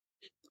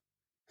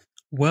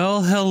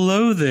Well,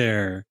 hello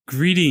there.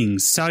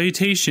 Greetings,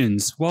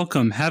 salutations,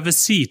 welcome, have a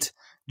seat.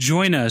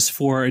 Join us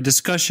for a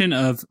discussion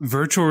of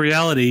virtual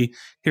reality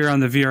here on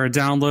the VR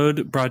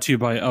Download, brought to you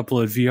by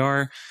Upload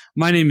VR.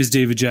 My name is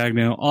David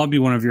Jagno. I'll be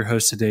one of your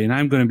hosts today, and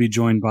I'm going to be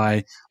joined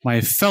by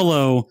my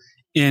fellow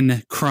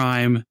in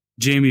crime,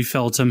 Jamie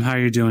Feltham. How are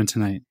you doing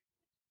tonight?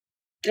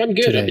 I'm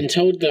good. Today. I've been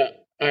told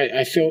that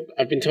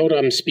I've been told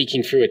I'm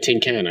speaking through a tin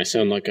can. I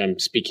sound like I'm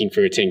speaking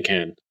through a tin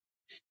can.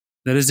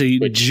 That is a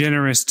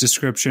generous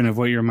description of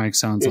what your mic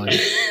sounds like.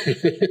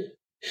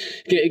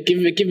 Give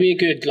me a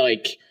good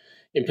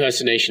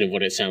impersonation of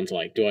what it sounds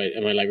like.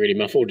 Am I really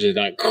muffled? Is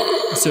it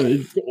so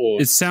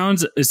it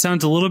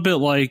sounds a little bit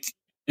like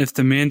if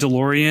the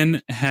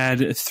Mandalorian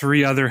had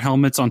three other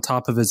helmets on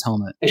top of his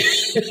helmet.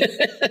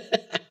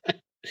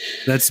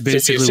 That's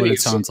basically what it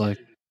sounds like.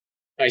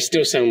 I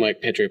still sound like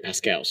Pedro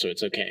Pascal, so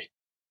it's okay.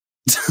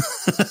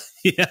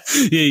 Yeah.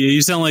 You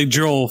sound like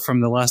Joel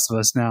from The Last of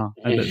Us now.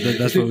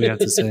 That's what we have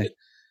to say.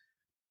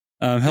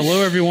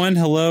 Hello, everyone.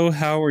 Hello.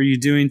 How are you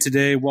doing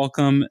today?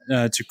 Welcome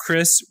to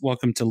Chris.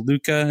 Welcome to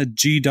Luca,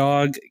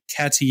 G-Dog,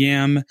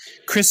 Catiyam,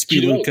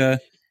 Crispy G-Dog. Luca,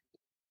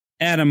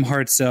 Adam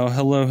Hartzell.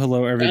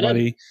 Hello,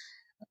 everybody.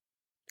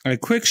 A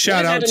quick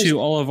shout out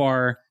to all of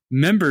our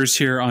members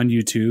here on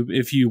YouTube.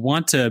 If you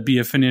want to be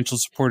a financial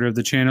supporter of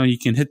the channel, you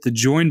can hit the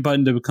join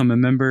button to become a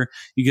member.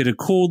 You get a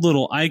cool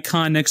little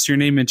icon next to your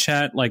name in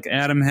chat like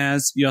Adam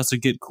has. You also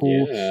get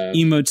cool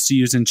emotes to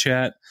use in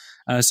chat.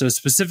 So a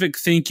specific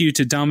thank you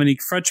to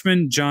Dominique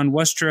Frutchman, John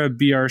Westra,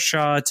 B.R.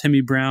 Shaw,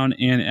 Timmy Brown,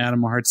 and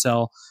Adam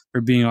Hartzell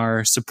for being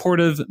our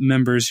supportive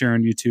members here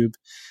on YouTube.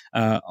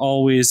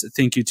 Always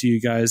thank you to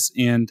you guys.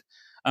 And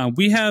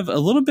we have a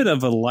little bit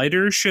of a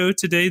lighter show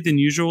today than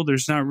usual.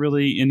 There's not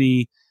really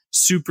any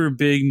super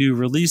big new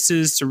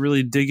releases to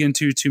really dig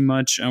into too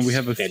much. We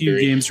have a few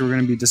games we're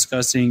going to be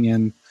discussing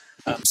and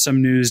some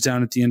news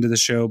down at the end of the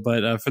show.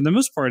 But for the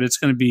most part, it's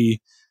going to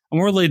be a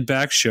more laid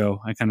back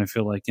show, I kind of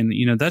feel like. And,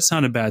 that's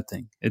not a bad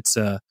thing. It's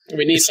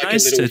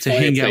nice to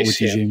hang out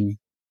with you, Jamie.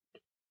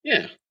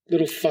 Yeah.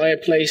 Little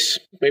fireplace,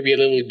 maybe a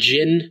little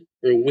gin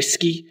or a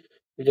whiskey,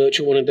 a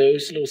virtual one of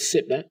those, a little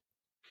sip that.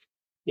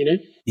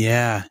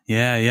 Yeah.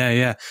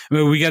 I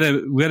mean, we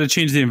gotta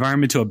change the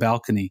environment to a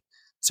balcony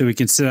so we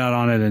can sit out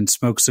on it and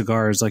smoke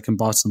cigars like in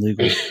Boston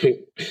Legal. And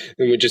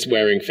we're just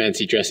wearing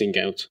fancy dressing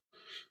gowns.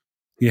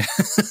 Yeah.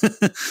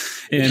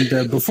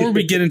 And before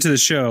we get into the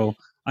show,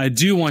 I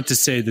do want to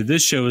say that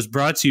this show is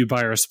brought to you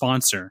by our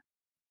sponsor.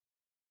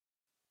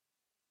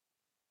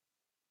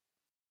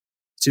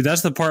 See,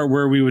 that's the part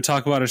where we would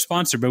talk about our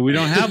sponsor, but we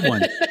don't have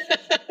one.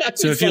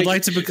 So if you'd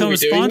like to become a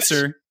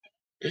sponsor,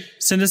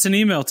 send us an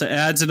email to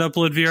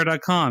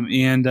ads@uploadvr.com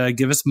and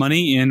give us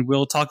money, and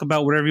we'll talk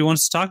about whatever you want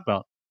us to talk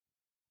about.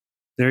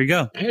 There you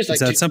go. I was like,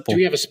 it's that simple. Do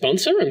we have a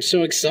sponsor? I'm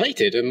so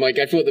excited. And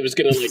I thought there was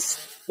going to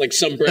like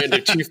some brand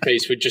of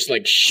toothpaste would just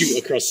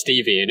shoot across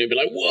Stevie and it'd be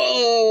like,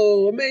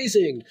 whoa,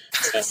 amazing.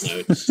 No,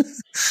 it's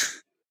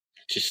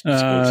just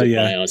sponsored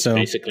by us,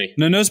 basically.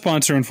 No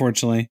sponsor,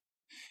 unfortunately.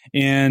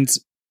 And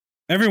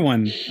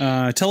everyone,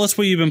 tell us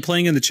what you've been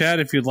playing in the chat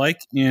if you'd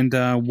like. And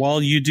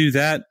while you do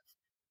that,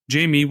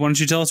 Jamie, why don't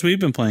you tell us what you've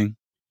been playing?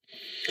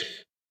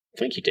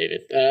 Thank you,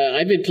 David.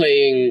 I've been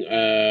playing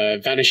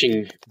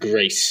Vanishing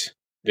Grace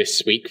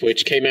this week,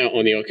 which came out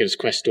on the Oculus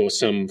Quest store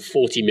some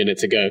 40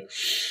 minutes ago.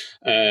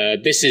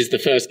 This is the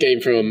first game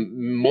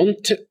from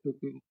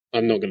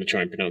I'm not going to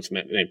try and pronounce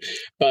that name,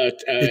 but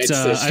it's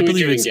a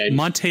story-driven game.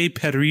 Monte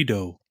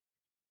Perrido.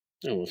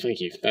 Oh, well, thank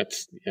you. That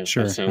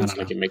sounds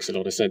like it makes a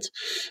lot of sense.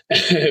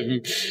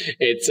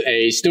 It's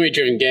a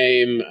story-driven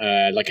game.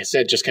 Like I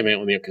said, just came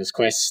out on the Oculus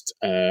Quest.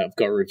 I've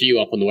got a review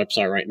up on the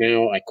website right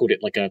now. I called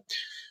it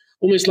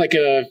almost like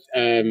a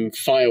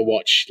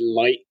Firewatch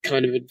light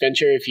kind of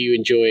adventure. If you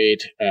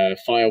enjoyed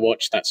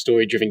Firewatch, that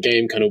story-driven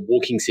game, kind of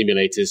walking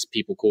simulators,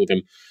 people call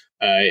them,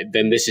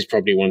 then this is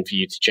probably one for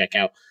you to check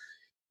out.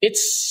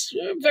 It's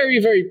a very,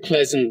 very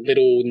pleasant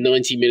little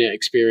 90-minute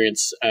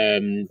experience.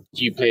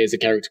 You play as a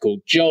character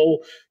called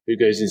Joel, who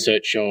goes in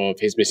search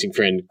of his missing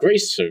friend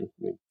Grace, so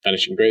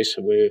Vanishing Grace.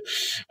 We're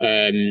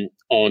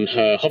on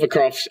her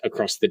hovercraft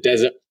across the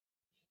desert.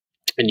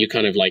 And you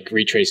kind of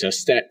retrace her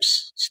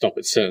steps, stop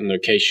at certain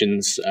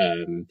locations,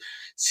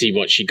 see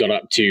what she got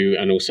up to.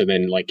 And also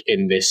then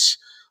in this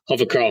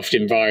hovercraft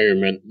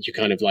environment, you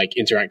kind of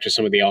interact with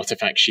some of the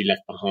artifacts she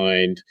left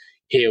behind,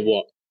 hear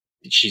what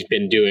she's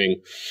been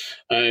doing.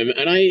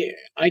 And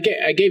I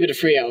gave it a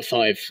 3 out of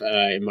 5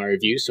 in my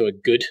review. So a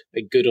good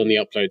on the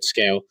upload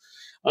scale.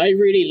 I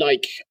really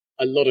like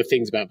a lot of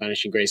things about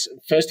Vanishing Grace.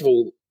 First of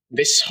all,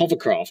 this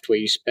hovercraft where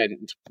you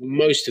spend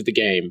most of the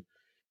game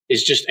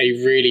is just a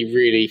really,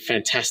 really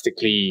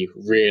fantastically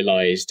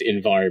realized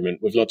environment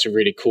with lots of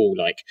really cool,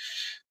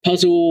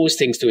 puzzles,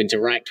 things to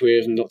interact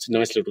with, and lots of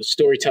nice little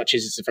story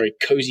touches. It's a very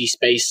cozy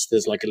space.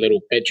 There's a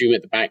little bedroom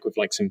at the back with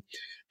some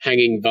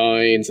hanging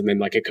vines and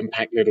then a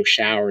compact little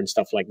shower and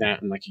stuff like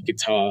that, and a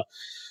guitar.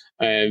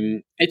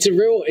 It's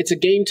a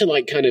game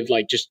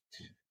to just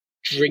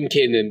drink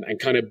in and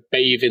kind of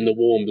bathe in the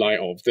warm light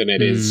of than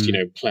it is,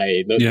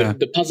 play.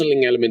 The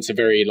puzzling elements are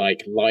very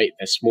like light,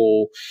 they're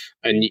small,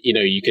 and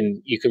you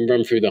can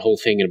run through the whole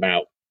thing in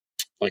about,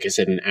 like I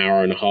said, an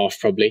hour and a half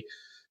probably.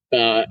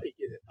 But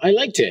I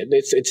liked it.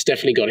 It's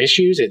definitely got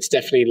issues. It's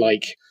definitely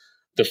like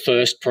the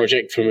first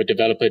project from a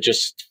developer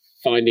just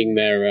finding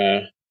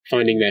their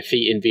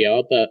feet in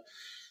VR, but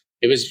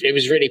it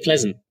was really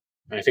pleasant.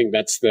 I think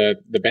that's the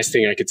best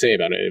thing I could say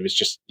about it. It was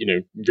just,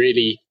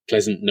 really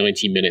pleasant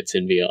 90 minutes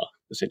in VR,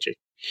 essentially.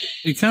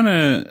 It kind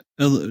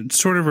of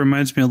sort of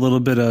reminds me a little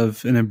bit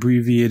of an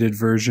abbreviated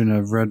version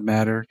of Red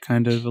Matter,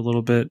 kind of a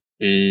little bit.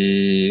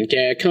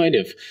 Yeah, kind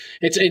of.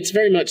 It's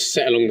very much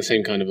set along the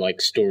same kind of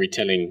like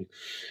storytelling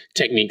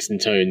techniques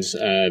and tones.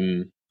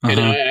 And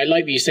I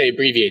like that you say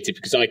abbreviated,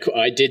 because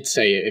I did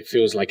say it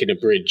feels like an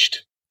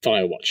abridged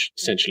Firewatch,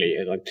 essentially.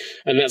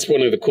 And that's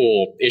one of the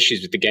core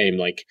issues with the game.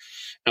 Like,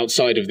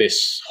 outside of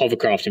this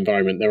hovercraft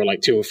environment, there are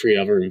like 2 or 3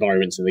 other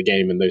environments in the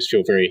game, and those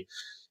feel very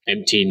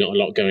empty, not a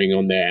lot going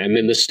on there. And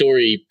then the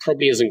story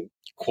probably isn't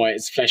quite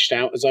as fleshed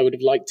out as I would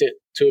have liked it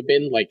to have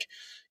been. Like,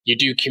 you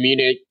do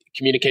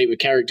communicate with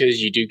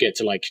characters, you do get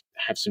to like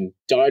have some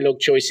dialogue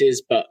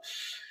choices, but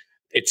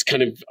it's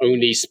kind of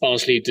only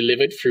sparsely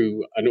delivered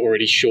through an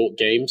already short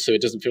game, so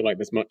it doesn't feel like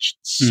there's much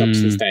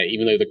substance there,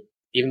 even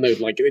though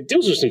like it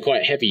deals with some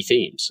quite heavy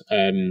themes.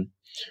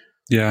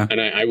 Yeah,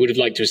 and I would have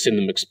liked to have seen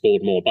them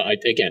explored more, but I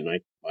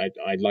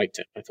liked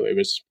it. I thought it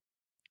was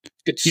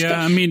good stuff.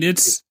 Yeah, I mean,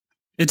 it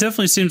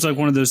definitely seems like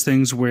one of those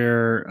things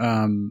where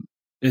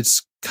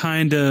it's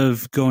kind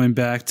of going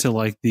back to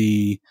like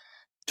the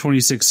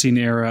 2016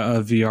 era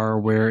of VR,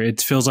 where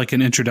it feels like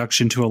an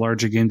introduction to a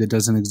larger game that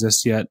doesn't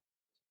exist yet,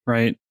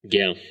 right?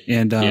 Yeah,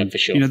 and for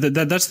sure.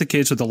 That's the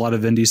case with a lot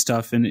of indie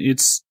stuff, and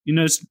it's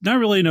it's not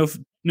really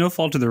no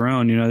fault of their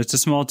own. It's a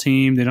small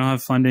team; they don't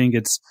have funding.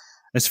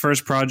 It's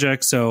first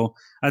project, so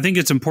I think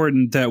it's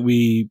important that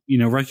we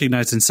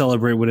recognize and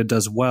celebrate what it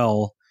does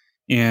well.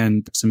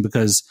 And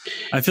because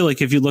I feel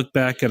like if you look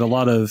back at a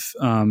lot of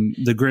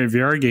the great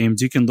VR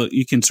games, you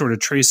can sort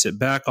of trace it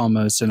back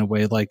almost in a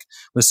way, like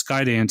with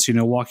Skydance.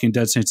 Walking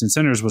Dead Saints and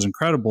Sinners was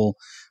incredible,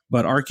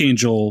 but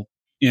Archangel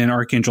and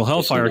Archangel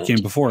Hellfire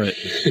came before it,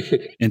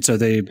 and so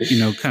they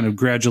kind of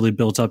gradually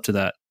built up to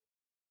that.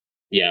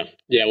 Yeah.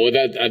 Well,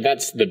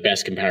 that's the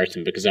best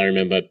comparison, because I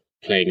remember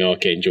playing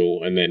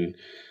Archangel and then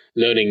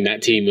learning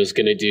that team was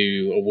going to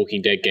do a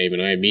Walking Dead game,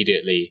 and I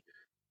immediately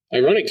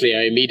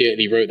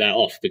wrote that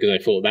off, because I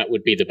thought that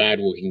would be the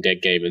bad Walking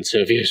Dead game and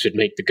Survios would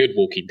make the good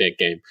Walking Dead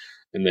game.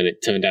 And then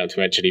it turned out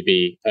to actually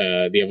be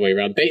the other way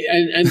around.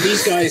 And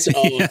these guys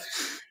are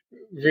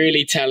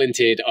really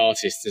talented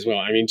artists as well.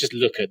 I mean, just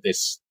look at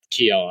this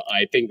key art.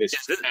 I think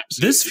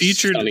this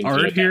featured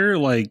art here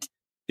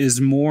is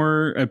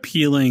more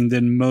appealing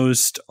than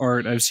most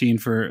art I've seen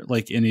for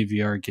like any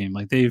VR game.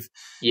 Like the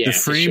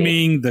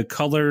framing, the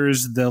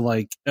colors, the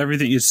like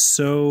everything is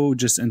so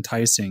just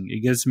enticing.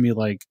 It gives me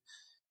like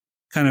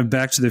kind of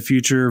Back to the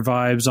Future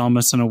vibes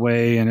almost in a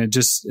way, and it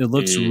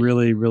looks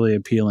really, really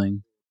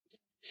appealing.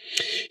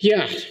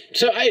 Yeah.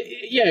 So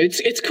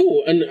it's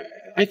cool. And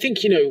I think,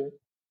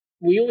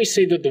 we always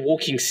say that the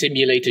walking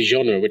simulator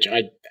genre, which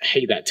I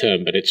hate that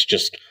term, but it's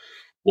just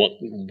what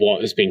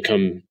has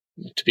become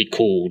to be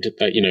called,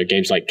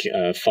 games like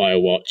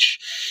Firewatch,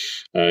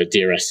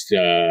 DRS,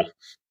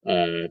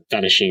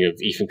 Vanishing of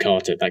Ethan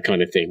Carter, that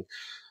kind of thing.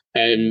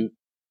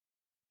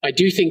 I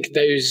do think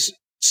those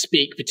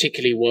speak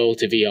particularly well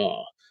to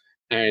VR,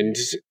 and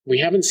we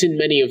haven't seen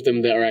many of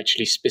them that are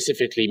actually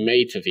specifically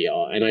made for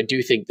VR. And I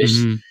do think this,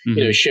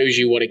 shows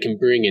you what it can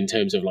bring in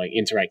terms of like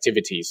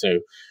interactivity. So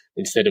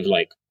instead of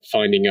like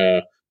finding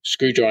a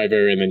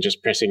screwdriver and then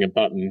just pressing a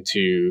button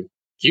to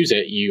use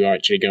it, you are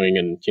actually going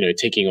and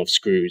taking off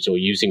screws or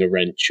using a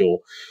wrench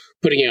or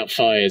putting out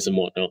fires and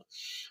whatnot.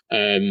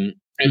 And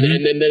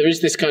then there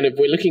is this kind of,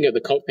 we're looking at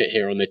the cockpit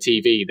here on the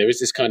TV. There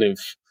is this kind of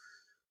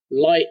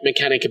light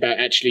mechanic about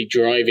actually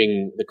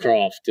driving the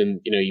craft,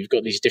 and you've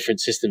got these different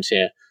systems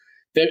here.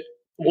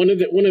 One of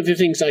the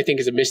things I think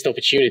is a missed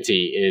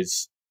opportunity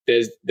is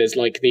there's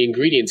like the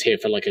ingredients here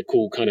for like a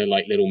cool kind of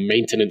like little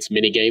maintenance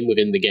mini game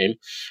within the game,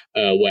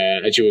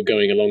 where as you were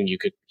going along you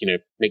could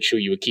make sure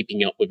you were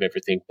keeping up with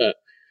everything. But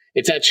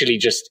it's actually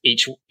just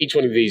each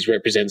one of these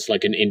represents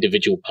like an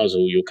individual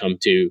puzzle you'll come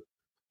to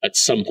at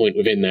some point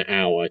within that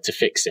hour to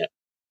fix it,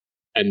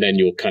 and then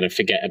you'll kind of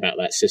forget about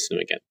that system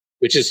again,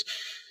 which is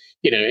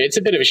it's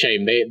a bit of a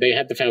shame. They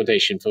had the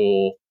foundation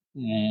for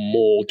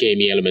more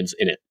gamey elements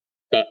in it,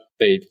 but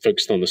they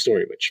focused on the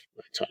story, which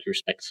I totally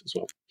respect as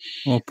well.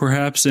 Well,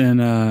 perhaps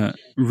in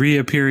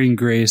reappearing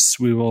Grace,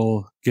 we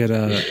will get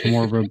a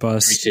more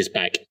robust... Grace is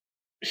back.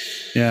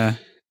 Yeah.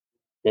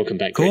 Welcome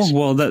back, cool. Grace.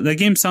 Well, that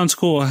game sounds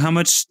cool. How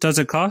much does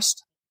it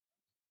cost?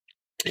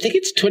 I think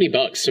it's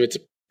 $20, so it's a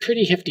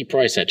pretty hefty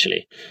price,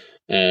 actually,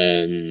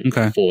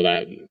 for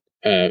that.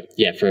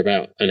 For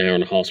about an hour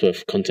and a half's worth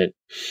of content.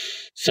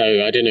 So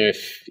I don't know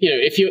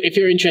if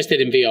you're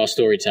interested in VR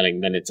storytelling,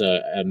 then it's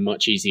a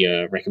much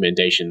easier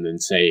recommendation than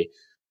say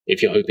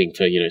if you're hoping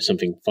for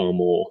something far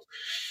more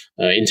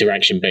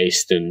interaction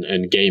based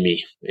and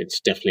gamey, it's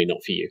definitely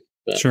not for you.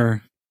 But.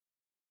 Sure.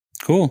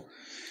 Cool.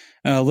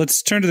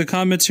 Let's turn to the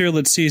comments here.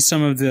 Let's see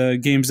some of the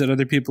games that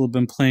other people have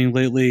been playing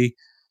lately.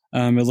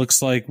 It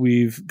looks like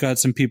we've got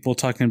some people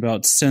talking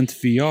about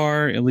Synth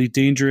VR, Elite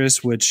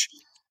Dangerous, which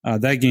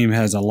that game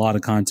has a lot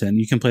of content.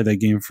 You can play that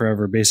game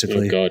forever,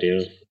 basically. Oh, God,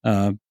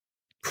 yeah.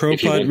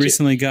 ProPutt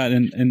recently got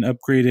an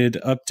upgraded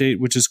update,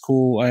 which is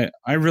cool.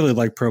 I really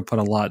like ProPutt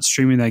a lot.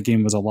 Streaming that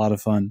game was a lot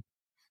of fun.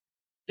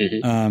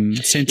 Mm-hmm.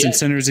 Saints and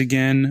Sinners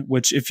again,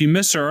 which if you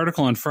missed our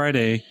article on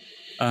Friday,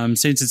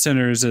 Saints and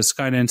Sinners,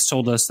 Skydance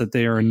told us that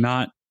they are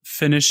not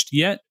finished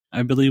yet,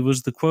 I believe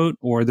was the quote,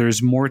 or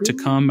there's more to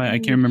come. I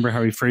can't remember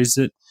how he phrased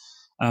it.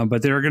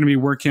 But they're going to be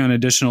working on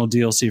additional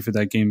DLC for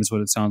that game is what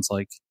it sounds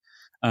like.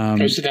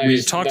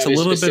 We talked a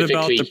little bit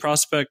about the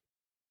prospect.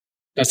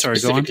 That's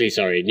specifically,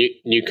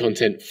 new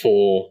content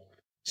for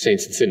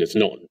Saints and Sinners,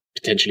 not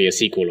potentially a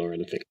sequel or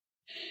anything.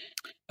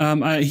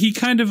 He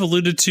kind of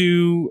alluded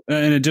to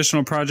an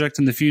additional project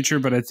in the future,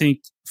 but I think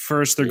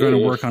first they're going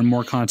to work on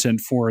more content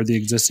for the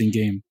existing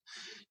game.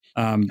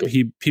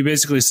 He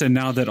basically said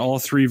now that all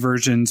three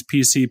versions,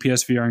 PC,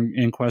 PSVR,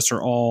 and Quest,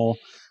 are all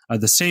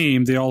the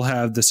same. They all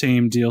have the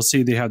same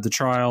DLC. They have the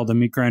trial. The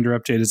Meat Grinder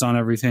update is on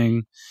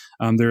everything.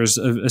 There's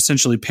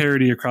essentially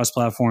parity across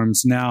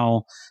platforms.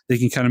 Now they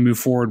can kind of move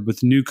forward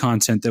with new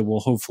content that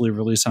will hopefully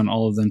release on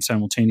all of them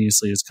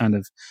simultaneously is kind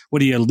of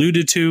what he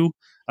alluded to.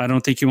 I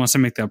don't think he wants to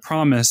make that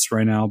promise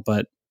right now,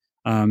 but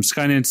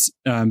Skydance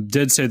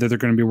did say that they're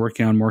going to be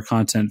working on more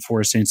content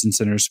for Saints and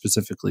Sinners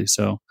specifically.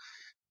 So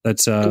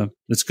that's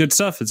good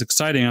stuff. It's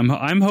exciting.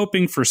 I'm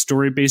hoping for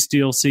story-based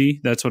DLC.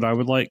 That's what I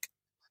would like.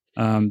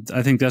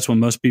 I think that's what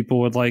most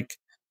people would like.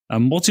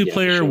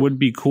 Multiplayer would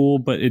be cool,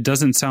 but it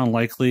doesn't sound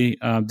likely.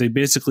 They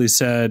basically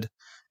said,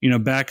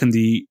 back in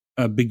the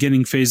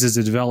beginning phases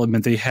of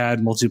development, they had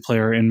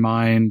multiplayer in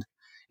mind,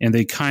 and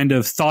they kind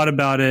of thought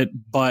about it,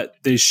 but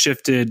they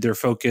shifted their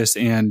focus.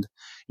 And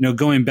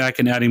going back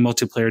and adding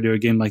multiplayer to a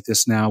game like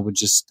this now would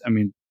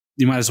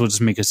you might as well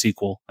just make a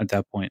sequel at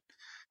that point.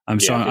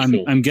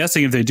 I'm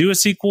guessing if they do a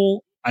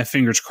sequel,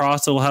 fingers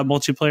crossed it'll have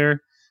multiplayer,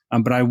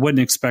 but I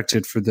wouldn't expect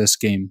it for this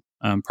game.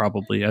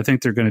 Probably. I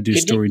think they're going to do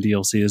story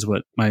DLC is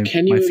what my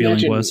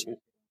feeling was.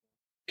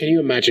 Can you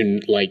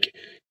imagine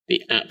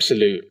the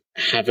absolute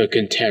havoc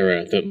and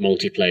terror that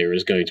multiplayer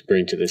is going to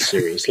bring to this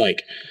series?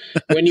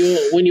 when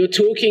you're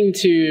talking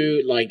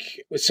to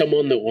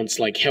someone that wants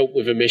help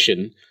with a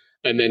mission,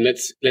 and then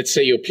let's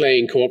say you're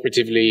playing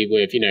cooperatively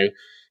with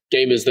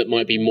gamers that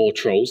might be more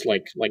trolls,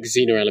 like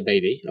Xena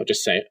Alababy. I'll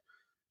just say it.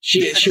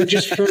 She'll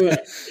just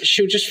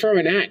throw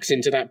an axe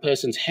into that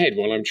person's head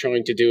while I'm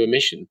trying to do a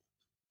mission.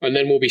 And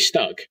then we'll be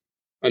stuck.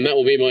 And that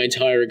will be my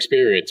entire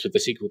experience with the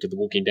sequel to The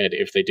Walking Dead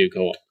if they do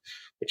co-op,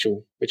 which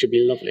will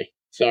be lovely.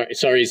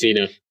 Sorry,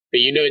 Xena, but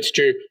it's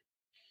true.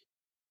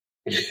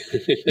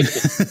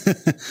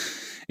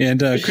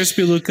 And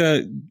Crispy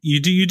Luca,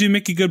 you do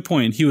make a good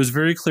point. He was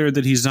very clear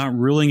that he's not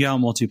ruling out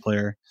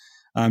multiplayer.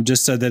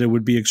 Just said that it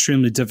would be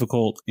extremely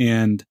difficult.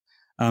 And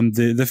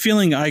the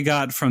feeling I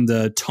got from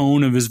the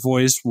tone of his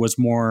voice was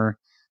more,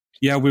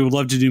 we would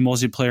love to do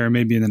multiplayer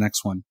maybe in the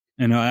next one.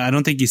 And I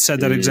don't think he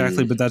said that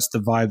exactly, but that's the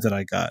vibe that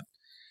I got.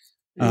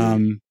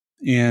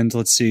 And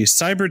let's see,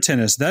 Cyber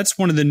Tennis. That's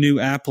one of the new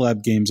App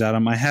Lab games,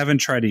 Adam. I haven't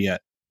tried it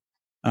yet.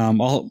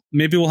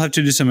 Maybe we'll have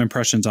to do some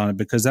impressions on it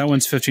because that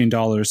one's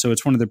 $15. So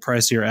it's one of the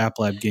pricier App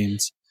Lab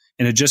games.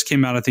 And it just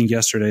came out, I think,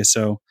 yesterday.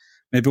 So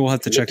maybe we'll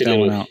have to check that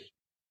one out.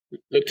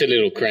 Looked a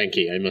little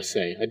cranky, I must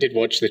say. I did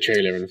watch the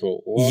trailer and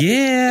thought, what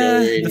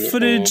the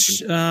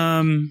footage...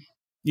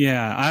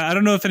 I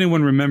don't know if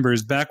anyone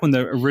remembers back when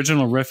the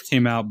original Rift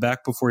came out,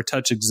 back before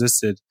touch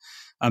existed.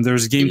 There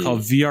was a game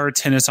called VR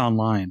Tennis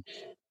Online.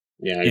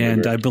 Yeah,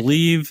 I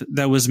believe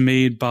that was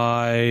made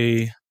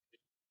by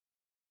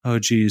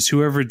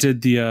whoever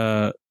did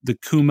the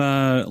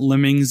Kuma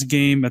Lemmings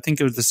game. I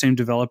think it was the same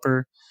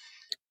developer.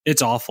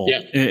 It's awful.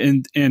 Yeah.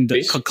 And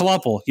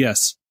Kalapal,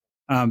 yes.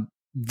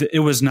 It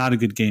was not a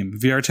good game.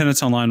 VR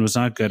Tennis Online was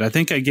not good. I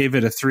think I gave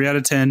it a 3 out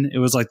of 10. It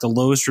was the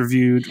lowest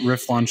reviewed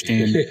Rift launch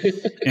game.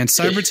 And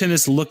Cyber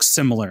Tennis looks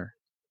similar.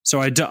 So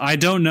I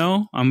don't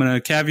know. I'm going to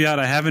caveat,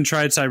 I haven't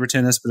tried Cyber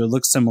Tennis, but it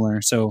looks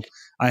similar. So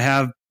I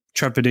have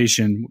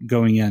trepidation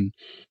going in.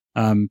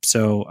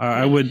 So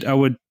I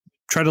would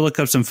try to look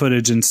up some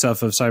footage and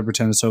stuff of Cyber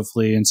Tennis,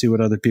 hopefully, and see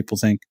what other people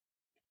think.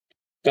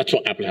 That's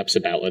what App Lab's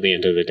about at the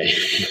end of the day.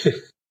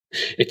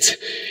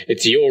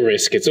 It's your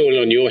risk. It's all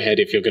on your head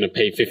if you're going to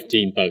pay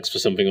 $15 for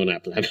something on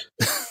App Lab.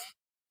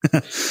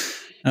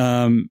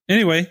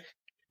 Anyway,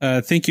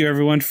 thank you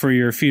everyone for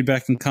your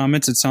feedback and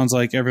comments. It sounds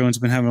like everyone's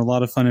been having a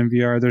lot of fun in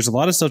VR. There's a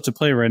lot of stuff to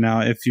play right now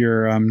if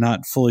you're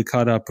not fully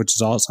caught up, which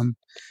is awesome.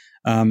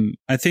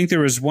 I think there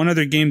was one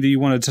other game that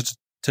you wanted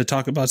to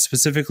talk about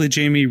specifically,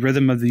 Jamie,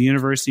 Rhythm of the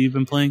Universe that you've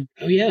been playing.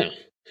 Oh, yeah.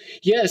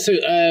 Yeah, so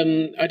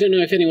I don't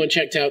know if anyone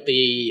checked out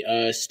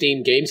the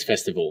Steam Games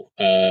Festival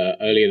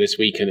earlier this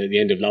week and at the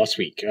end of last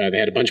week. They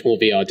had a bunch more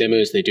VR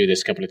demos. They do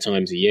this a couple of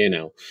times a year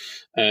now.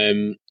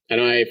 And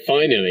I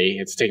finally,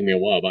 it's taken me a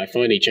while, but I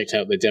finally checked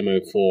out the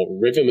demo for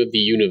Rhythm of the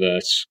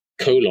Universe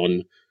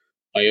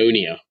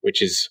Ionia,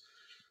 which is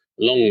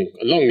a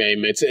long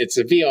name. It's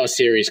a VR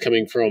series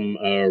coming from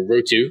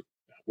Rotu,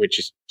 which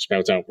is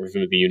spelled out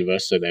within the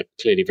universe, so they're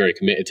clearly very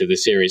committed to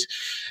this series.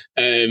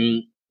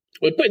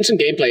 We're putting some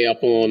gameplay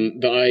up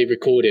that I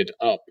recorded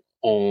up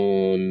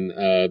on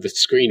the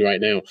screen right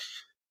now.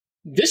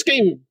 This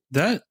game...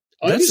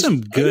 That's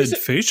some good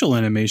facial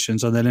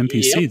animations on that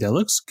NPC. Yep. That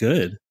looks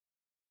good.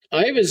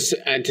 I was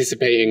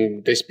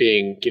anticipating this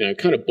being,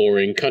 kind of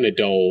boring, kind of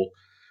dull.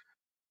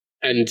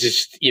 And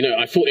just,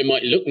 I thought it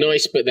might look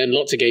nice, but then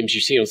lots of games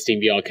you see on Steam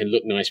VR can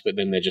look nice, but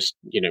then they're just,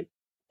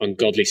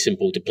 ungodly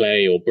simple to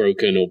play or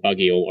broken or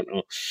buggy or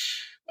whatnot.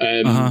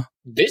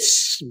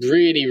 This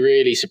really,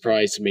 really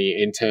surprised me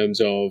in terms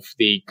of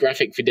the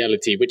graphic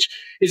fidelity, which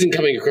isn't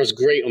coming across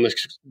great on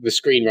the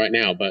screen right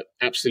now, but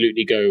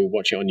absolutely go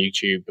watch it on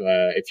YouTube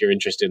if you're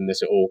interested in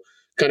this at all.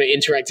 Kind of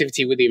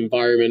interactivity with the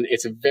environment.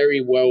 It's a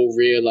very well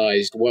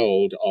realized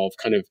world of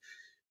kind of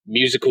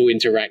musical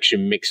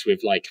interaction mixed with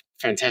like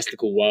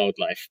fantastical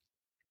wildlife.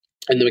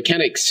 And the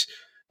mechanics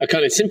are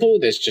kind of simple.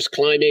 There's just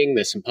climbing.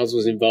 There's some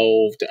puzzles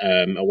involved.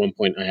 At one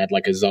point I had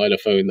like a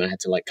xylophone that I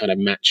had to like kind of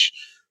match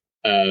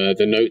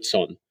the notes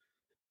on.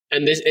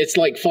 And it's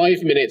like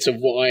 5 minutes of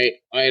what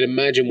I'd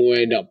imagine will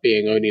end up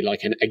being only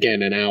like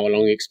an hour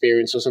long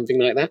experience or something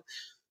like that.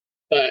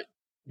 But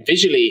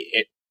visually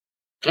it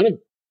kind of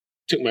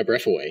took my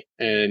breath away.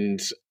 And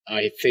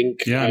I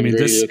think I'm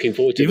really looking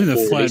forward to even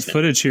the flat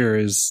footage here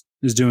is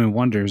doing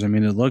wonders. I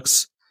mean, it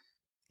looks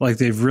like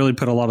they've really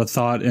put a lot of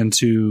thought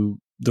into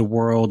the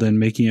world and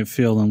making it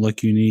feel and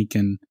look unique.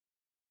 And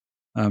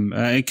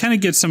it kind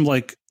of gets some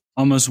like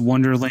almost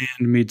Wonderland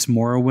meets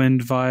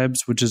Morrowind vibes,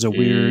 which is a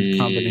weird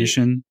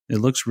combination. It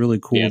looks really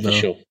cool, though. For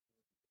sure.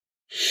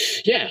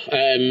 Yeah.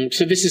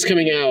 So this is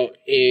coming out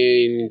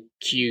in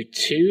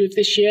Q2 of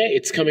this year.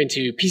 It's coming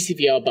to PC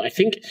VR, but I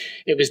think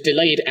it was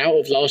delayed out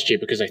of last year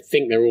because I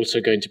think they're also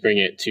going to bring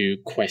it to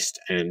Quest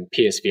and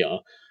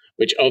PSVR,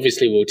 which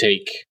obviously will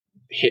take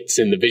hits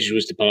in the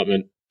visuals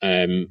department.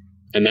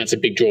 And that's a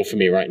big draw for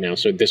me right now.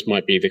 So this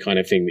might be the kind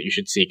of thing that you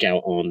should seek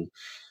out on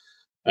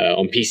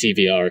PC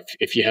VR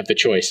if you have the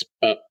choice.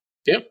 But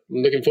yeah,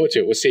 I'm looking forward to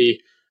it. We'll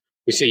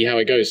see how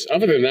it goes.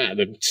 Other than that,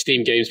 the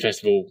Steam Games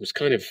Festival was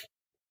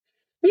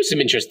there was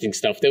some interesting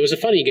stuff. There was a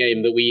funny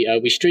game that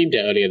we streamed it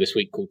earlier this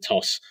week called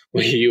Toss,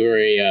 where you were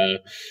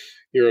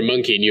a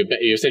monkey and you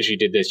essentially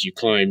did this. You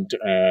climbed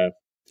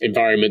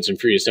environments and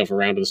threw yourself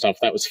around and stuff.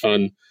 That was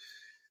fun.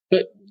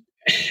 But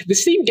the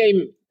Steam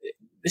game,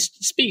 this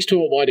speaks to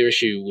a wider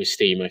issue with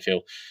Steam, I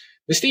feel.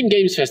 The Steam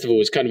Games Festival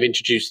was kind of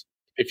introduced,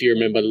 if you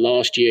remember,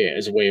 last year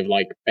as a way of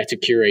like better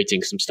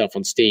curating some stuff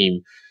on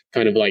Steam,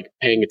 kind of like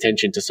paying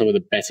attention to some of the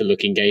better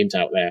looking games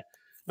out there.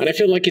 And I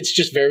feel like it's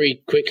just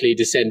very quickly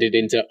descended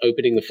into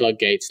opening the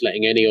floodgates,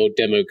 letting any old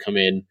demo come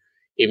in,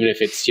 even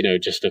if it's,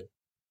 just a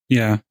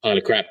pile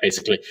of crap,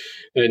 basically.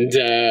 And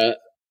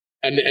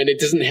it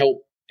doesn't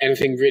help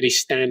anything really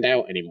stand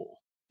out anymore,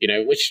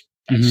 which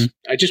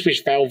I just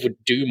wish Valve would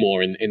do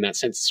more in that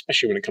sense,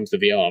 especially when it comes to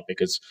VR,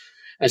 because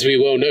as we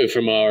well know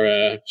from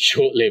our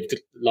short-lived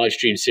live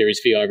stream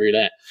series VR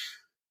Roulette,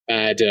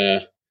 bad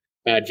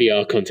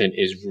VR content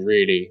is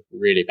really,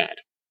 really bad.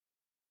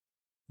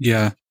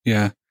 Yeah.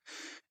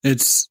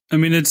 It's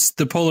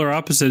the polar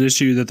opposite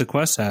issue that the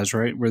Quest has,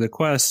 right? Where the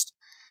Quest,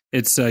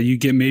 it's you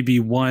get maybe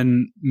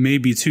 1,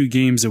 maybe 2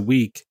 games a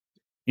week,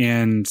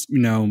 and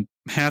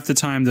half the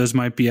time those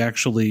might be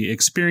actually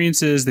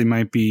experiences. They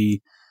might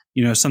be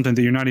something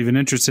that you're not even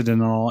interested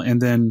in at all.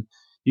 And then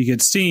you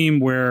get Steam,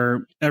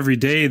 where every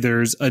day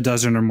there's a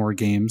dozen or more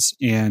games,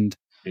 and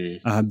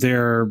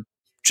they're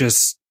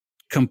just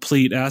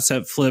complete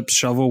asset flips,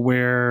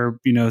 shovelware,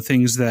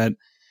 things that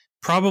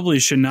probably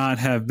should not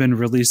have been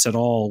released at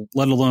all,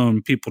 let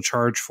alone people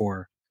charge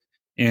for.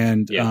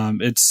 And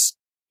it's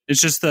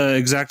just the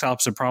exact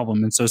opposite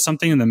problem. And so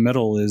something in the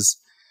middle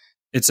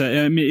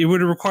it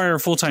would require a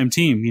full-time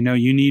team.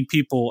 You need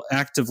people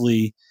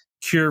actively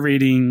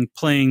curating,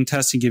 playing,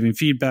 testing, giving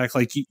feedback.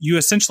 Like you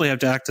essentially have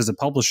to act as a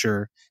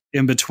publisher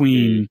in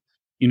between,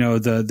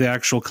 the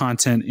actual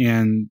content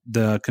and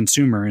the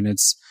consumer. And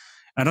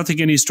I don't think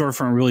any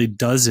storefront really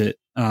does it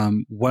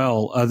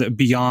well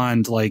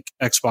beyond like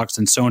Xbox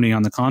and Sony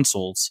on the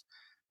consoles.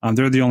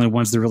 They're the only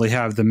ones that really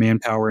have the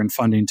manpower and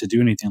funding to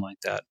do anything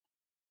like that.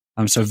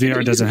 So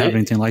VR doesn't have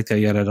anything like that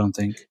yet, I don't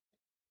think.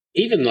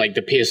 Even like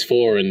the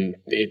PS4 and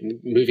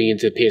moving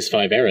into the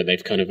PS5 era,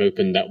 they've kind of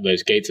opened up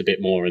those gates a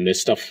bit more, and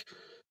there's stuff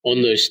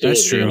on those stores.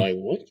 That's true. You're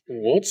like,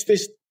 what's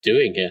this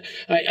doing here?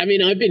 I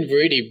mean, I've been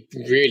really,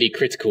 really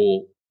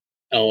critical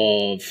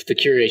of the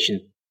curation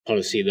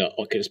policy that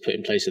Oculus put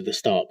in place at the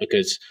start,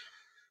 because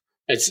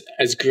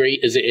as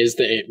great as it is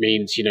that it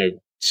means,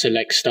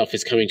 select stuff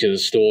is coming to the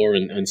store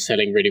and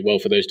selling really well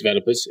for those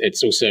developers,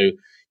 it's also,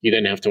 you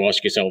then have to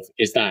ask yourself,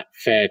 is that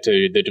fair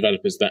to the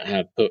developers that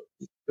have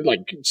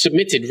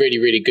submitted really,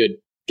 really good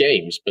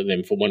games, but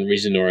then for one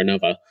reason or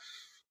another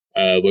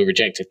were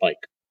rejected, like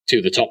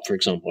To the Top, for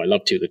example. I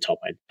love To the Top.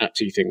 I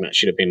absolutely think that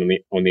should have been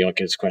on the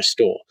Oculus Quest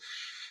store.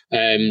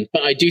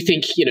 But I do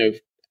think,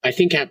 I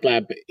think App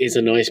Lab is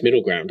a nice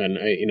middle ground, and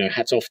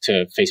hats off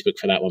to Facebook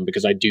for that one,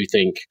 because I do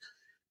think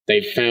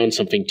they've found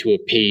something to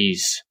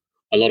appease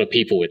a lot of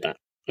people with that.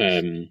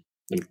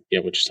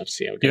 We'll just have to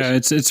see how it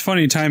goes. Yeah, it's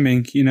funny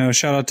timing.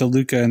 Shout out to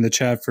Luca in the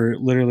chat for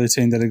literally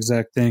saying that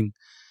exact thing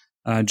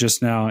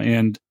just now,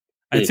 and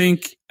I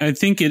think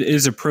it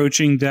is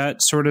approaching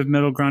that sort of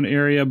middle ground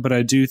area, but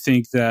I do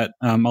think that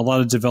a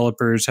lot of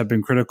developers have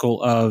been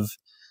critical of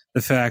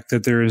the fact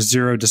that there is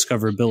zero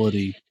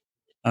discoverability.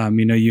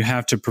 You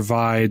have to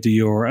provide the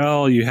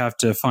URL, you have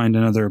to find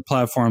another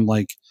platform,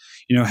 like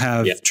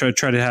try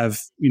to have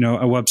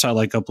a website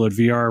like Upload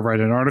VR, write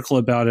an article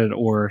about it,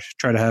 or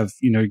try to have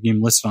a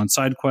game listed on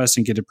SideQuest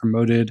and get it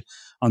promoted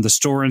on the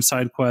store in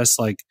SideQuest.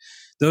 Like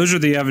those are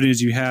the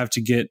avenues you have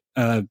to get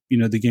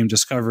the game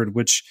discovered,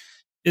 which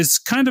is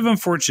kind of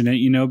unfortunate,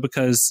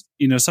 because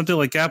something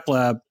like App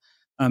Lab,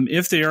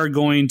 if they are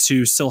going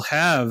to still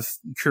have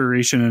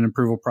curation and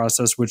approval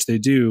process, which they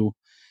do,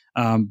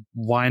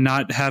 why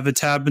not have a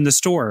tab in the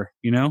store?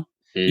 Even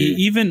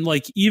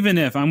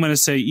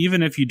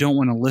if you don't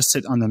want to list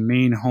it on the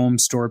main home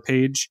store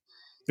page,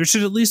 there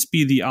should at least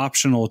be the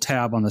optional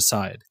tab on the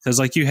side, because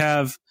like you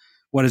have,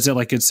 what is it,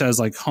 like it says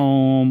like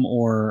home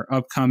or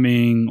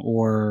upcoming,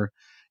 or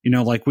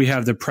like we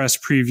have the press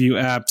preview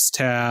apps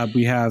tab,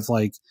 we have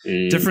like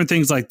different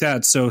things like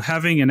that. So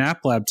having an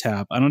App Lab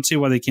tab, I don't see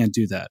why they can't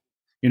do that.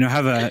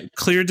 Have a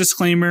clear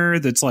disclaimer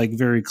that's like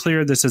very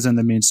clear, this is in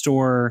the main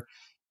store,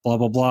 blah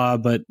blah blah,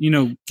 but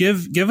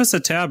give us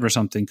a tab or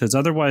something, because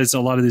otherwise a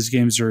lot of these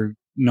games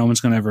no one's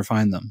going to ever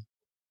find them.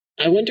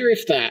 I wonder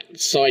if that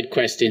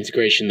SideQuest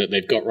integration that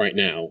they've got right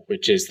now,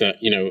 which is that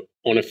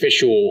on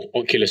official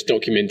Oculus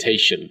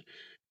documentation,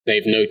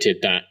 they've noted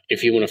that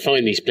if you want to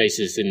find these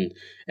places in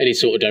any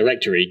sort of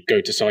directory,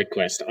 go to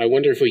SideQuest. I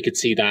wonder if we could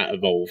see that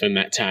evolve, and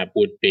that tab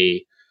would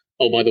be,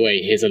 oh, by the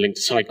way, here's a link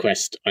to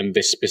SideQuest and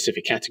this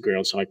specific category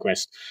on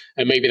SideQuest.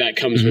 And maybe that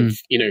comes with,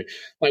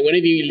 like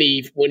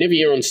whenever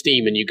you're on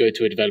Steam and you go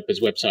to a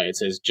developer's website, it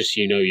says, just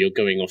so you know, you're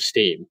going off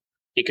Steam.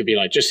 It could be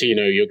like, just so you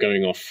know, you're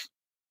going off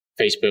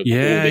Facebook.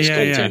 All this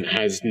content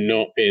has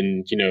not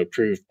been,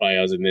 approved by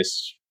us in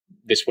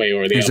this way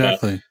or the other.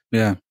 Exactly.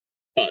 Yeah.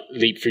 But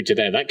leap through to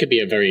there. That could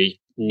be a very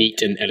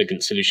neat and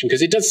elegant solution,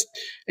 because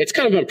it's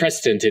kind of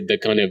unprecedented, the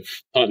kind of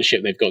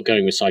partnership they've got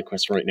going with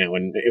SideQuest right now,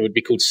 and it would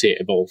be cool to see it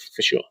evolve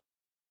for sure.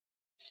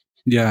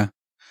 Yeah,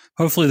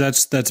 hopefully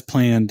that's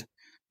planned.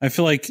 I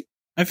feel like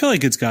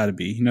it's got to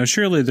be.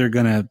 Surely they're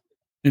going to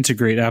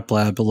integrate App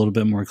Lab a little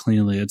bit more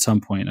cleanly at some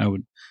point. I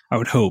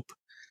would hope.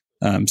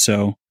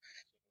 Well,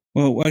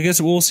 I guess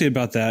we'll see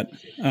about that.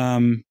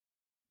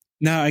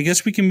 Now, I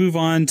guess we can move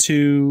on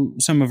to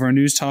some of our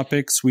news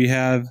topics. We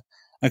have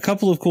a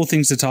couple of cool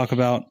things to talk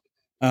about.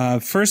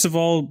 First of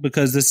all,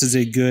 because this is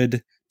a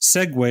good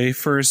segue,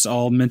 first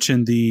I'll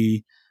mention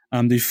the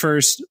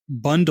first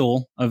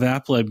bundle of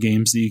App Lab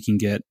games that you can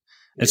get.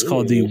 It's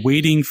called the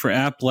Waiting for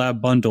App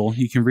Lab bundle.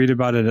 You can read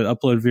about it at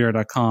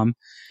uploadvr.com.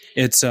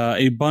 It's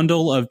a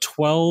bundle of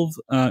 12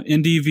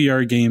 indie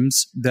VR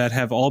games that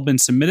have all been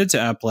submitted to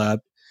App Lab,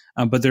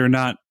 but they're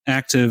not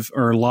active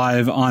or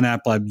live on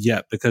App Lab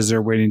yet because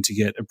they're waiting to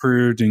get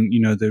approved and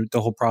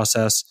the whole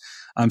process.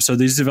 So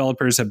these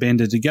developers have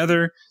banded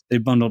together. They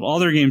bundled all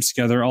their games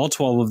together, all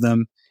 12 of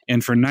them.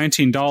 And for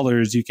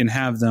 $19, you can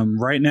have them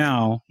right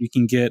now. You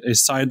can get a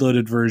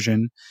side-loaded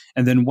version.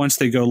 And then once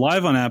they go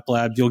live on App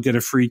Lab, you'll get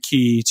a free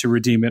key to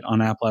redeem it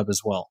on App Lab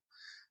as well.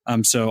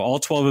 So all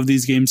 12 of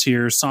these games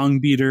here: Song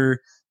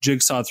Beater,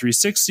 Jigsaw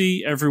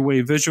 360,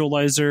 Everyway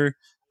Visualizer,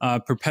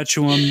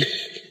 Perpetuum,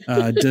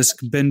 Disc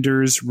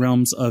Benders,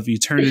 Realms of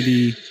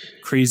Eternity,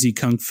 Crazy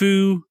Kung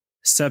Fu,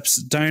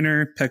 Sep's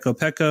Diner, Peko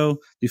Peko,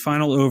 The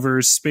Final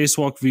Overs,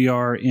 Spacewalk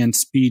VR, and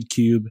Speed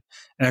Cube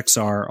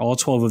XR. All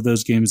 12 of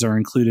those games are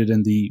included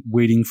in the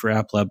Waiting for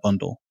App Lab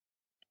bundle.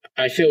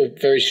 I feel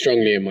very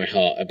strongly in my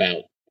heart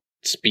about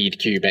Speed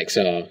Cube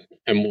XR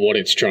and what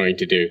it's trying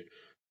to do,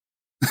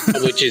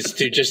 which is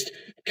to just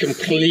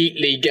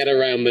completely get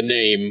around the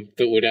name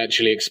that would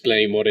actually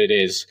explain what it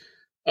is,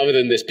 other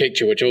than this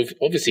picture, which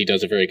obviously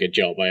does a very good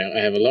job. I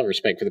have a lot of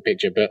respect for the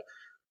picture, but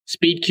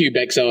Speed Cube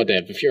XR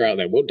dev, if you're out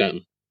there, well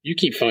done. You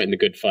keep fighting the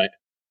good fight.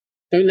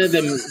 Don't let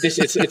them.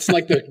 It's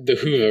like the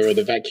Hoover or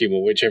the vacuum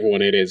or whichever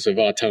one it is of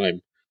our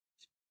time.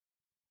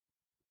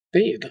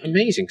 They're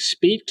amazing.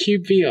 Speed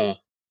Cube VR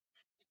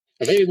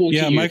available to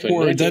you Mike for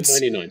Ward,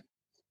 $19.99.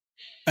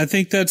 I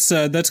think that's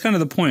kind of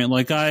the point.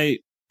 Like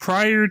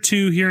prior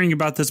to hearing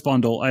about this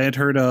bundle, I had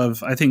heard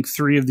of, I think,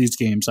 3 of these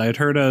games. I had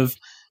heard of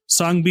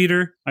Song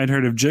Beater. I'd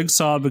heard of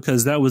Jigsaw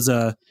because that was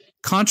a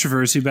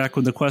controversy back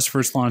when the Quest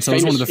first launched. That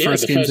was one of the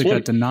first games that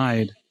got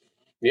denied.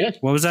 Yeah.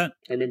 What was that?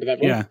 I remember that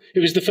one. Yeah. It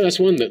was the first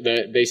one that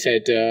they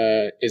said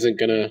isn't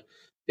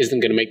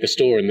gonna make the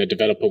store, and the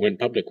developer went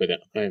public with it.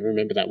 I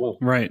remember that well.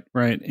 Right.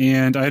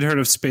 And I'd heard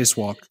of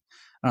Spacewalk.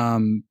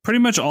 Pretty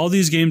much all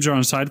these games are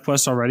on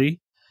SideQuest already.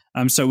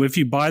 So if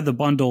you buy the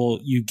bundle,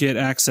 you get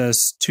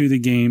access to the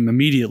game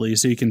immediately.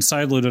 So you can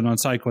sideload it on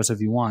SideQuest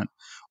if you want,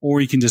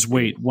 or you can just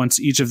wait. Once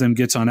each of them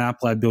gets on App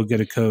Lab, you'll get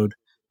a code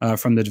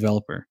from the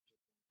developer.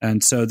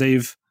 And so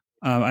they've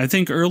I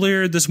think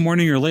earlier this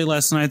morning or late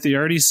last night, they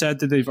already said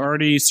that they've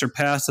already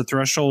surpassed the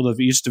threshold of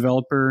each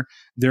developer.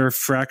 Their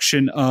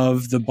fraction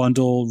of the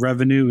bundle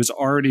revenue is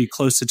already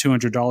close to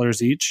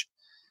 $200 each,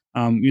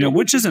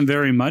 which isn't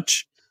very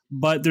much,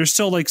 but there's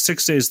still like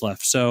 6 days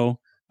left. So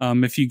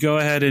if you go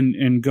ahead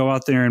and go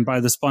out there and buy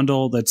this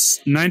bundle, that's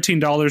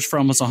 $19 for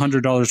almost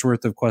 $100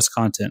 worth of Quest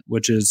content,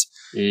 which is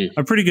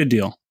a pretty good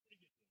deal.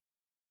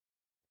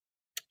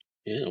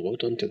 Yeah, well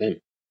done to them.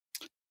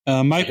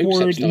 Mike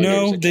Ward,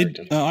 no,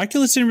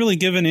 Oculus didn't really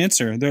give an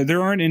answer.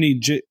 There aren't any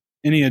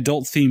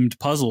adult themed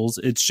puzzles.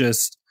 It's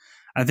just,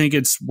 I think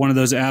it's one of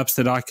those apps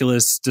that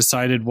Oculus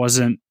decided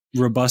wasn't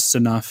robust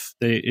enough.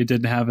 It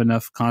didn't have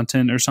enough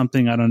content or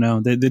something. I don't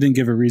know. They didn't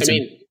give a reason. I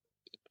mean,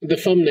 the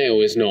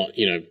thumbnail is not,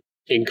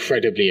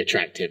 incredibly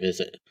attractive, is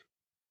it?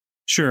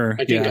 Sure.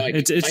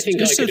 It's a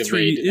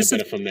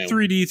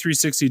 3D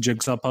 360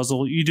 jigsaw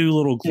puzzle. You do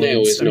little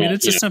globes.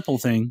 It's a simple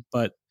thing,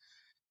 but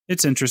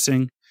it's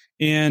interesting.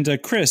 And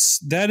Chris,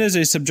 that is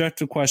a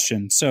subjective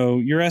question. So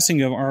you're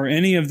asking, are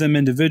any of them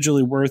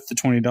individually worth the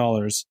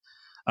 $20?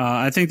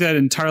 I think that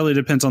entirely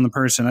depends on the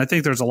person. I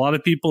think there's a lot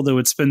of people that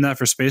would spend that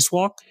for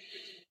Spacewalk.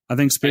 I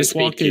think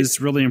Spacewalk is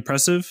really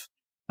impressive.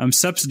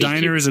 Sep's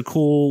Diner is a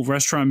cool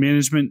restaurant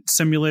management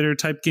simulator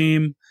type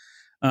game.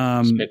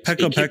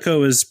 Peko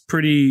Peko is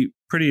pretty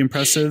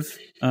impressive.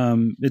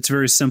 It's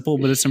very simple,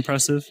 but it's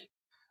impressive.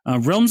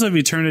 Realms of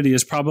Eternity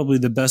is probably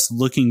the best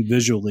looking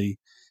visually.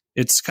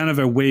 It's kind of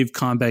a wave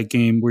combat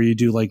game where you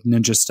do like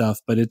ninja stuff,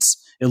 but it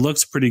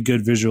looks pretty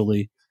good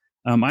visually.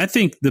 I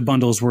think the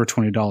bundles were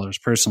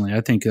 $20 personally. I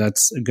think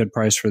that's a good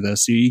price for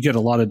this. You get a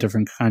lot of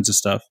different kinds of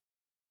stuff.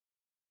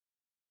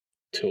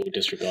 Total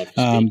disregard for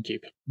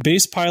Speedcube.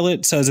 Base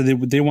Pilot says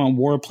that they want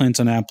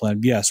Warplanes on AppLab.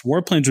 Yes,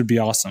 Warplanes would be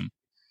awesome.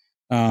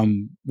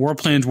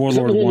 Warplanes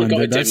Warlord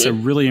 1. That's a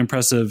really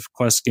impressive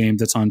Quest game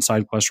that's on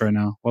SideQuest right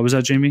now. What was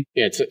that, Jamie?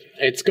 Yeah,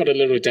 it's got a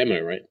little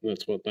demo, right?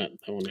 That's what that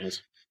one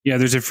has. Yeah,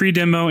 there's a free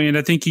demo, and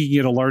I think you can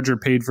get a larger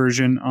paid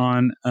version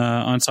on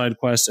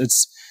SideQuest.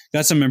 It's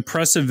got some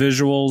impressive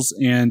visuals,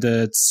 and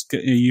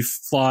you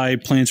fly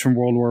planes from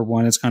World War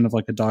I. It's kind of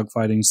like a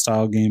dogfighting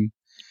style game.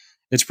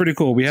 It's pretty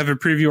cool. We have a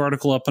preview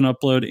article up on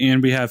Upload,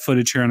 and we have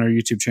footage here on our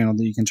YouTube channel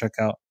that you can check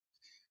out.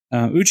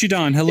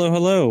 Uchidan,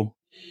 hello.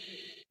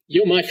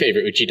 You're my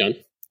favorite,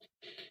 Uchidan.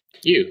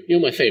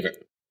 You're my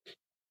favorite.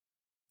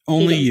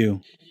 Only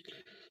you.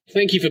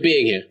 Thank you for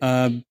being here.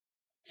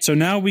 So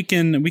now we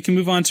can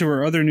move on to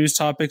our other news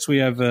topics. We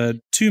have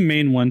two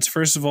main ones.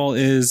 First of all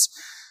is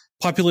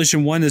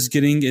Population 1 is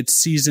getting its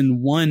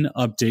Season 1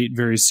 update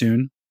very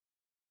soon.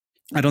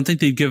 I don't think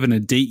they've given a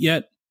date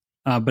yet,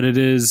 but it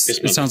is.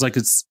 It sounds like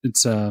it's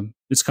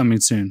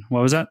coming soon.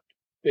 What was that?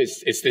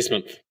 It's this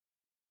month.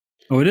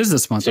 Oh, it is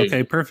this month. So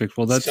okay, perfect.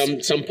 Well, that's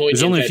some point.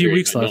 There's only a few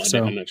weeks left,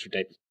 so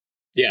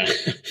yeah.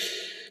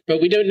 But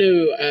we don't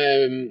know.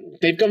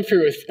 They've gone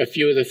through a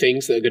few of the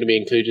things that are going to be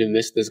included in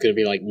this. There's going to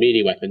be like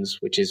melee weapons,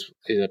 which is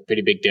a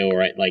pretty big deal,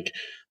 right? Like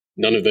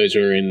none of those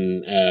are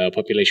in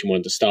Population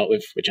 1 to start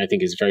with, which I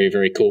think is very,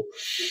 very cool.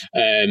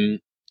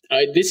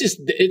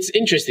 It's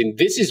interesting.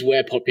 This is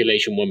where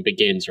Population 1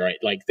 begins, right?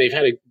 Like they've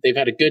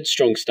had a good,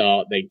 strong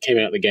start. They came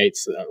out the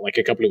gates like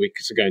a couple of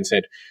weeks ago and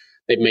said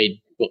they've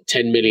made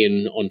 10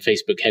 million on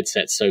Facebook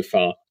headsets so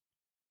far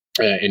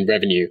in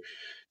revenue.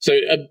 So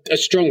a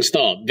strong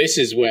start. This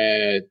is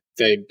where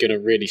they're going to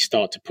really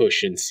start to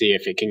push and see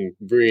if it can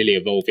really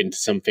evolve into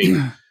something,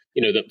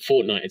 that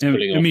Fortnite is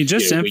pulling off. I mean,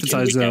 just to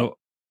emphasize, though,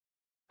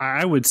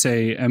 I would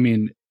say,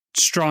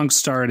 strong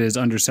start is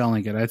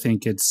underselling it. I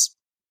think it's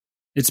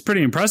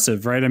pretty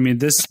impressive, right? I mean,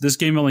 this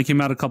game only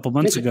came out a couple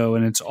months ago,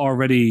 and it's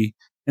already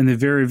in the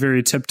very,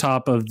 very tip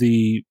top of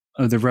the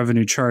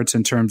revenue charts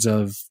in terms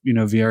of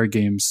VR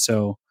games.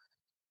 So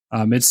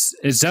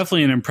it's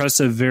definitely an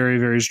impressive, very,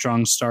 very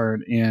strong start,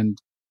 and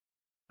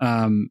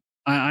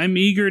I'm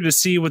eager to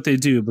see what they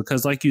do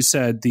because, like you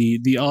said,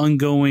 the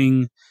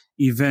ongoing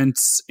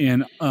events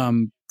and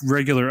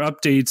regular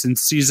updates and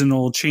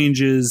seasonal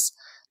changes.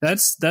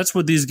 That's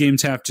what these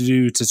games have to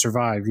do to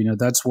survive.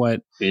 That's what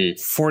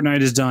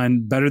Fortnite has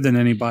done better than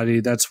anybody.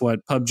 That's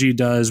what PUBG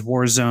does,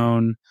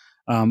 Warzone,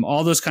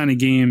 all those kind of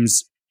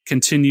games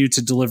continue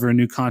to deliver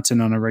new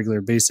content on a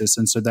regular basis.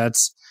 And so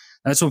that's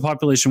what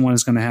Population 1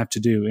 is going to have to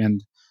do.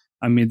 And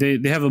I mean,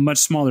 they have a much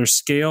smaller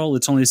scale.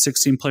 It's only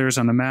 16 players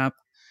on the map.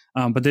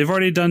 But they've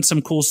already done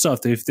some cool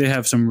stuff. They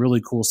have some really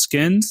cool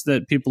skins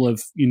that people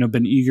have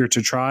been eager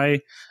to try.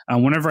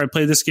 Whenever I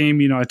play this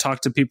game, I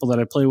talk to people that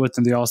I play with,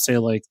 and they all say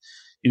like,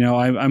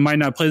 I might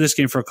not play this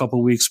game for a couple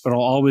of weeks, but I'll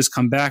always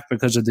come back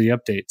because of the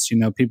updates.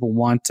 People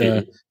want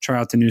to try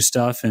out the new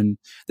stuff, and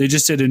they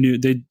just did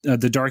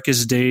the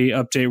Darkest Day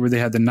update where they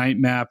had the night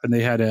map, and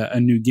they had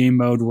a new game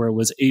mode where it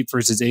was 8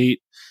 versus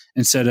 8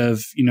 instead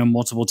of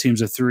multiple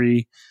teams of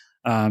 3.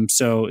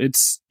 So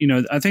it's,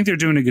 I think they're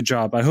doing a good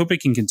job. I hope it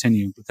can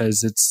continue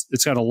because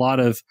it's got a lot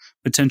of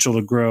potential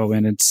to grow,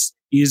 and it's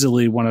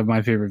easily one of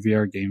my favorite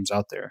VR games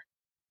out there.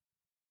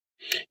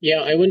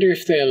 Yeah, I wonder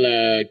if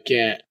they'll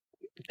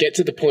get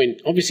to the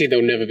point. Obviously,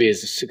 they'll never be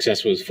as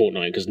successful as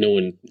Fortnite because no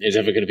one is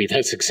ever going to be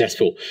that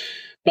successful.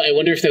 But I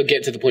wonder if they'll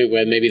get to the point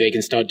where maybe they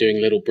can start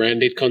doing little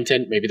branded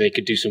content. Maybe they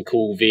could do some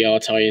cool VR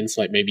tie-ins,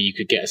 like maybe you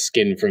could get a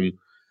skin from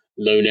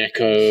Lone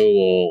Echo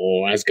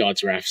or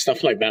Asgard's Wrath.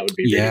 Stuff like that would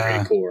be really,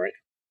 really cool, right?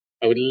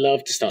 I would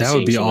love to start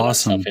seeing some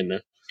awesome. Of that stuff in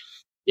there.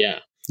 Yeah.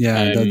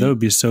 Yeah, that would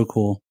be so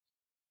cool.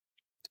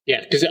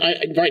 Yeah, because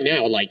right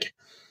now, like,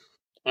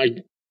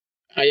 I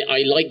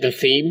like the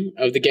theme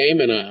of the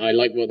game and I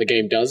like what the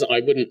game does.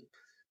 I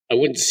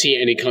wouldn't see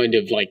any kind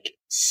of like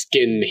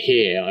skin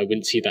here. I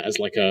wouldn't see that as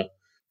like a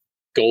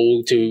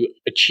goal to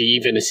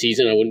achieve in a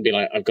season. I wouldn't be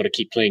like, I've got to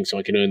keep playing so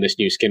I can earn this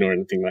new skin or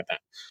anything like that.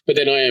 But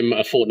then I am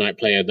a Fortnite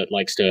player that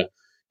likes to,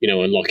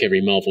 unlock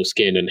every Marvel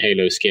skin and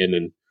Halo skin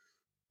and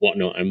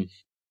whatnot. I'm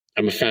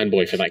a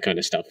fanboy for that kind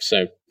of stuff.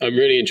 So I'm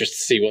really interested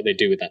to see what they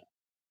do with that.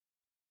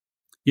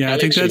 Yeah,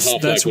 Alex, I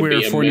think that's where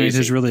Fortnite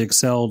has really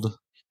excelled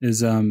is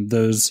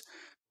those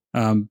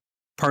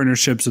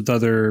partnerships with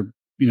other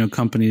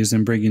companies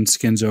and bringing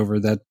skins over.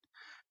 That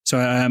so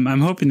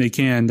I'm hoping they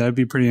can. That'd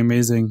be pretty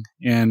amazing.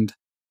 And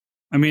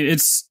I mean,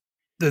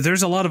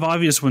 there's a lot of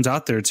obvious ones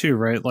out there too,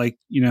 right? Like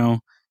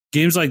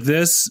games like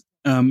this.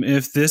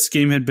 If this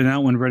game had been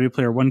out when Ready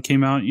Player One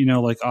came out,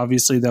 like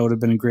obviously that would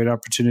have been a great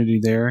opportunity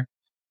there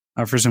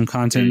for some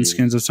content and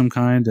skins of some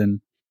kind.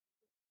 And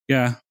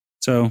yeah,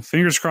 so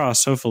fingers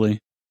crossed. Hopefully.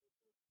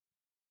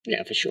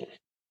 Yeah, for sure.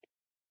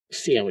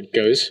 See how it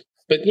goes.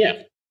 But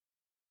yeah,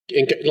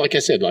 like I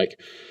said, like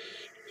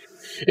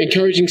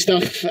encouraging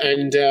stuff,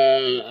 and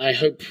I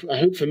hope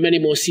for many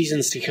more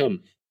seasons to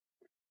come.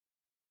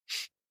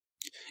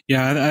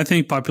 Yeah, I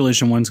think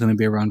Population 1 is going to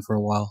be around for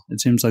a while. It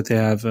seems like they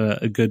have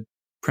a good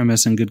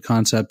premise and good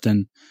concept,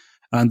 and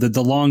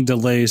the long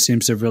delay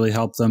seems to have really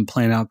helped them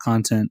plan out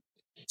content.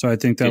 So I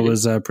think that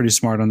was pretty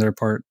smart on their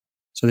part,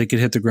 so they could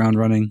hit the ground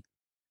running.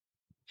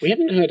 We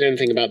haven't heard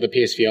anything about the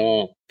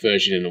PSVR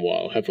version in a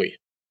while, have we?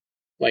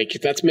 Like,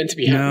 that's meant to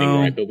be happening,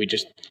 right? But we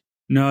just...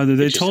 No,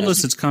 they told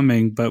us it's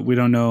coming, but we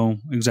don't know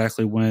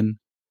exactly when.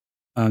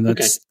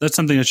 That's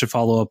something I should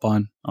follow up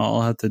on.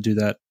 I'll have to do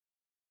that.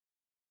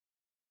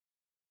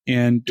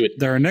 And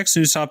our next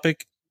news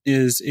topic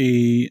is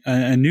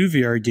a new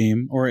VR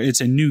game, or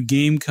it's a new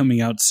game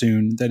coming out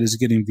soon that is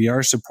getting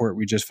VR support,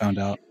 we just found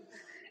out.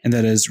 And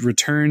that is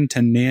Return to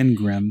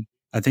Nangrim.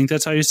 I think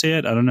that's how you say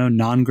it. I don't know,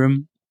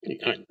 Nangrim.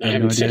 I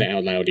haven't said it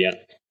out loud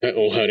yet,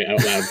 or heard it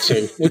out loud,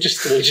 so we'll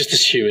just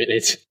assume it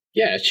is.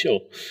 Yeah, sure.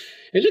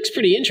 It looks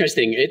pretty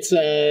interesting. It's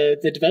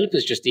the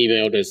developers just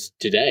emailed us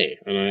today,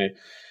 and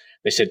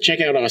they said check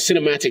out our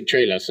cinematic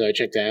trailer. So I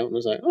checked it out, and I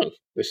was like, oh,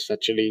 this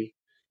actually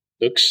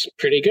looks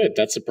pretty good.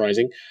 That's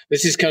surprising.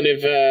 This is kind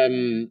of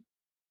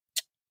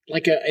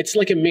it's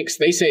like a mix.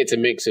 They say it's a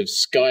mix of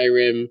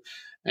Skyrim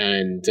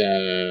and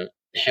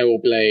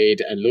Hellblade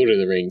and Lord of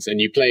the Rings,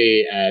 and you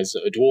play as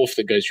a dwarf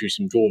that goes through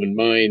some dwarven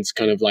mines,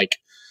 kind of like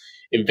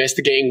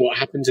investigating what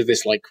happened to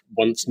this like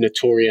once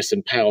notorious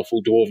and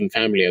powerful dwarven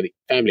family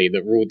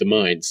that ruled the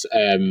mines.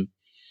 And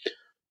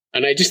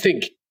I just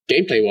think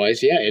gameplay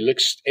wise, yeah, it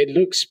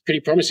looks pretty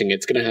promising.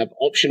 It's going to have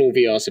optional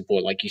VR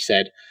support, like you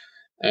said,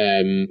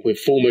 with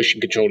full motion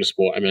controller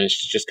support. I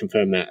managed to just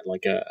confirm that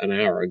like an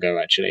hour ago,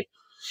 actually.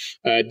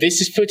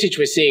 This is footage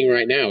we're seeing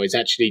right now is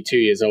actually 2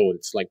 years old.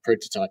 It's like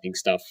prototyping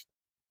stuff.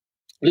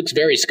 It looks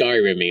very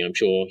Skyrim-y. I'm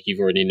sure you've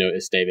already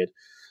noticed, David.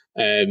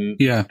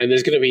 Yeah. And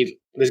there's going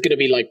to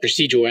be like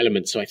procedural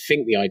elements. So I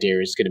think the idea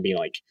is going to be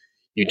like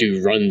you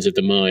do runs of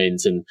the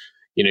mines, and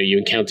you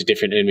encounter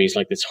different enemies,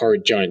 like this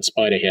horrid giant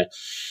spider here.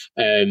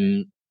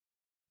 And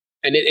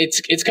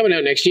it's coming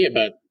out next year,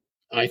 but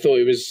I thought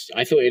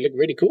it looked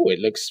really cool. It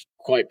looks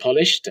quite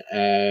polished.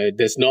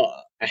 There's not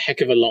a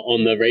heck of a lot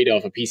on the radar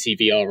for PC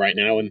VR right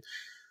now, and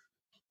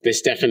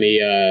this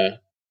definitely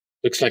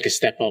looks like a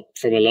step up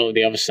from a lot of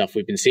the other stuff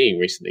we've been seeing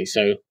recently.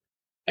 So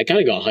I kind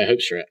of got high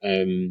hopes for it.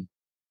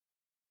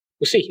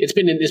 We'll see. It's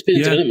been in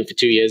development for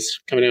 2 years,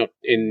 coming out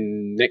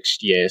in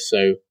next year,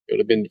 so it'll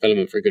have been in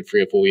development for a good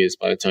 3 or 4 years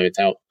by the time it's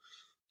out.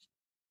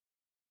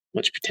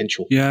 Much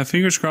potential. Yeah,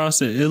 fingers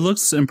crossed. It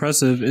looks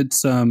impressive.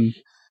 It's the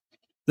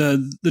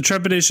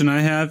trepidation I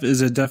have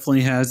is it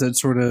definitely has that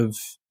sort of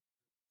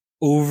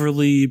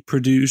overly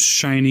produced,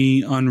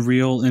 shiny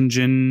Unreal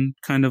Engine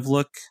kind of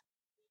look.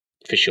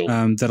 For sure.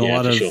 That a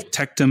lot of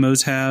tech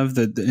demos have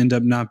that end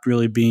up not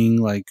really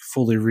being like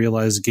fully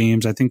realized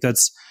games. I think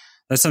that's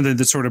something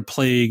that sort of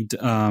plagued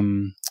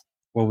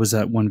what was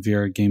that one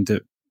VR game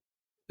that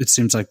it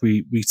seems like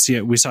we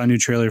saw a new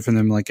trailer from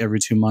them like every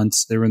 2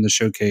 months. They were in the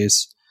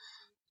showcase.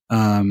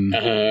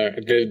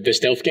 The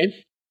stealth game?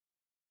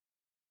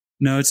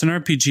 No, it's an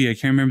RPG. I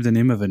can't remember the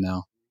name of it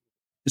now.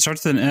 It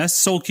starts with an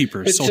S.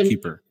 Soulkeeper.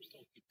 Soulkeeper.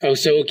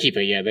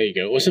 Soulkeeper. Yeah, there you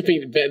go. Or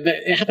something.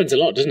 It happens a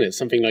lot, doesn't it?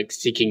 Something like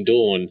Seeking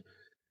Dawn.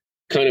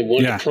 Kind of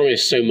want to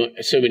promise so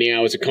many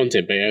hours of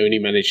content, but I only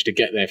managed to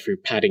get there through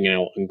padding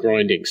out and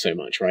grinding so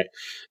much, right?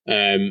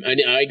 And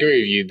I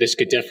agree with you. This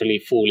could definitely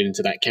fall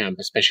into that camp,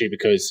 especially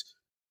because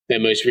their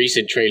most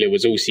recent trailer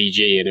was all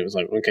CG, and it was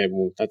like, okay,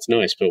 well, that's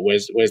nice, but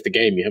where's the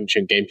game? You haven't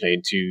shown gameplay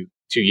in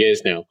two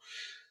years now.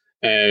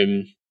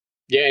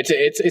 Yeah,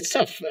 it's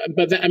tough,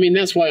 but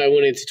that's why I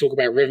wanted to talk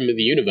about Rhythm of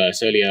the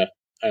Universe earlier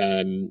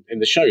in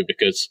the show,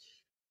 because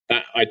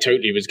that I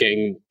totally was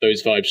getting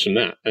those vibes from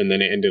that, and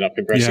then it ended up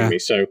impressing me.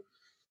 So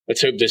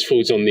let's hope this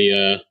falls on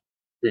the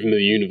Rhythm of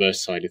the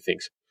Universe side of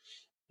things.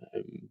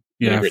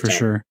 For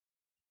sure.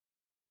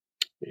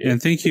 Yeah,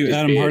 and thank you,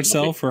 Adam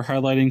Hartzell, for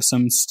highlighting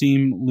some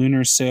Steam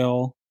Lunar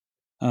Sale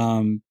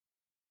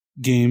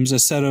games.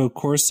 Assetto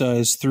Corsa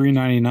is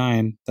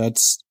 $3.99.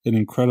 That's an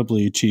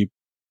incredibly cheap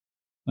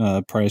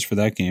price for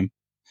that game.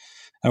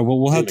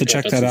 We'll have to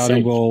check that out,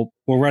 and we'll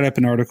write up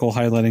an article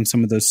highlighting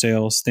some of those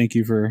sales. Thank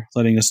you for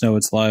letting us know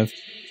it's live.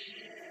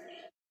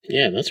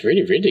 Yeah, that's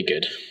really, really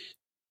good.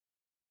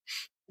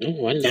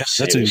 Oh, I love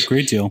sales. That's a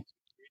great deal.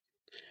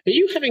 Are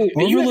you having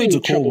Overload's a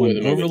cool one.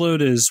 With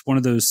Overload is one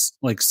of those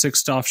like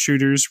 6-off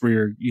shooters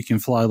where you can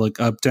fly like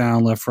up,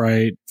 down, left,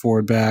 right,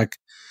 forward, back.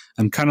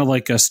 Kind of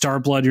like a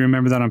Starblood. You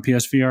remember that on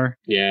PSVR?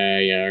 Yeah,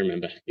 I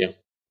remember. Yeah.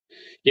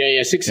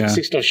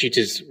 Six-off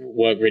shooters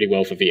work really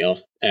well for VR.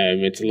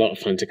 It's a lot of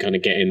fun to kind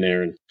of get in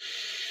there and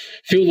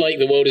feel like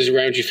the world is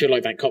around you. Feel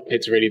like that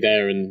cockpit's really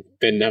there, and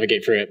then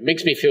navigate through it.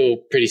 Makes me feel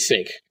pretty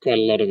sick quite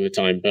a lot of the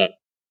time, but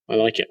I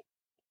like it.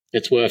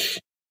 It's worth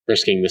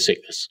risking the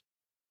sickness.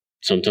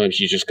 Sometimes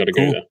you just got to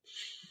go there.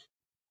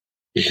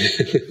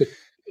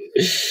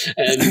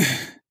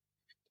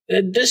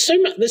 There's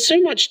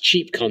so much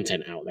cheap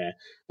content out there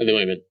at the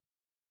moment.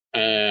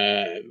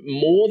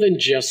 More than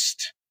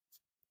just,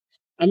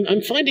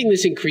 I'm finding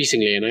this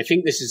increasingly, and I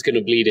think this is going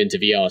to bleed into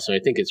VR. So I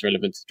think it's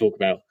relevant to talk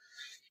about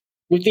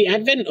with the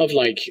advent of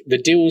like the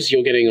deals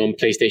you're getting on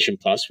PlayStation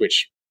Plus,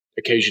 which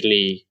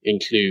occasionally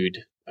include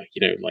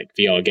like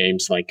VR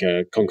games like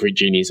Concrete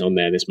Genie's on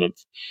there this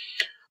month,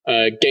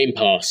 Game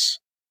Pass.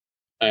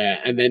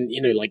 And then,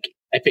 like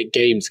Epic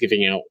Games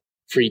giving out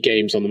free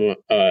games on them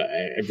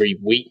every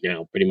week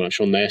now, pretty much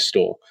on their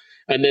store.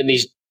 And then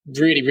these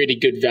really, really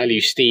good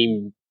value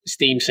Steam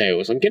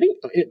sales. I'm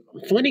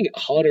finding it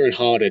harder and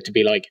harder to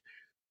be like,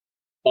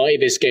 buy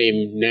this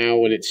game now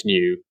when it's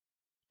new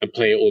and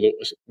play it all the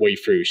way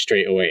through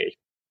straight away.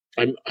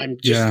 I'm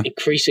just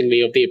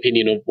increasingly of the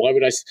opinion of why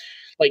would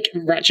like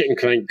Ratchet and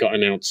Clank got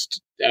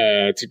announced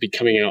to be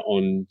coming out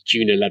on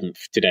June 11th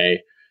today.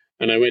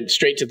 And I went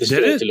straight to the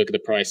store to look at the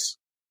price.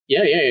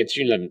 Yeah, it's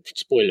June 11th.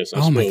 Spoilers.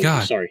 My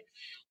God. Sorry.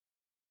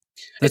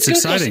 That's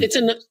exciting.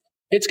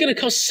 It's going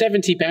to cost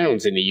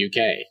 £70 in the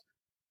UK.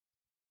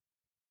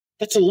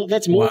 That's a lot.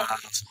 That's more. Wow.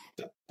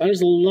 That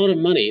is a lot of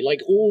money. Like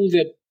all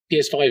the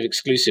PS5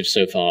 exclusives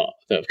so far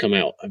that have come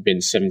out have been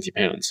 £70.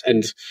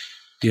 And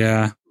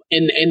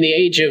in the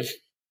age of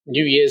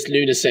New Year's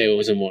lunar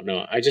sales and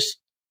whatnot,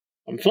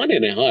 I'm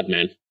finding it hard,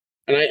 man.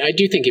 And I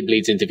do think it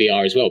bleeds into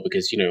VR as well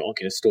because,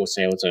 Oculus Store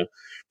sales are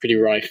pretty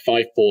rife.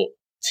 5-port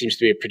seems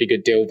to be a pretty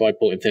good deal.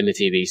 5-port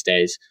Infinity these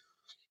days.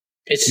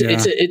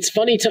 It's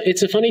funny.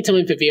 It's a funny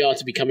time for VR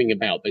to be coming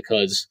about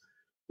because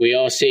we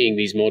are seeing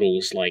these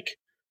models like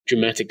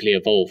dramatically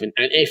evolve. And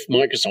if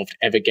Microsoft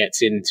ever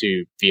gets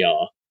into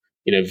VR,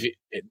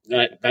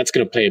 that's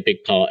going to play a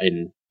big part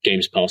in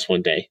Games Pass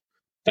one day.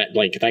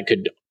 That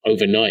could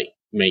overnight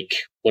make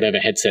whatever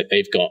headset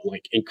they've got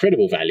like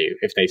incredible value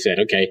if they said,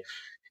 okay,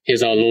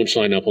 here's our launch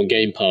lineup on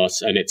Game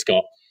Pass, and it's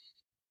got,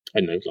 I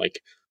don't know, like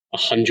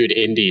 100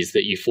 indies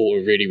that you thought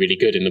were really, really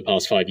good in the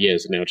past 5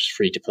 years and now just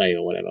free to play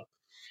or whatever.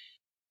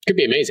 Could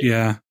be amazing.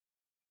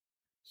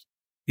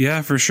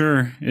 Yeah, for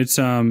sure.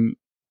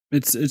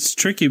 It's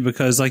tricky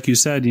because, like you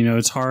said,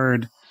 it's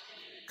hard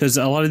because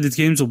a lot of these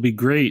games will be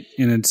great,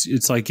 and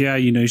it's like,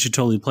 you should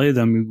totally play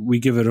them. We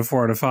give it a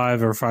 4 out of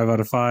 5 or 5 out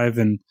of 5,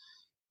 and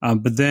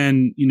but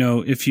then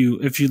if you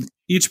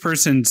each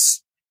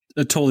person's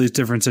a totally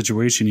different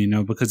situation,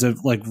 because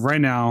of like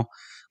right now,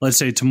 let's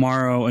say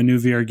tomorrow a new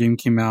VR game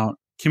came out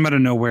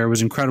of nowhere, it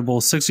was incredible,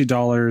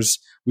 $60,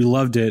 we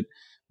loved it,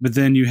 but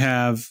then you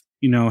have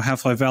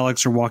Half-Life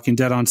Alyx or Walking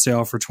Dead on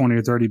sale for $20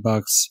 or $30.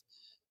 Mm-hmm.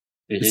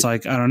 It's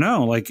like, I don't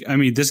know, like, I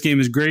mean, this game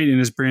is great and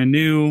it's brand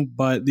new,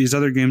 but these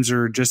other games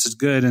are just as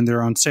good and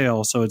they're on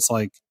sale, so it's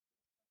like,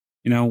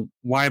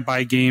 why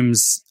buy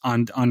games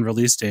on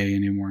release day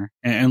anymore?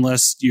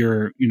 Unless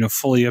you're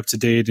fully up to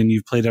date and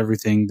you've played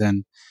everything,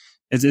 then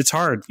it's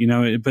hard,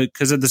 but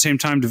because at the same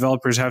time,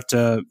 developers have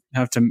to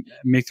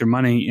make their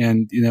money,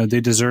 and they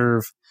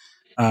deserve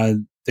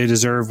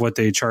what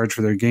they charge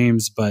for their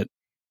games. But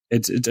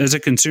it's as a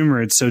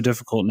consumer, it's so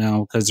difficult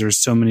now because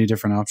there's so many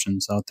different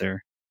options out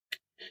there.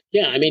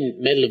 Yeah, I mean,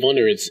 Medal of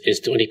Honor is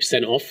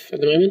 20% off at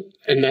the moment,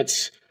 and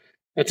that's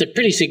a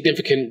pretty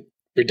significant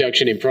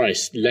reduction in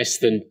price, less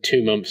than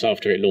 2 months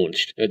after it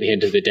launched. At the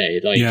end of the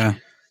day,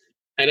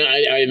 And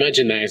I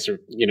imagine that is,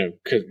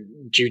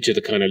 due to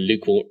the kind of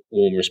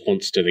lukewarm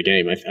response to the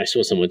game. I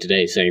saw someone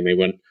today saying they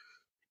went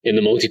in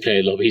the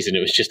multiplayer lobbies and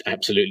it was just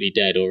absolutely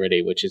dead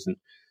already, which isn't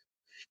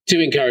too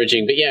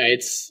encouraging. But yeah,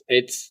 it's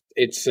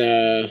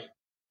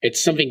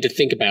something to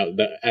think about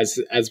that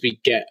as we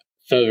get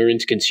further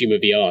into consumer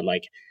VR.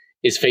 Like,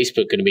 is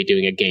Facebook going to be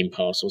doing a Game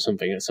Pass or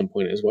something at some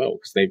point as well?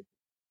 Because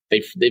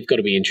they've got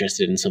to be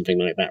interested in something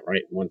like that,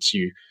 right? Once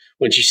you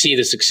see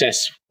the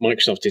success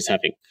Microsoft is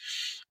having.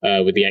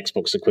 With the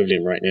Xbox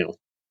equivalent right now.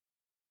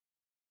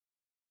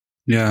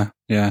 Yeah.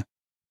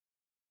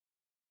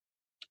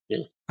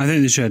 I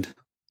think they should.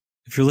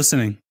 If you're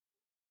listening,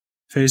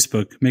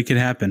 Facebook, make it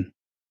happen.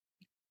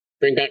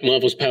 Bring back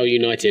Marvel's Power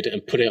United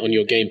and put it on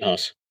your Game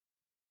Pass.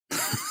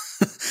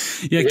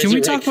 Yeah, can we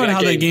talk about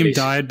how that game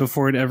died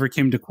before it ever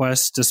came to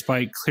Quest,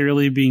 despite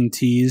clearly being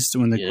teased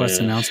when the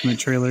Quest announcement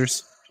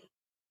trailers?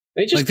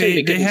 They just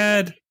they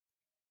had.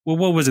 Well,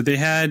 what was it? They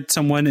had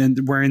someone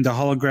wearing the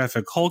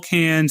holographic Hulk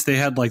hands. They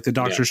had like the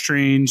Doctor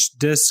Strange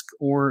disc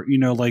or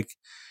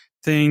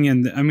thing,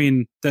 and I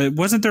mean,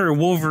 wasn't there a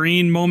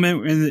Wolverine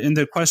moment in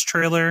the Quest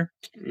trailer?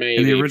 Maybe,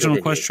 in the original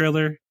probably. Quest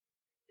trailer.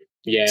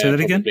 Yeah, say that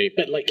again.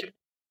 But like,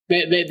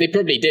 they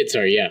probably did.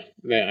 Sorry, yeah.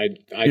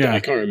 I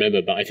can't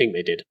remember, but I think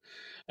they did.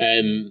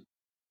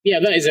 Yeah,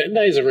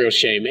 that is a real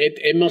shame.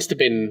 It must have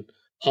been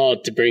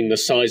hard to bring the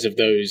size of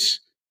those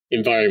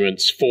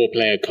environments,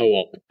 4-player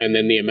co-op, and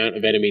then the amount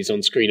of enemies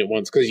on screen at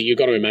once. Because you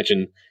got to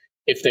imagine,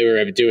 if they were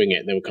ever doing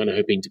it, they were kind of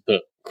hoping to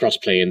put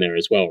crossplay in there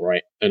as well,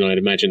 right? And I'd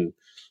imagine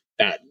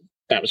that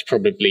was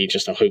probably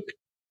just a hope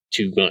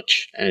too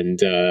much. And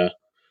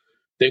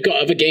they've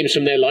got other games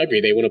from their library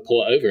they want to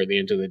port over at the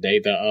end of the day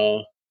that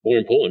are more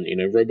important. You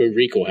know, Robo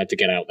Recall had to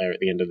get out there at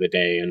the end of the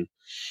day, and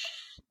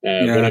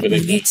whatever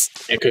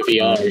Echo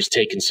VR has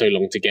taken so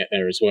long to get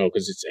there as well,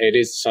 because it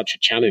is such a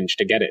challenge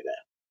to get it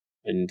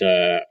there. And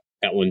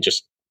that one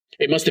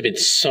it must have been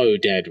so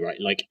dead, right?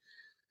 Like,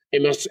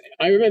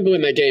 I remember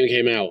when that game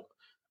came out,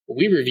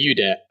 we reviewed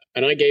it,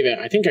 and I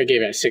think I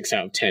gave it a 6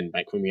 out of 10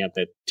 back when we had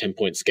the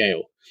 10-point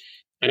scale.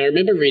 And I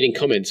remember reading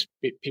comments,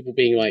 people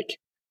being like,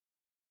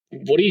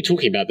 what are you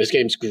talking about? This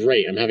game's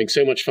great. I'm having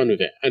so much fun with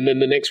it. And then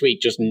the next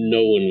week, just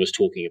no one was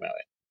talking about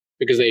it,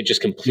 because they had just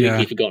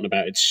completely forgotten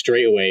about it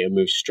straight away and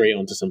moved straight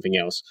onto something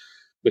else.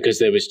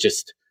 Because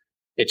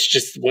it's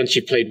just once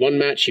you've played one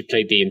match, you've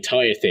played the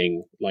entire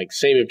thing, like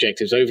same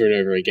objectives over and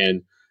over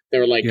again.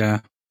 There are like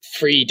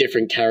 3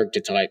 different character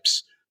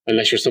types,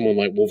 unless you're someone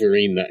like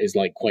Wolverine that is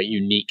like quite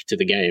unique to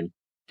the game.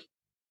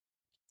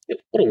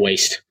 What a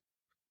waste.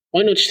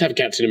 Why not just have a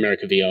Captain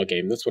America VR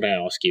game? That's what I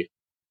ask you.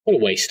 What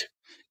a waste.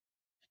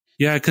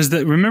 Yeah, because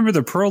remember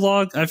the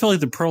prologue? I feel like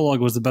the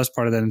prologue was the best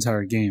part of that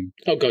entire game.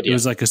 Oh, God, yeah. It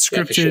was like a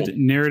scripted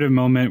narrative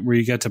moment where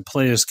you got to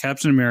play as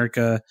Captain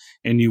America,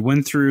 and you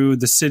went through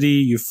the city,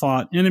 you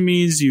fought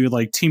enemies, you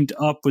like teamed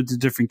up with the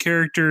different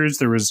characters.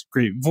 There was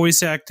great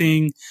voice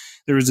acting.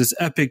 There was this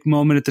epic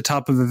moment at the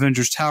top of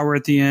Avengers Tower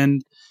at the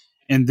end.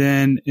 And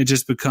then it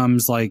just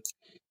becomes like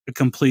a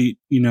complete,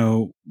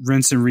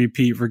 rinse and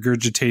repeat,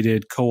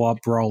 regurgitated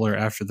co-op brawler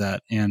after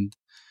that. And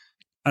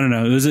I don't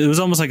know, it was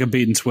almost like a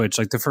bait and switch.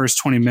 Like the first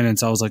 20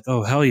 minutes, I was like,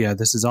 oh, hell yeah,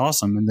 this is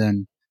awesome. And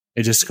then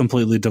it just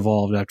completely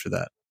devolved after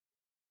that.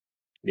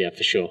 Yeah,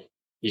 for sure.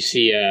 You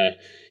see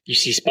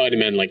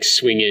Spider-Man like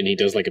swing in. He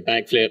does like a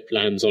backflip,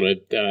 lands on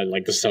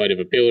like the side of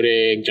a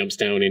building, jumps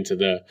down into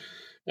the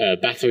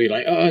battle. You're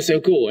like, oh, so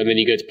cool. And then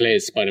you go to play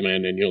as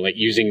Spider-Man, and you're like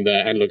using the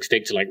analog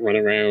stick to like run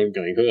around,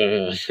 going,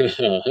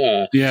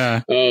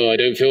 yeah. Oh, I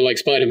don't feel like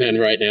Spider-Man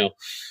right now.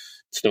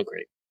 It's not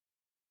great.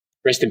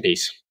 Rest in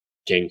peace,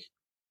 King.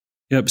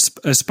 Yep,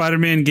 a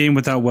Spider-Man game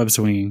without web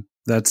swinging.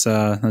 That's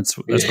what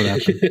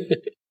happened.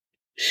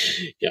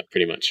 Yeah,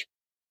 pretty much.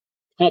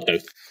 Hard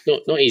though,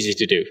 not easy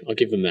to do. I'll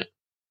give them that.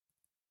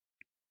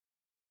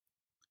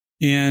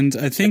 And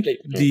I think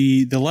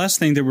the last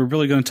thing that we're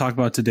really going to talk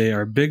about today,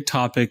 our big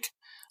topic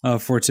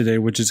for today,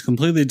 which is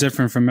completely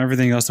different from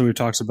everything else that we've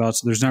talked about.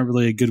 So there's not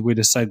really a good way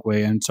to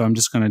segue, and so I'm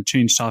just going to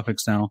change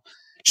topics now,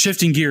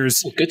 shifting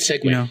gears. Good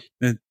segue.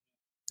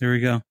 There we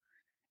go.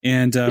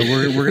 And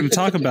we're going to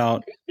talk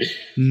about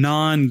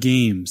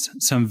non-games,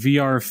 some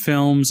VR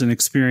films and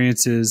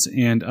experiences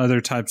and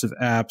other types of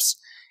apps.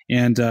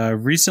 And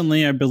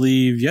recently, I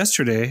believe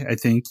yesterday, I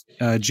think,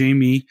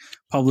 Jamie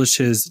published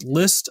his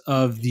list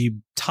of the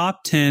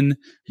top 10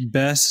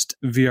 best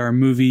VR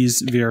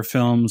movies, VR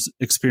films,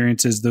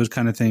 experiences, those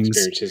kind of things.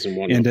 Experiences and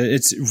whatnot. And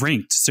it's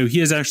ranked. So he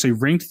has actually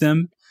ranked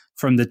them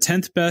from the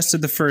 10th best to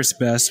the first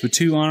best, with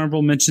 2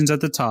 honorable mentions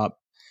at the top.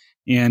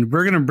 And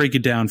we're going to break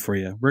it down for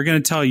you. We're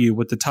going to tell you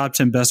what the top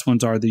 10 best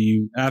ones are that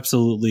you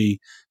absolutely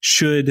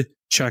should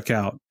check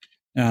out.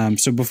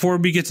 So before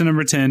we get to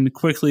number 10,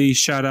 quickly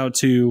shout out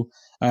to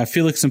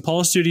Felix and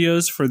Paul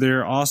Studios for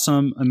their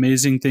awesome,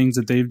 amazing things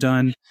that they've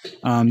done.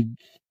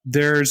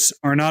 Theirs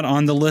are not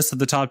on the list of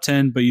the top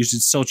 10, but you should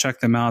still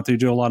check them out. They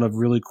do a lot of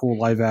really cool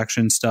live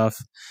action stuff,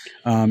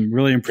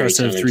 really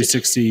impressive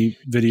 360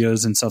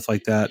 videos and stuff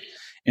like that.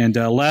 And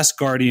Last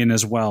Guardian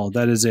as well.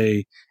 That is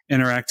a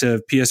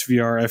interactive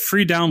PSVR, a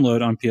free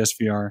download on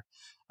PSVR.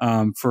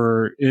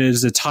 It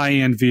is a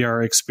tie-in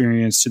VR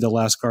experience to The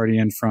Last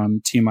Guardian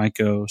from Team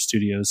Ico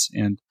Studios,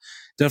 and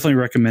definitely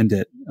recommend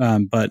it.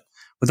 But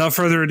without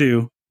further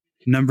ado,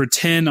 number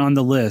 10 on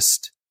the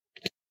list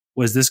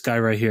was this guy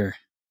right here,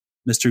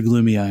 Mr.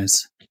 Gloomy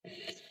Eyes.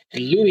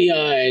 Gloomy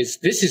Eyes.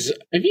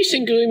 Have you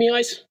seen Gloomy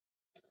Eyes?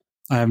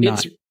 I have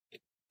not.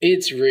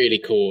 It's really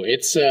cool.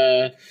 It's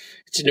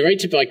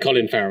narrated by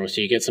Colin Farrell,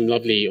 so you get some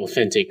lovely,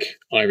 authentic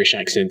Irish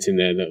accents in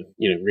there that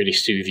really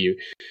soothe you.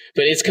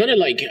 But it's kind of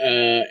like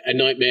A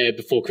Nightmare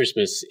Before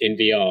Christmas in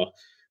VR,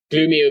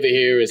 Gloomy over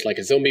here is like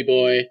a zombie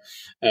boy,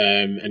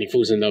 and he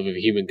falls in love with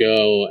a human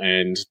girl,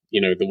 and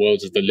the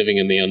worlds of the living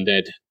and the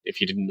undead, if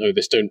you didn't know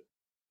this, don't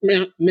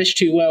mesh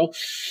too well.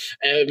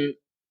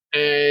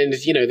 And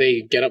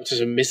they get up to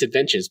some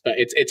misadventures, but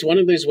it's one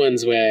of those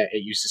ones where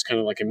it uses kind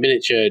of like a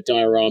miniature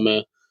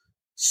diorama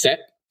set,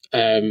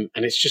 and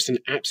it's just an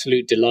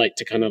absolute delight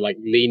to kind of like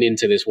lean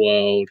into this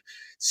world,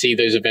 see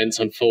those events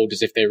unfold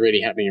as if they're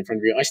really happening in front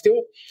of you. I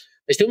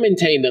still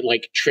maintain that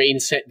like train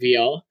set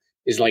VR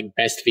is like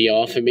best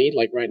VR for me,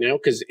 like right now,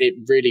 because it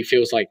really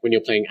feels like when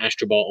you're playing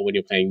Astrobot or when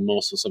you're playing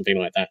Moss or something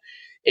like that,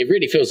 it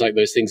really feels like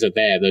those things are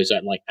there. Those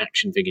are like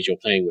action figures you're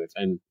playing with,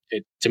 and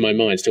it, to my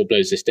mind, still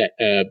blows this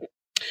to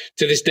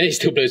this day,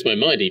 still blows my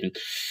mind even.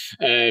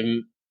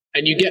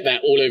 And you get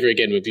that all over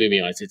again with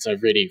Gloomy Eyes. It's a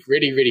really,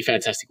 really, really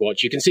fantastic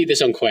watch. You can see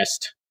this on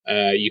Quest.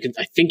 I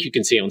think you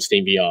can see it on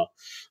Steam VR,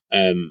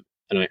 and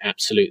I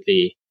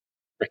absolutely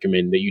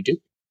recommend that you do.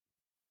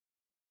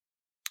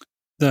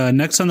 The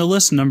next on the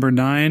list, number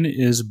 9,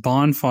 is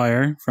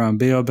Bonfire from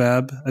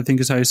Baobab, I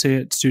think is how you say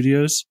it,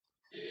 Studios.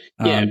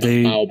 Yeah,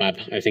 Baobab,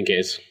 I think it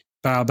is.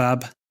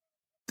 Baobab.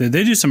 They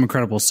do some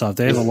incredible stuff.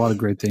 They have a lot of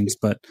great things,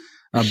 but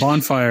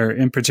Bonfire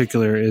in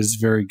particular is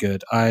very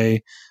good. I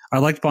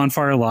like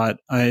Bonfire a lot.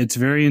 It's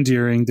very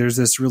endearing. There's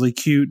this really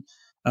cute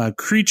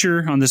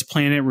creature on this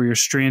planet where you're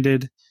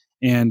stranded,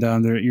 and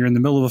you're in the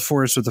middle of a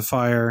forest with a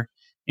fire.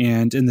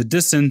 And in the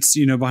distance,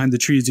 behind the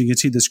trees, you can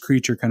see this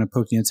creature kind of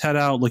poking its head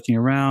out, looking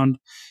around.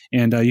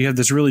 And you have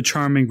this really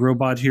charming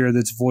robot here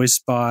that's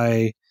voiced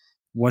by,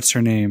 what's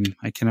her name?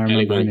 I cannot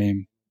remember her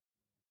name.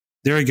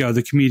 There we go,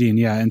 the comedian,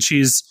 yeah. And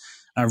she's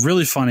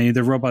really funny.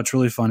 The robot's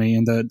really funny.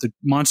 And the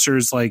monster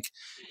is like,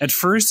 at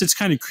first, it's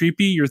kind of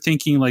creepy. You're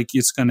thinking like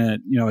it's going to,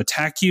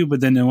 attack you. But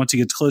then once it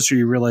gets closer,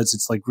 you realize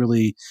it's like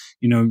really,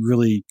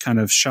 really kind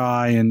of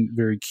shy and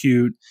very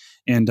cute.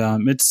 And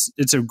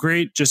it's a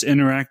great, just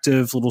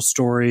interactive little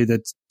story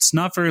that's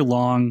not very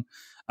long,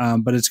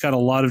 but it's got a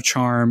lot of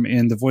charm,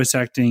 and the voice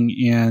acting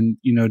and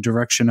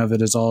direction of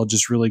it is all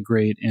just really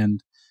great.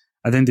 And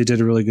I think they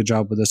did a really good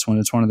job with this one.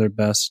 It's one of their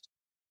best.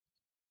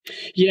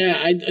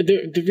 Yeah,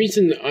 the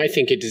reason I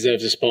think it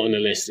deserves a spot on the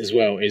list as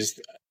well is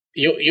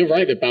you're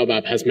right that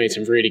Baobab has made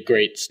some really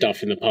great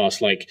stuff in the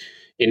past. Like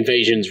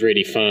Invasion's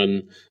really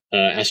fun.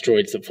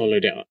 Asteroids that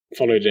followed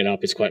it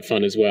up is quite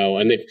fun as well,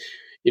 and they've.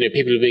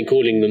 People have been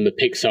calling them the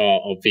Pixar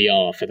of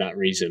VR for that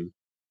reason.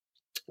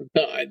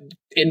 But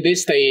in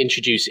this, they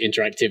introduce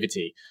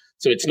interactivity.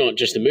 So it's not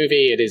just a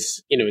movie. It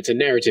is, it's a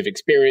narrative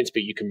experience,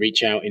 but you can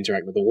reach out,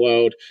 interact with the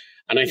world.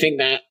 And I think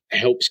that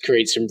helps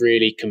create some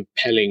really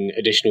compelling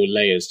additional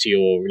layers to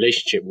your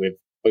relationship with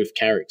both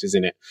characters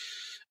in it.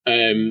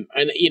 And,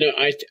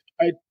 I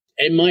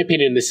in my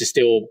opinion, this is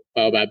still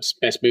Baobab's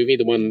best movie,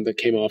 the one that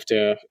came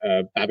after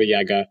Baba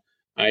Yaga.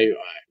 I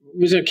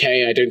was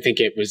okay. I don't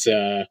think it was...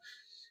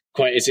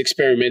 quite as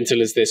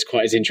experimental as this,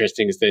 quite as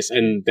interesting as this.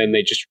 And then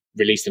they just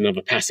released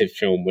another passive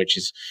film, which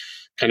is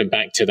kind of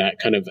back to that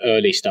kind of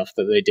early stuff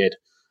that they did.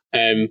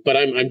 But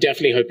I'm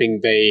definitely hoping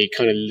they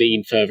kind of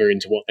lean further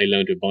into what they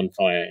learned with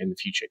Bonfire in the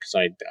future, because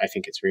I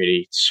think it's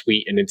really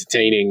sweet and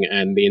entertaining,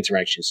 and the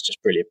interaction is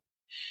just brilliant.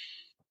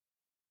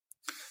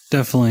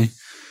 Definitely.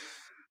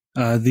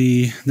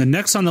 The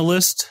next on the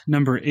list,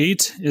 number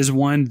 8, is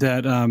one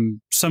that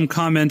some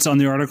comments on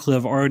the article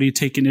have already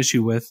taken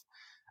issue with.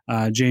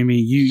 Jamie,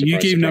 you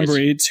gave number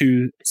 8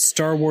 to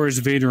Star Wars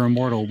Vader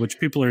Immortal, which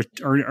people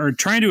are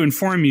trying to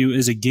inform you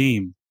is a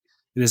game.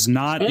 It is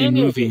not a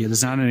movie. It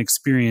is not an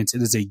experience.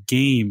 It is a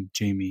game,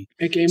 Jamie.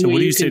 A game. So what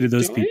do you say to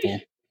those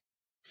people?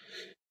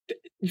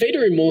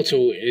 Vader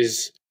Immortal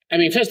is... I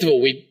mean, first of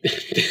all,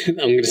 I'm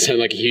going to sound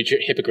like a huge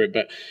hypocrite,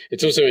 but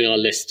it's also in our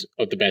list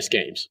of the best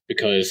games,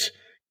 because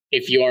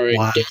if you are a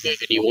gamer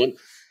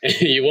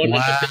and you want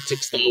an authentic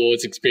Star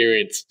Wars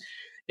experience,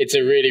 it's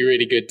a really,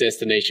 really good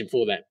destination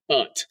for that.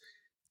 But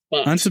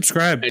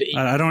unsubscribe.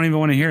 I don't even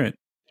want to hear it.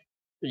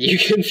 You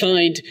can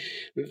find...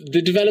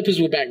 The developers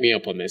will back me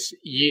up on this.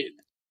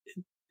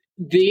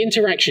 The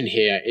interaction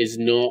here is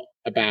not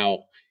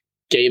about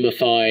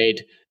gamified,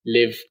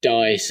 live,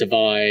 die,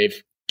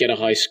 survive, get a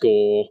high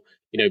score,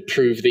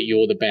 prove that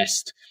you're the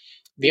best.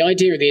 The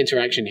idea of the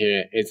interaction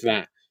here is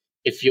that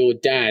if your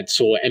dad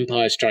saw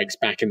Empire Strikes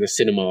Back in the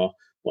cinema,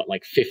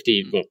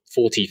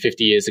 40,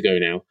 50 years ago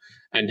now,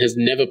 and has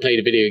never played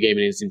a video game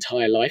in his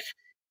entire life,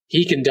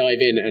 he can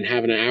dive in and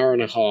have an hour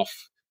and a half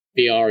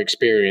VR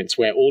experience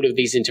where all of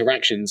these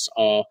interactions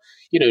are,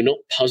 not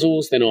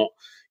puzzles. They're not,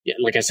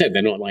 like I said,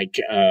 they're not like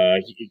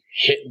you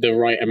hit the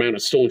right amount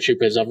of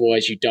stormtroopers,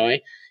 otherwise you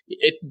die.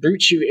 It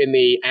roots you in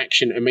the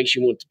action and makes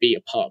you want to be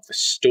a part of the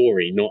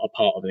story, not a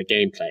part of the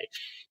gameplay.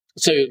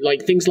 So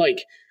like things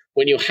like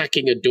when you're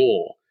hacking a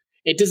door,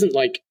 it doesn't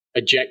like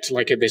eject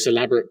like this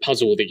elaborate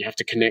puzzle that you have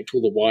to connect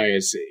all the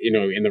wires,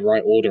 in the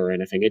right order or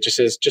anything. It just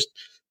says, just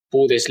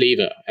pull this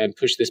lever and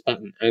push this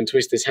button and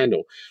twist this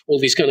handle. All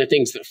these kind of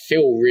things that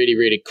feel really,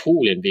 really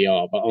cool in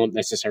VR, but aren't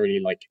necessarily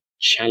like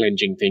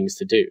challenging things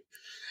to do.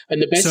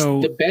 And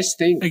the best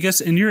thing, I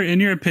guess, in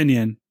your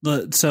opinion.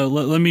 Let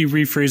me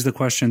rephrase the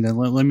question. Then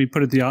let me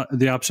put it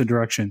the opposite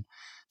direction.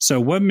 So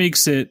what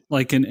makes it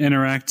like an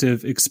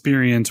interactive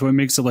experience? What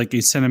makes it like a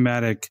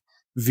cinematic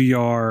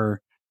VR,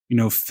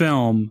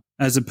 film,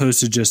 as opposed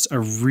to just a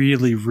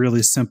really,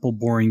 really simple,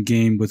 boring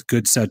game with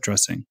good set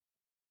dressing?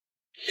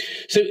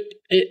 So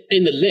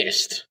in the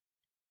list,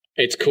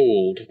 it's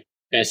called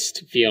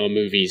Best VR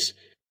Movies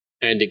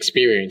and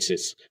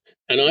Experiences.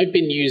 And I've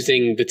been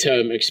using the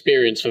term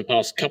experience for the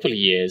past couple of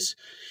years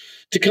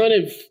to kind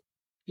of,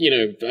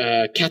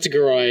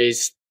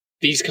 categorize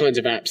these kinds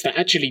of apps that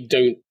actually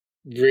don't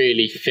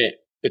really fit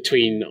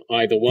between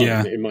either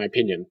one, in my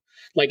opinion.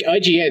 Like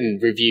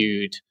IGN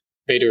reviewed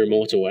Vader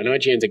Immortal, and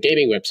IGN's a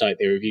gaming website.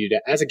 They reviewed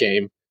it as a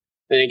game,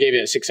 and they gave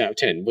it a 6 out of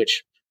 10,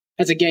 which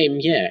as a game,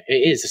 it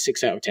is a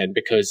 6 out of 10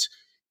 because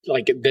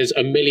like there's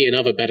a million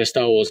other better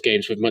Star Wars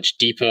games with much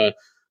deeper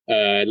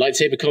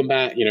lightsaber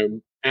combat,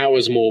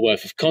 hours more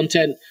worth of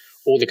content,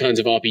 all the kinds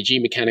of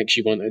RPG mechanics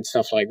you want and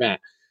stuff like that.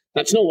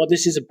 That's not what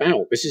this is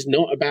about. This is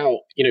not about,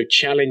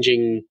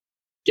 challenging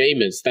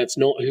gamers. That's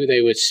not who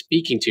they were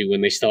speaking to when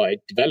they started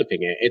developing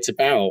it. It's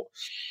about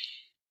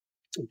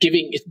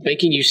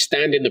making you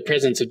stand in the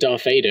presence of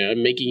Darth Vader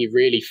and making you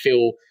really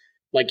feel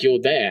like you're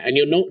there. And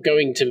you're not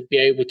going to be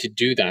able to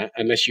do that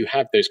unless you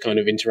have those kind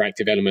of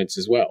interactive elements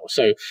as well.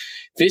 So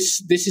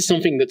this is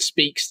something that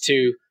speaks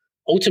to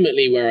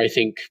ultimately where I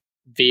think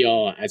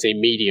VR as a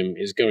medium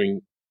is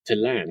going to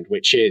land,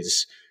 which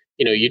is,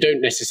 you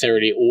don't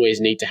necessarily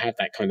always need to have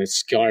that kind of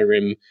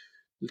Skyrim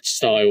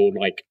style,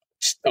 like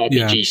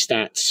RPG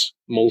stats,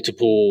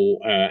 multiple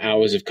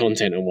hours of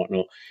content and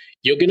whatnot.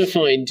 You're going to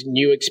find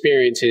new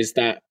experiences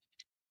that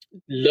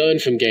learn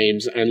from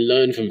games and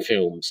learn from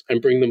films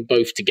and bring them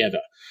both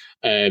together.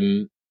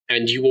 And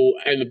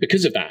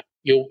because of that,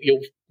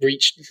 you'll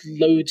reach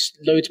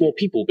loads more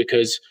people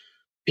because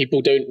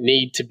people don't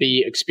need to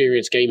be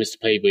experienced gamers to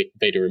play with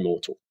Vader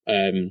Immortal.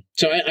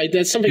 So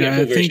that's something I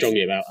feel very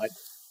strongly about.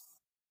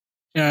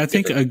 I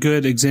think a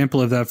good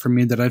example of that for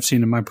me that I've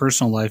seen in my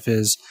personal life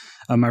is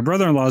my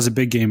brother-in-law is a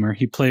big gamer.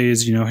 He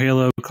plays,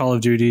 Halo, Call of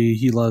Duty.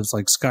 He loves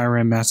like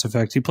Skyrim, Mass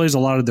Effect. He plays a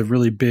lot of the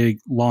really big,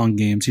 long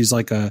games. He's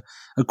like a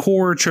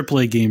core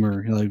AAA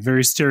gamer, like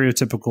very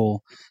stereotypical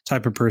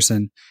type of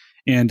person.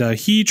 And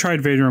he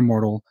tried Vader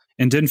Immortal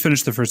and didn't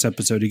finish the first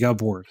episode. He got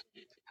bored.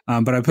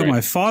 But I put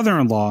my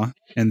father-in-law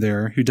in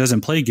there who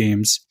doesn't play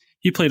games.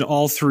 He played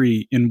all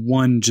three in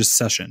one just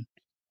session.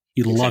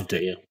 He loved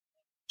it. Yeah.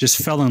 Just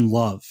fell in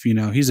love.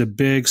 He's a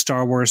big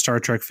Star Wars,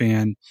 Star Trek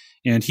fan,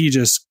 and he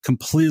just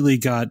completely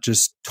got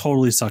just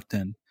totally sucked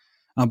in.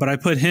 But I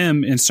put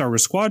him in Star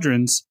Wars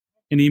Squadrons,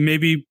 and he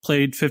maybe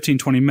played 15,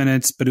 20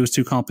 minutes, but it was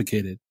too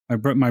complicated.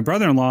 My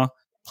brother-in-law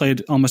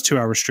played almost 2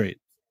 hours straight.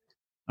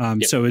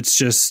 So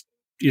it's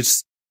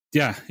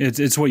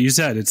what you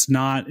said. It's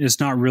not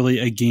really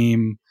a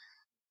game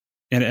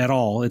at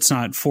all. It's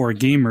not for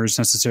gamers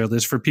necessarily.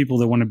 It's for people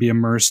that want to be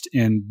immersed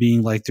in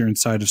being like they're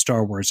inside of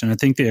Star Wars. And I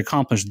think they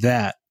accomplished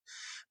that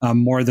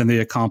more than they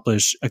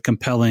accomplish a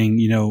compelling,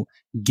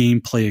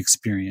 gameplay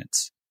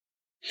experience.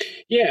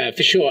 Yeah,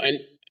 for sure. And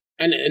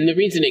the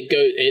reason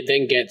it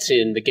then gets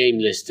in the game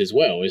list as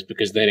well is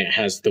because then it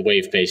has the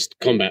wave-based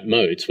combat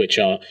modes, which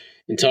are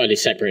entirely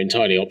separate,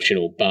 entirely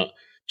optional, but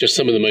just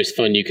some of the most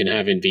fun you can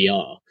have in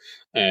VR.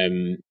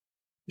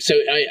 So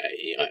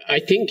I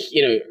think,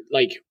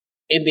 like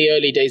in the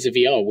early days of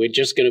VR, we're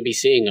just going to be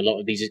seeing a lot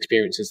of these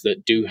experiences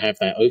that do have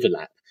that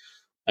overlap.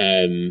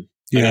 And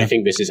I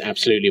think this is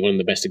absolutely one of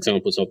the best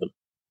examples of them.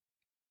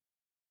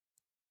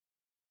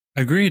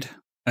 Agreed.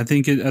 I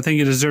think it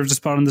deserves a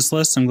spot on this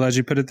list. I'm glad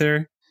you put it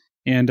there.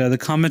 And the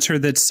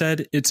commenter that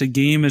said it's a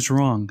game is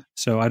wrong.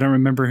 So I don't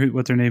remember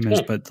what their name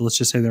is, but let's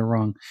just say they're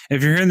wrong.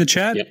 If you're here in the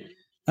chat,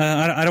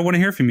 I don't want to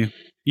hear from you.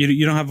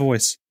 You don't have a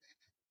voice.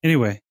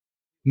 Anyway,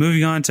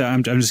 moving on to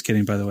I'm just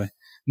kidding, by the way.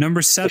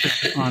 Number 7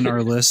 on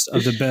our list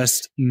of the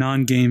best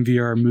non-game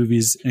VR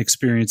movies and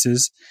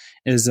experiences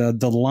is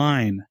The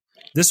Line.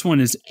 This one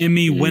is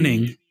Emmy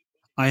winning.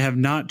 I have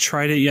not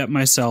tried it yet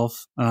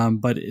myself,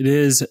 but it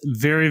is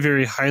very,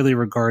 very highly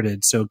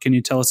regarded. So can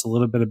you tell us a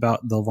little bit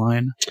about The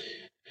Line?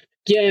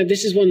 Yeah,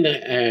 this is one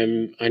that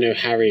I know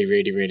Harry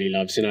really, really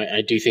loves, and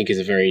I do think is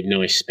a very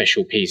nice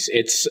special piece.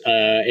 It's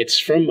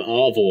from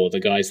Arvor,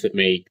 the guys that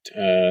made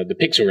the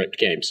Pixel Ripped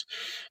games,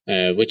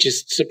 which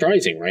is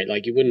surprising, right?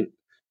 Like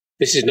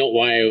this is not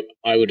why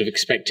I would have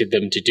expected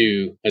them to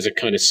do as a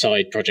kind of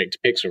side project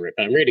to Pixel Rip.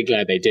 I'm really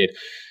glad they did.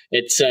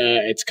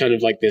 It's kind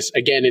of like this.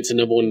 Again, it's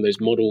another one of those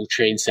model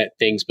train set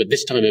things, but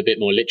this time a bit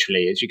more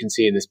literally. As you can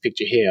see in this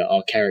picture here,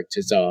 our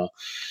characters are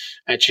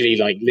actually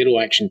like little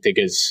action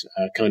figures,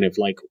 kind of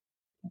like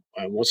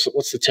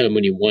what's the term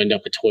when you wind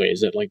up a toy?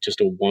 Is it like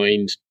just a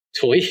wind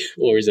toy,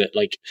 or is it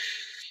like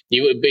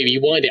you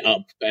wind it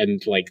up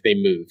and like they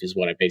move? Is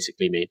what I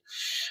basically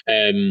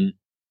mean.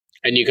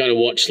 And you kind of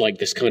watch like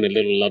this kind of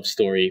little love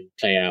story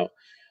play out.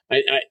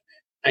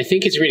 I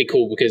think it's really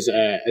cool because,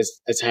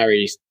 as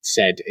Harry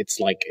said, it's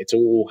like it's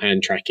all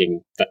hand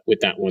tracking with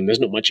that one. There's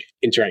not much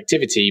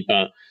interactivity,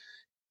 but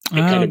it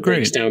kind of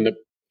breaks down the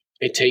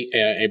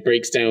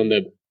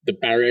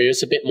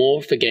barriers a bit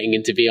more for getting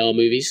into VR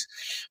movies.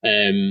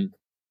 And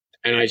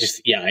And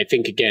I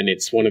think again,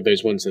 it's one of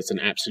those ones that's an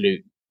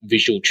absolute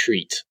visual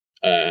treat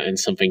and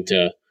something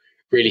to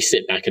really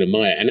sit back and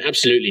admire, and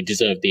absolutely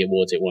deserved the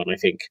awards it won. I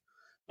think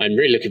I'm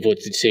really looking forward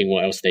to seeing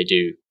what else they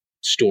do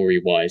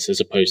story-wise, as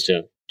opposed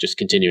to just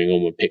continuing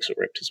on with Pixel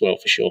Ripped as well,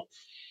 for sure.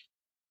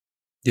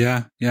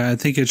 Yeah, I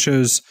think it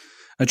shows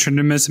a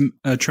tremendous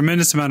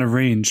amount of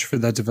range for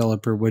that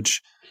developer,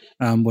 which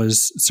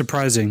was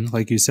surprising,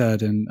 like you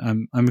said,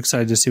 and I'm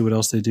excited to see what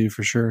else they do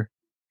for sure.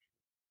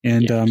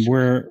 And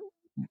we're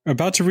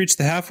about to reach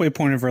the halfway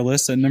point of our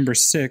list at number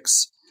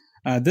 6.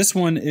 This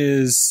one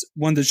is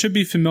one that should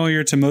be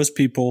familiar to most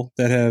people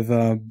that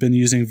have been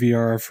using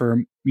VR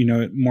for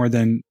more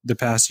than the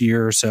past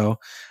year or so.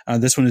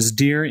 This one is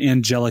Dear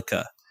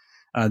Angelica.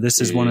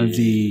 This is one of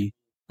the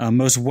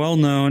most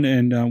well-known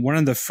and one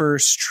of the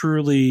first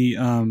truly,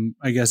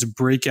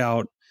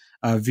 breakout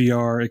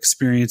VR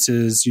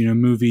experiences.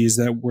 Movies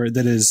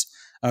that is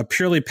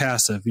purely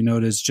passive.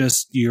 It is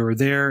just you're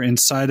there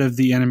inside of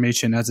the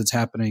animation as it's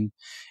happening,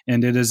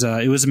 and it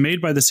was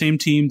made by the same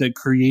team that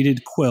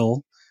created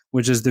Quill,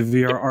 which is the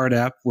VR art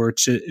app,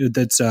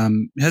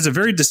 has a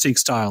very distinct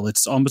style.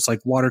 It's almost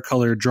like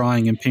watercolor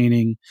drawing and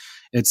painting.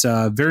 It's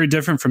very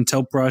different from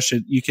Tilt Brush.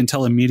 You can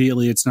tell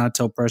immediately it's not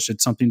Tilt Brush.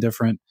 It's something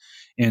different.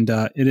 And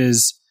it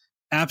is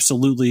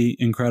absolutely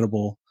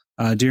incredible.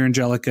 Dear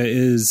Angelica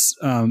is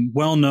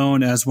well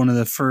known as one of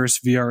the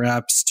first VR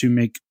apps to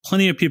make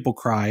plenty of people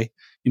cry,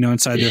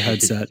 inside their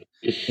headset.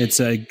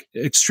 It's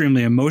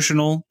extremely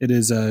emotional. It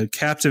is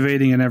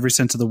captivating in every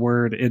sense of the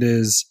word. It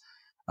is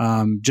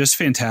just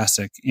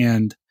fantastic.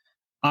 And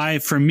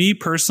for me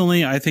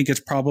personally, I think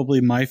it's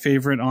probably my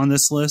favorite on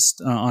this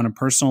list on a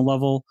personal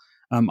level.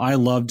 I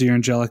love Dear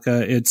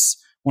Angelica. It's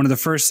one of the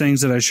first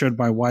things that I showed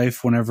my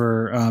wife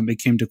whenever it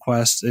came to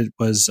Quest. It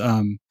was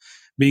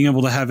being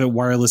able to have it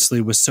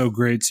wirelessly was so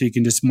great, so you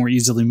can just more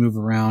easily move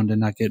around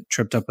and not get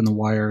tripped up in the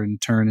wire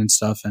and turn and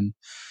stuff. And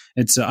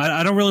it's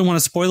I don't really want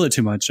to spoil it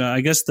too much.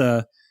 I guess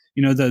the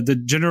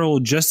general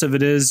gist of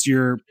it is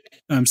you're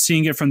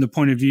seeing it from the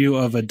point of view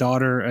of a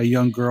daughter, a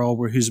young girl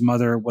whose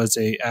mother was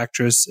a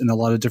actress in a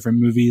lot of different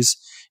movies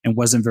and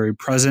wasn't very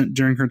present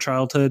during her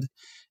childhood.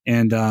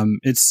 And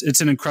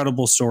it's an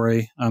incredible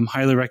story.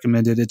 Highly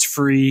recommended. It's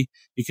free.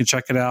 You can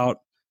check it out.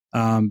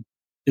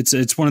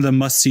 It's one of the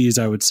must-sees,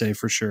 I would say,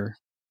 for sure.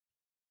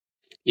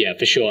 Yeah,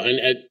 for sure. And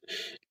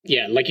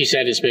like you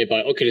said, it's made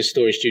by Oculus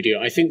Story Studio.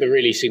 I think the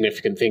really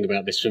significant thing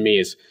about this for me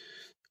is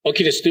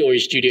Oculus Story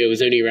Studio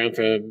was only around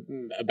for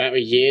about a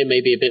year,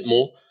 maybe a bit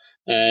more.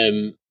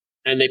 And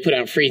they put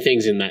out 3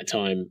 things in that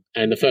time.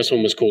 And the first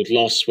one was called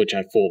Lost, which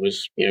I thought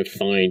was,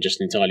 fine,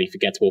 just entirely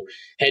forgettable.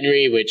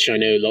 Henry, which I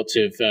know lots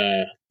of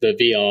the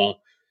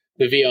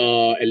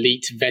VR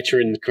elite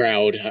veteran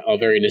crowd are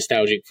very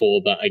nostalgic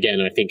for, but again,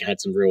 I think had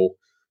some real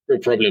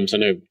problems. I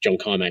know John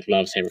Carmack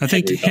loves Henry. I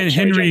think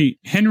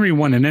Henry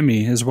won an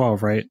Emmy as well,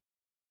 right?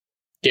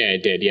 Yeah,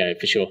 it did. Yeah,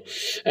 for sure.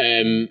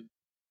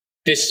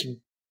 This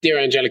Dear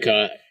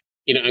Angelica,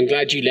 I'm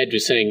glad you led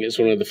with saying it's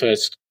one of the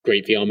first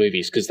great VR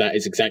movies, because that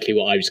is exactly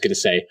what I was going to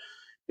say.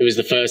 It was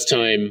the first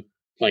time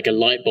like a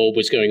light bulb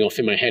was going off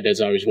in my head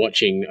as I was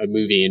watching a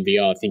movie in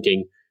VR,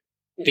 thinking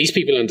these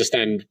people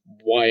understand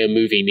why a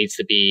movie needs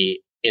to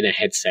be in a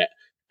headset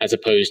as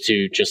opposed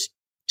to just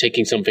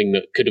taking something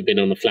that could have been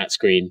on a flat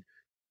screen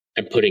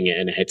and putting it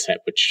in a headset,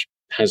 which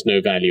has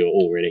no value at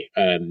all, really.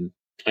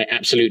 I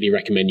absolutely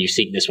recommend you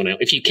seek this one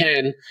out. If you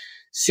can,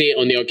 see it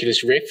on the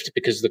Oculus Rift,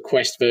 because the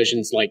Quest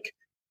version's like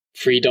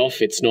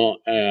 $3. It's not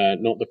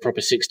the proper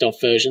 $6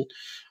 version.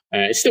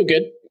 It's still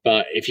good,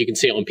 but if you can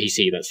see it on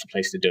PC, that's the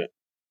place to do it.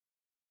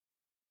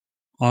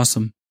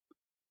 Awesome.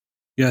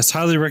 Yes,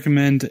 highly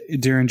recommend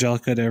Dear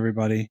Angelica to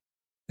everybody.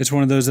 It's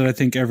one of those that I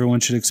think everyone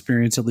should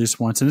experience at least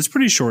once, and it's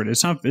pretty short.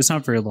 It's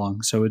not very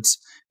long, so it's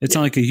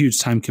not like a huge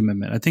time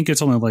commitment. I think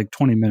it's only like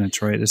 20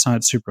 minutes, right? It's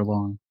not super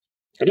long.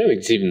 I don't think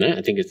it's even that.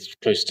 I think it's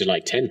close to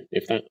like 10,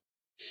 if that.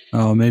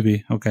 Oh,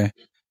 maybe. Okay.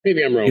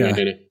 Maybe I'm wrong. Yeah. I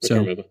don't know. I can't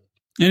remember.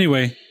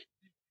 Anyway,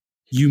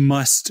 you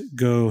must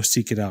go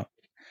seek it out.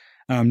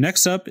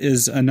 Next up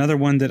is another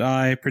one that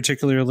I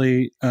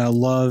particularly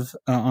love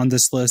on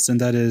this list,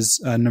 and that is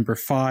number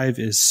 5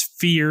 is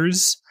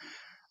Spheres.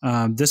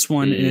 This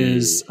one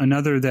is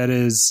another that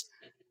is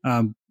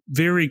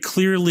very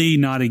clearly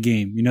not a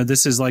game.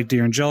 This is like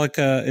Dear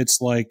Angelica. It's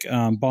like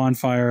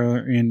Bonfire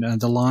and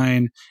The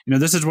Line.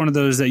 This is one of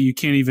those that you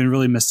can't even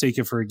really mistake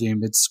it for a game.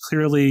 It's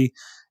clearly,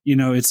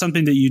 it's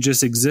something that you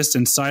just exist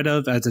inside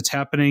of as it's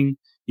happening.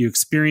 You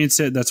experience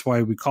it. That's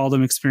why we call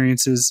them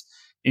experiences.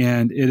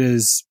 And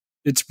it's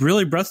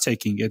really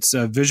breathtaking. It's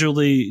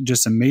visually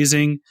just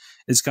amazing.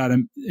 It's got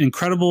an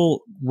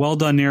incredible,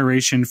 well-done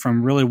narration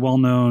from really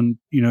well-known,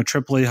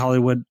 AAA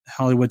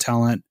Hollywood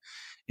talent.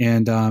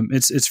 And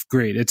it's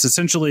great. It's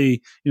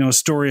essentially, a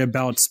story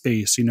about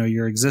space.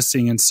 You're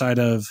existing inside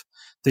of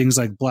things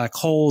like black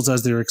holes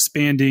as they're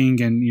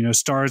expanding and,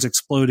 stars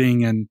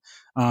exploding. And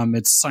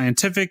it's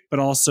scientific, but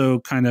also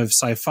kind of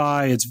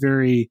sci-fi.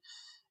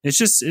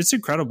 It's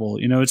incredible.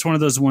 It's one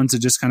of those ones that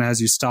just kind of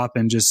has you stop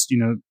and just,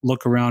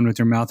 look around with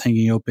your mouth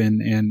hanging open.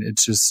 And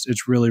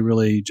it's really,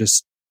 really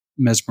just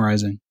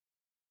mesmerizing.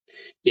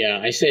 Yeah,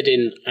 I said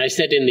in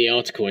the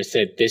article, I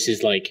said this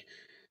is like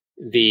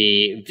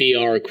the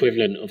VR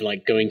equivalent of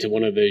like going to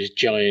one of those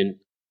giant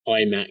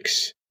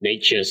IMAX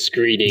nature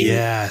screening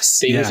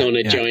things on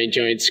a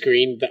giant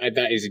screen.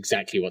 That is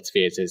exactly what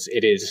Spheres is.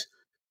 It is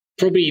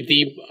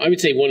probably I would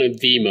say one of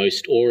the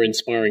most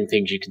awe-inspiring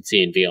things you can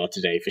see in VR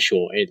today, for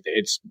sure.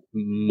 It's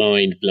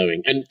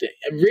mind-blowing and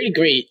a really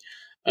great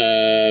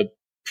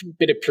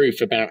bit of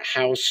proof about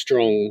how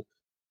strong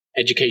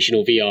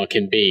educational VR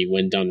can be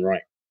when done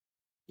right.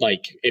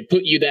 Like, it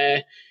put you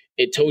there,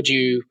 it told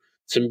you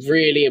some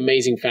really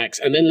amazing facts,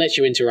 and then lets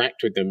you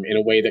interact with them in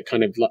a way that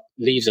kind of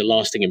leaves a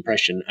lasting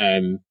impression.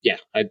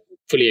 I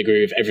fully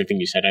agree with everything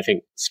you said. I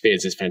think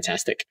Spheres is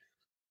fantastic.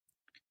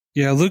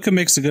 Yeah, Luca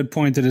makes a good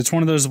point that it's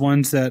one of those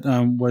ones that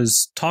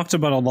was talked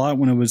about a lot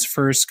when it was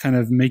first kind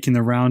of making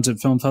the rounds at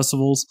film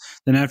festivals.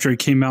 Then after it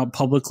came out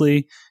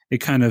publicly, it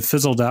kind of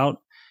fizzled out.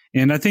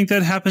 And I think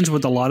that happens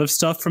with a lot of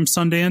stuff from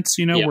Sundance,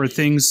 where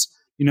things,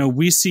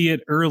 we see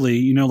it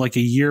early, like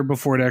a year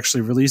before it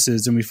actually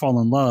releases, and we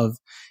fall in love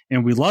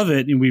and we love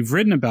it and we've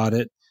written about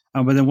it.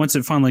 But then once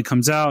it finally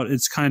comes out,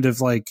 it's kind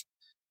of like,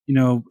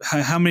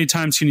 how many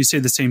times can you say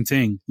the same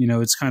thing?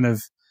 It's kind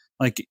of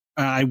like,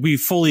 we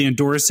fully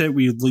endorse it.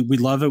 We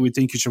love it. We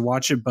think you should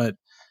watch it. But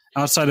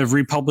outside of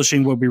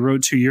republishing what we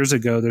wrote 2 years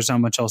ago, there's not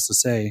much else to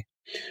say.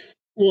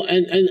 Well,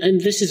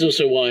 and this is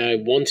also why I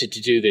wanted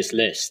to do this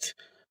list.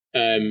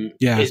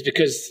 Is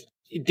because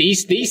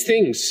these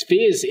things,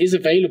 Spheres is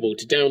available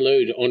to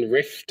download on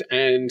Rift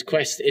and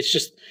Quest. It's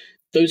just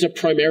those are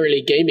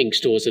primarily gaming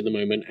stores at the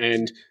moment,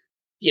 and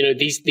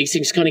these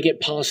things kind of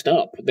get passed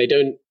up.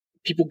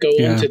 People go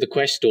onto the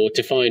Quest store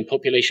to find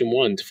Population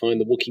 1, to find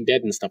The Walking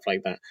Dead and stuff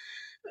like that.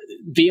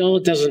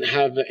 VR doesn't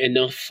have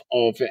enough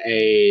of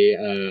a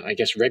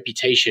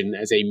reputation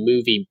as a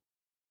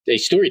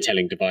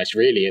storytelling device,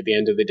 really, at the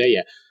end of the day.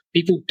 Yet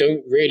people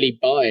don't really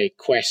buy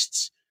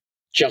Quests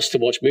just to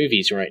watch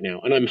movies right now,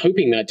 and I'm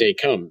hoping that day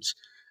comes.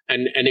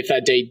 And if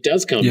that day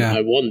does come,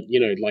 I want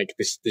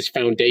this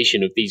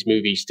foundation of these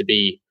movies to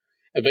be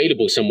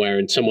available somewhere,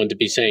 and someone to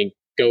be saying,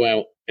 "Go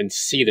out and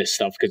see this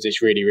stuff because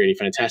it's really, really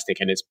fantastic,"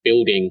 and it's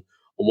building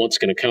on what's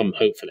going to come,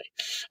 hopefully.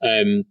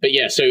 But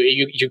yeah, so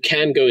you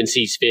can go and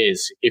see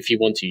Spheres if you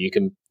want to. You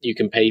can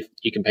pay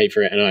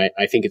for it, and I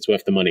think it's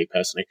worth the money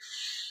personally.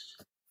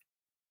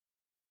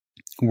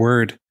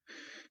 Word.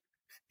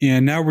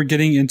 And now we're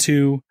getting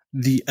into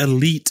the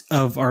elite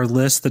of our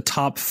list, the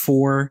top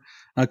 4.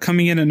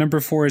 Coming in at number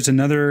 4 is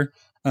another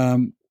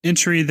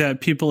entry that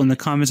people in the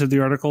comments of the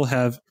article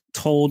have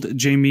told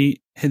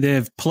Jamie, they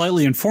have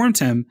politely informed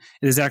him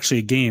it is actually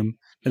a game,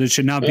 that it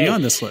should not be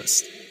on this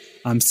list.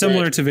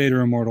 Similar to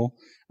Vader Immortal.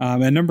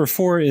 And number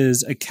 4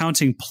 is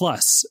Accounting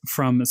Plus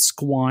from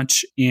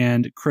Squanch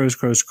and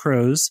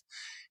Crows.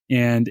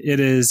 And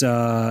it's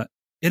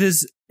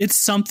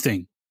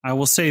something. I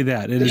will say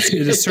that. It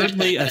is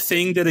certainly a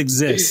thing that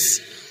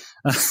exists.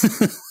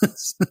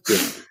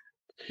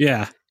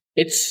 Yeah.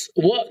 It's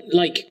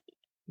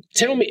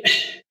tell me,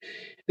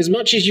 as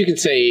much as you can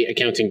say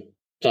Accounting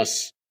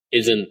Plus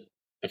isn't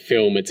a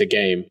film, it's a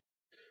game.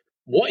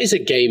 What is a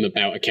game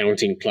about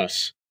Accounting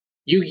Plus?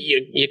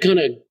 You kind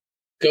of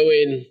go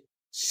in,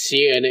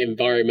 see an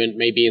environment,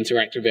 maybe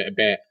interact with it a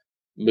bit,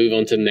 move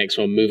on to the next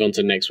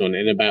one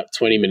in about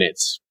 20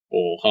 minutes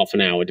or half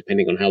an hour,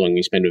 depending on how long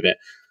you spend with it.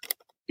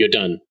 You're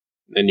done,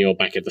 and you're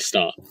back at the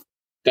start.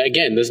 But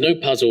again, there's no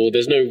puzzle,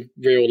 there's no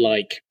real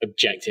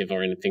objective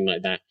or anything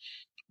like that.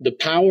 The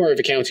power of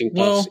Accounting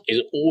Plus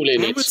is all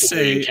in its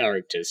story and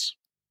characters.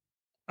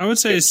 I would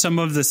say some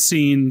of the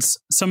scenes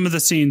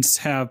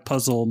have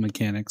puzzle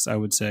mechanics, I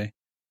would say.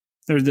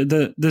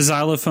 The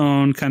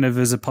xylophone kind of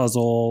is a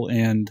puzzle,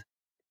 and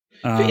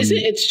is it?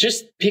 It's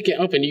just pick it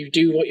up and you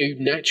do what you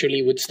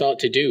naturally would start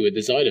to do with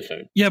the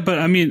xylophone. Yeah, but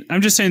I mean,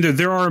 I'm just saying that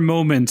there are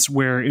moments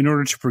where, in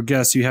order to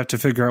progress, you have to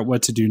figure out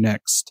what to do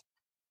next,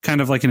 kind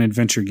of like an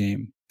adventure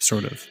game,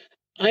 sort of.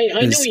 I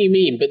know what you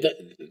mean, but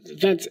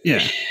that's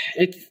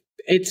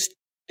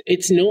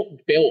it's not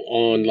built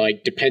on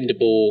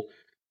dependable,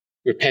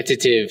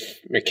 repetitive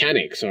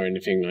mechanics or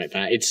anything like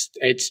that.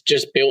 It's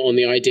just built on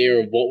the idea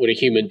of what would a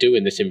human do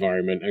in this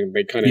environment, and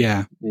they kind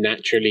of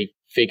naturally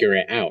figure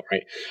it out,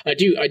 right? I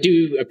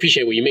do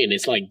appreciate what you mean.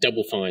 It's like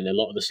Double Fine. A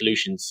lot of the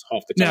solutions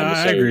half the time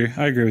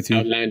I agree with you.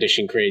 Outlandish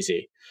and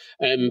crazy.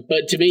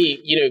 But to me,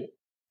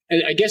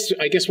 I guess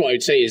what I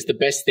would say is the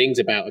best things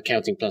about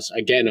Accounting Plus,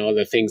 again, are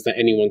the things that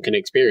anyone can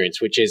experience,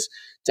 which is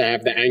to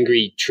have the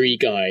angry tree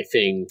guy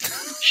thing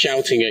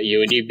shouting at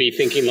you, and you'd be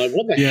thinking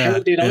what the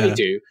hell did I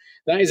do?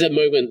 That is a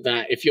moment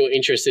that, if you're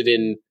interested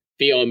in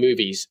VR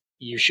movies,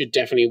 you should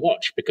definitely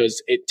watch,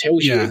 because it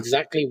tells you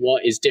exactly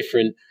what is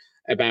different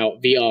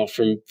about VR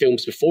from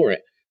films before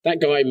it. That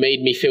guy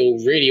made me feel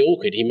really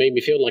awkward. He made me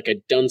feel like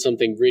I'd done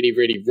something really,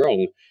 really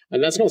wrong.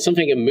 And that's not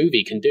something a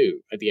movie can do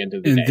at the end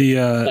of the day.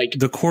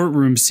 The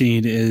courtroom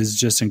scene is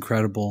just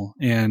incredible.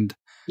 And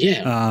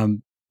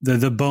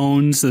the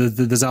bones,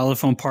 the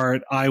xylophone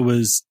part, I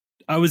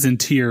was in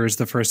tears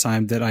the first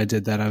time that I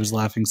did that. I was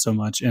laughing so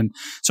much. And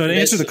so to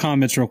answer the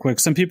comments real quick,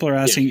 some people are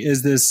asking,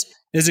 is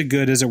it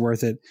good? Is it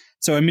worth it?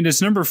 So, I mean,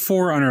 it's number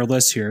 4 on our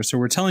list here. So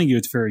we're telling you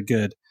it's very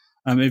good.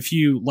 If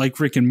you like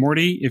Rick and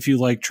Morty, if you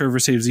like Trover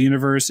Saves the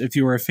Universe, if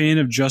you are a fan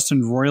of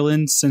Justin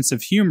Roiland's sense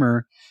of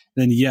humor,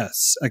 then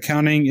yes,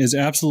 Accounting is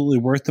absolutely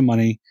worth the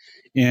money.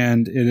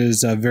 And it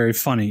is very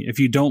funny. If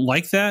you don't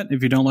like that,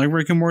 if you don't like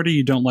Rick and Morty,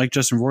 you don't like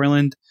Justin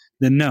Roiland,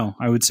 then no,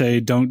 I would say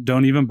don't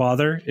even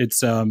bother.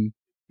 It's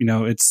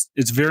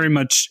it's very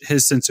much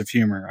his sense of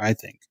humor, I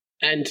think.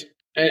 And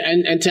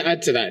to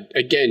add to that,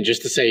 again,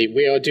 just to say,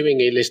 we are doing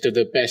a list of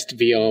the best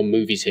VR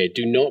movies here.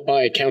 Do not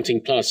buy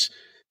Accounting Plus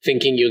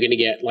thinking you're going to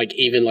get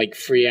even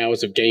 3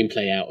 hours of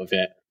gameplay out of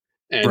it.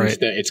 And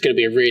that it's going to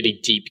be a really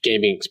deep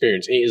gaming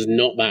experience. It is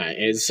not that.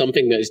 It is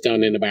something that is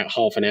done in about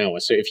half an hour.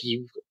 So if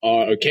you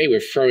are okay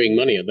with throwing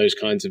money at those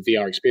kinds of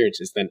VR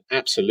experiences, then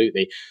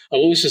absolutely. I'll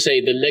also say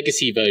the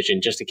legacy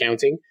version, just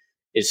Accounting,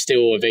 is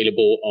still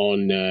available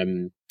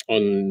on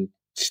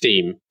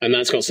Steam, and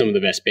that's got some of the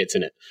best bits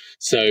in it.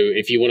 So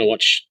if you want to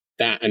watch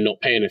that and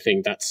not pay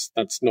anything, that's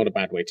not a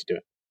bad way to do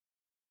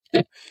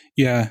it.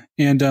 Yeah,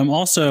 and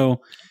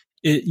also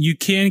you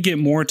can get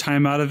more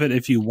time out of it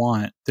if you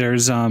want.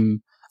 There's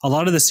a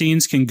lot of the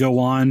scenes can go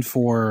on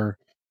for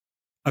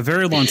a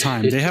very long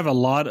time. They have a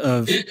lot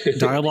of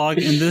dialogue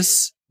in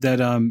this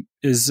that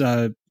is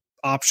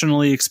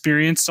optionally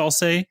experienced, I'll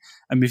say.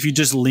 I mean, if you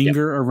just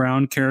linger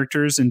around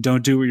characters and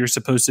don't do what you're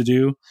supposed to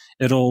do,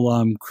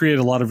 it'll create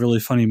a lot of really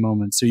funny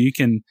moments. So you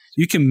can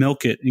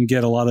milk it and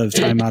get a lot of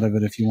time out of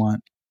it if you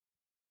want.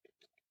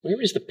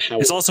 Where is the power?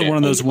 It's also one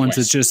of those ones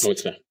that's just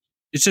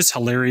it's just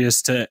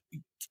hilarious to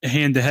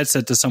hand the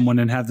headset to someone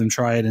and have them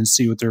try it and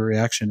see what their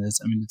reaction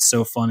is. I mean, it's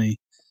so funny.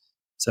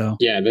 So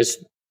yeah, there's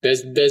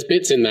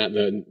bits in that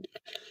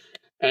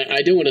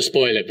I don't want to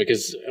spoil it,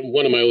 because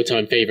one of my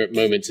all-time favorite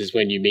moments is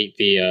when you meet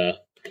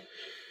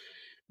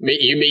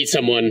meet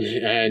someone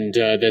and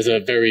there's a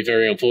very,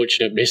 very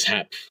unfortunate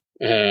mishap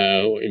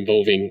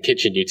involving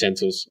kitchen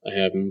utensils.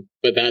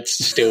 But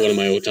that's still one of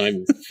my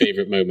all-time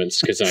favorite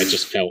moments, because I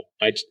just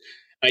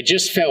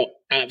felt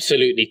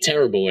absolutely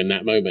terrible in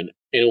that moment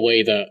in a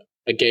way that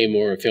a game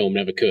or a film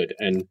never could.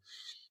 And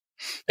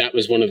that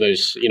was one of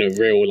those,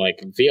 real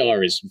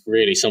VR is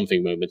really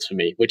something moments for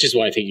me, which is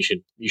why I think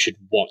you should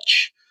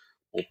watch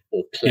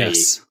or play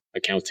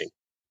Accounting.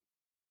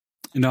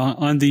 And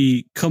on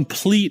the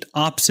complete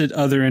opposite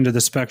other end of the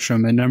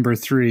spectrum, at number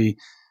 3,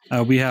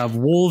 we have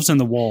Wolves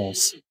and the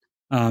Walls.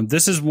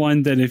 This is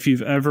one that if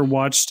you've ever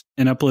watched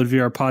an Upload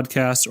VR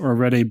podcast or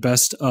read a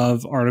best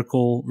of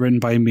article written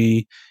by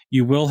me,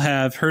 you will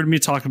have heard me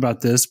talk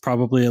about this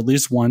probably at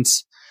least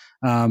once.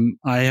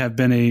 I have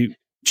been a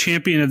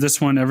champion of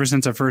this one ever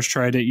since I first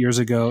tried it years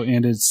ago,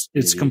 and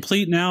it's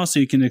complete now, so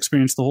you can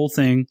experience the whole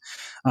thing.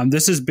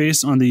 This is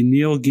based on the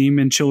Neil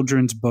Gaiman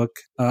children's book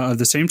of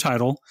the same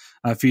title,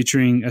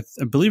 featuring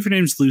I believe her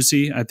name's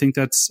Lucy. I think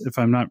that's if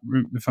I'm not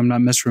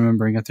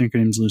misremembering. I think her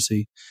name's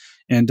Lucy,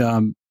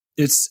 and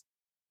it's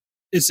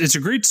a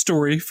great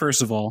story.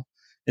 First of all,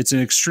 it's an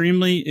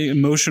extremely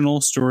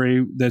emotional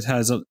story that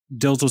has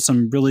deals with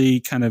some really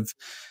kind of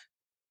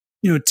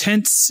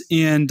tense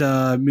and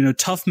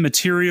tough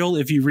material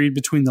if you read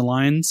between the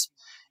lines,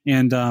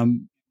 and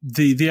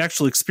the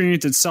actual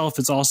experience itself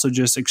is also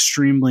just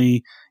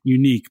extremely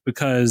unique,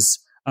 because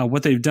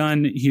what they've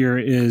done here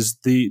is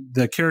the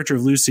character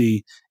of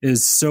Lucy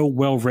is so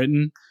well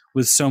written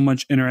with so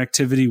much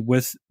interactivity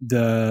with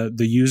the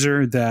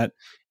user that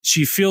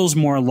she feels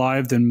more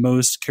alive than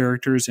most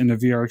characters in a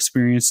VR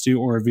experience do,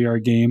 or a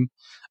VR game.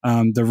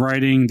 The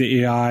writing,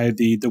 the AI,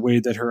 the way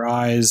that her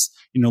eyes,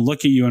 look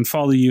at you and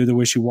follow you, the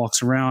way she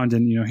walks around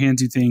and,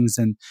 hands you things.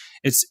 And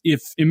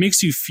it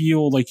makes you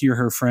feel like you're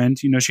her friend.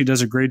 She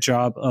does a great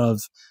job of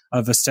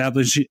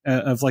establishing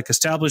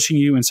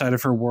you inside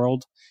of her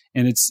world.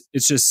 And it's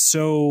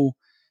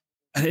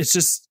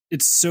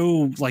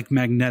so like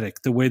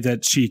magnetic, the way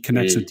that she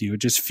connects with you.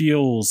 It just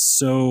feels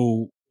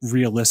so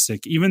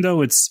realistic, even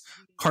though it's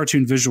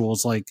cartoon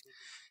visuals,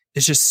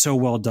 it's just so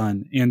well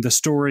done. And the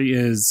story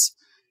is,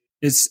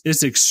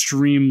 it's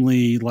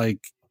extremely I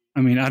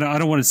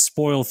don't want to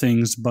spoil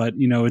things, but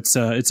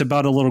it's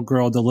about a little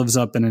girl that lives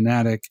up in an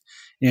attic,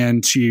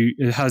 and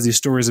it has these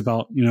stories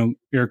about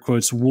air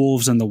quotes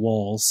wolves in the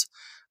walls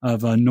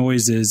of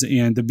noises.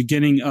 And the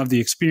beginning of the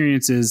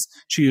experience is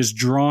she is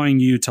drawing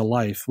you to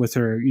life with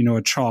her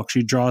a chalk.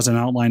 She draws an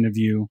outline of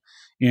you,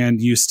 and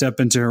you step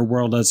into her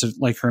world as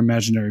her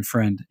imaginary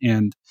friend,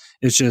 and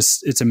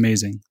it's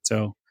amazing.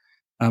 So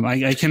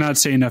I cannot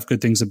say enough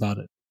good things about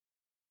it.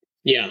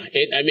 Yeah,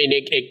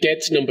 it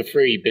gets number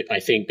 3, but I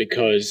think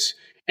because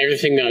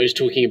everything that I was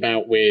talking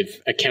about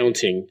with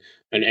Accounting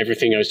and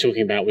everything I was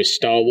talking about with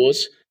Star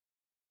Wars,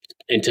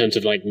 in terms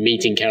of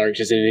meeting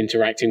characters and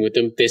interacting with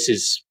them, this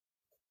is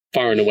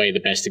far and away the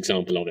best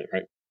example of it,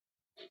 right?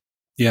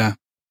 Yeah.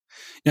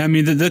 Yeah,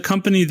 the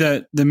company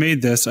that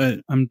made this,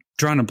 I'm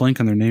drawing a blank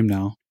on their name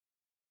now.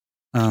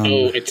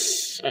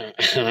 It's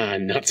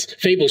nuts.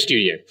 Fable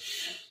Studio.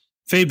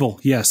 Fable,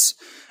 yes.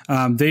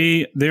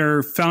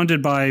 They're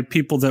founded by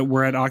people that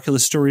were at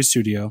Oculus Story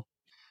Studio.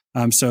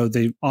 So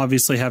they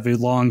obviously have a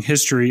long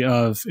history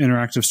of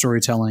interactive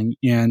storytelling,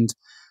 and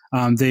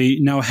they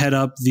now head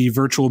up the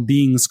Virtual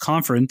Beings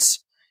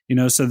Conference.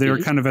 So they're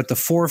kind of at the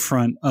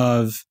forefront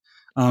of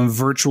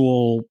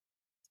virtual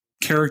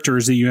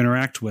characters that you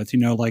interact with.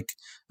 Like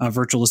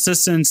virtual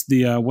assistants.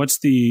 What's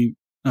the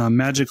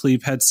Magic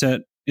Leap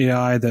headset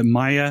AI that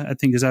Maya? I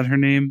think is that her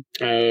name?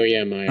 Oh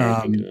yeah, Maya.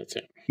 I think that's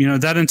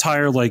it. That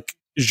entire like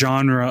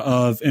genre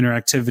of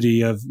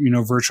interactivity of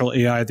virtual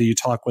AI that you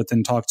talk with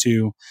and talk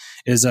to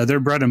is their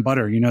bread and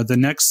butter. The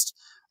next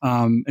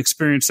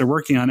experience they're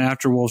working on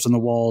after Wolves on the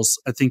Walls,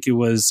 I think it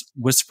was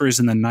Whispers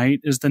in the Night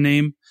is the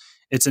name.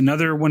 It's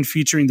another one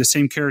featuring the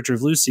same character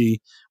of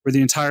Lucy, where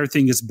the entire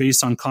thing is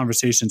based on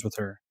conversations with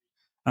her.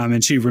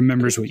 And she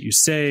remembers what you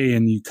say,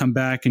 and you come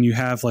back and you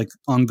have like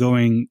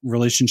ongoing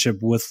relationship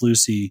with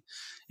Lucy.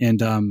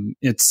 And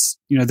it's,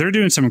 they're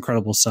doing some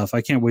incredible stuff.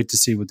 I can't wait to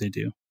see what they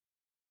do.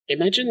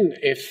 Imagine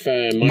if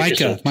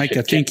Micah,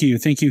 thank you,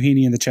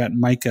 Heaney in the chat.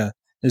 Micah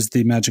is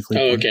the Magic Leap.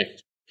 Oh, okay.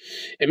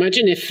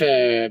 Imagine if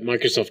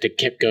Microsoft had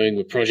kept going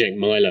with Project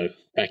Milo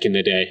back in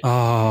the day.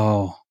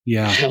 Oh,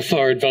 yeah. How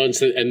far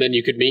advanced, and then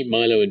you could meet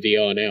Milo in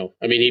VR now.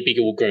 I mean, he'd be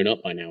all grown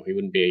up by now. He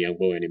wouldn't be a young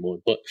boy anymore.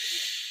 But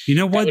you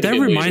know what? That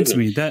reminds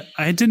me that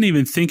I didn't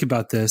even think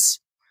about this.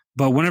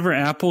 But whenever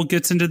Apple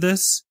gets into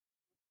this,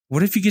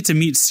 what if you get to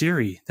meet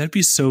Siri? That'd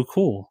be so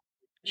cool.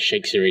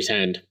 Shake Siri's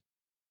hand.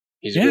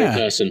 He's a real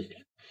person.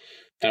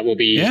 That will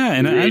be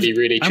and really,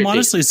 really tricky. I'm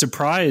honestly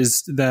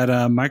surprised that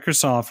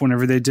Microsoft,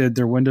 whenever they did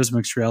their Windows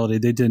mixed reality,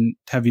 they didn't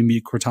have you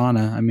meet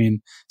Cortana. I mean,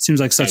 it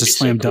seems like such a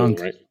slam dunk.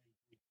 Right?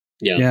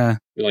 Yeah.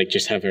 Like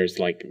just have her as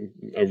like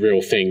a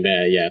real thing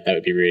there. Yeah, that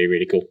would be really,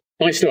 really cool.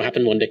 Might still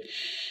happen one day.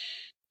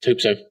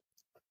 Hope so.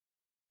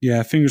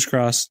 Yeah, fingers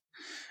crossed.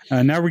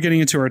 Now we're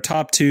getting into our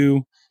top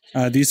two.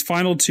 These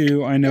final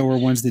two, I know, are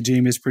ones that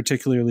Jamie is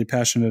particularly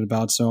passionate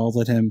about, so I'll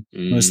let him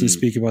mostly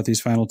speak about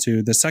these final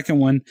two. The second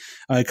one,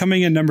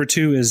 coming in number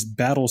 2, is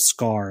Battle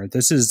Scar.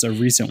 This is a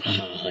recent one.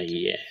 Oh,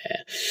 yeah.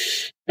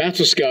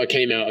 Battle Scar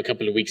came out a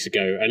couple of weeks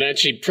ago, and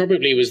actually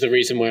probably was the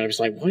reason why I was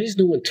like, why is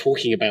no one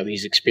talking about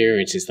these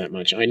experiences that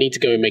much? I need to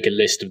go and make a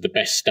list of the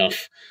best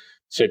stuff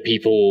so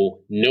people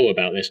know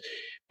about this.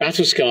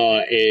 Battle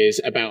Scar is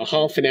about a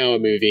half-an-hour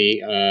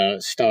movie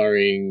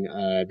starring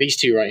these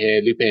two right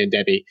here, Lupe and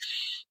Debbie.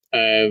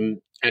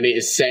 And it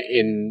is set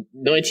in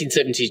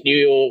 1970s New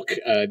York.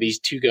 These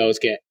two girls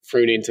get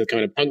thrown into the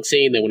kind of punk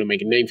scene. They want to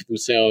make a name for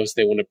themselves.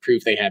 They want to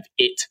prove they have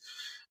it,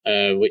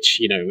 which,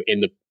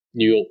 in the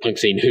New York punk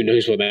scene, who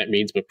knows what that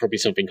means, but probably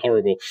something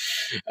horrible.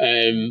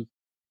 And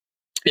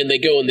they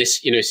go on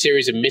this,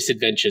 series of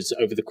misadventures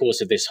over the course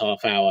of this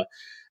half hour.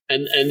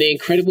 And the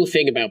incredible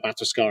thing about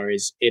Battle Scar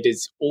is it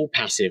is all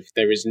passive.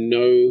 There is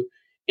no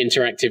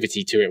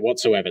interactivity to it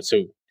whatsoever.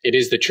 So it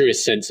is the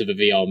truest sense of a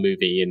VR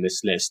movie in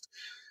this list.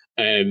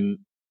 And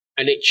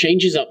it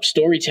changes up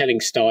storytelling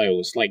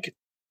styles. Like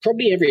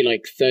probably every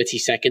 30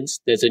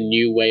 seconds, there's a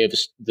new way of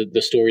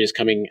the story is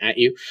coming at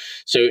you.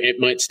 So it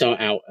might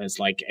start out as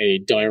like a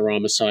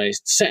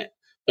diorama-sized set,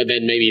 but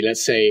then maybe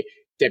let's say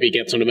Debbie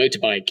gets on a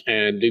motorbike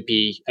and Lupe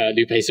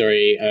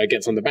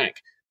gets on the back.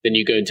 Then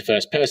you go into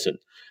first person.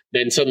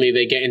 Then suddenly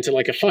they get into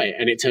like a fight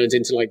and it turns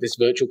into like this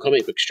virtual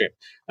comic book strip.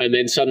 And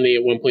then suddenly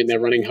at one point they're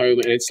running home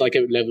and it's like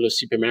a level of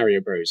Super Mario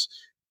Bros.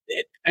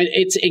 And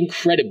it's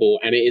incredible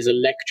and it is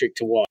electric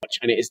to watch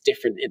and it is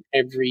different in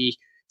every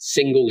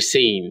single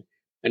scene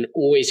and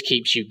always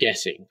keeps you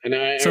guessing. And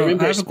I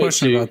have a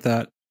question about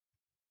that.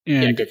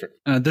 And, yeah, go for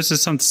it. This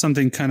is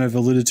something kind of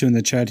alluded to in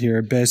the chat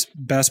here.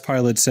 Bass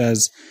Pilot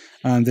says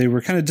they were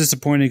kind of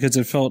disappointed because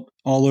it felt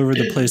all over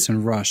the place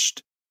and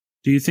rushed.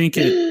 Do you think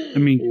it, I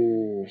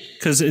mean,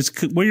 because it's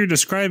what you're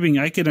describing,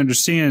 I could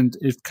understand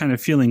it kind of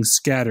feeling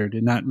scattered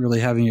and not really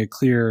having a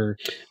clear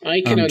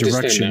I can understand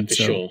direction. That for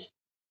sure.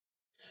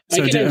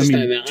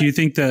 Do you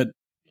think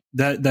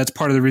that's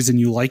part of the reason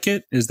you like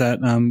it? Is that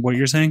what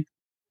you're saying?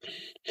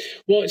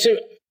 Well, so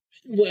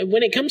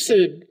when it comes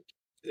to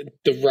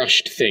the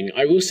rushed thing,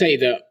 I will say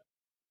that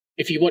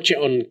if you watch it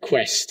on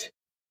Quest,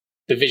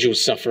 the visuals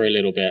suffer a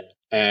little bit,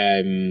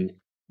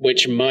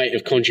 which might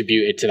have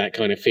contributed to that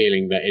kind of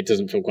feeling that it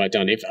doesn't feel quite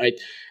done.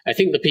 I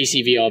think the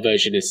PC VR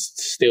version is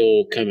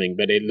still coming,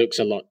 but it looks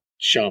a lot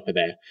sharper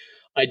there.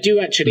 I do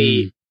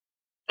actually...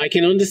 I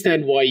can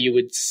understand why you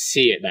would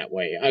see it that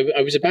way.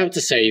 I was about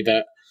to say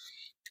that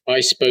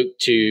I spoke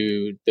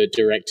to the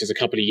directors a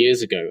couple of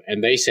years ago,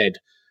 and they said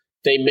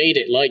they made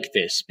it like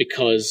this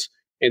because,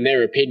 in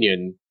their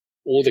opinion,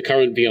 all the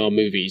current VR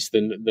movies,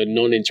 the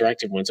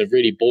non-interactive ones, are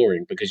really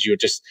boring because you're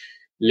just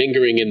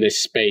lingering in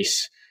this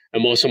space,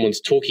 and while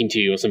someone's talking to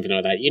you or something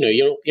like that,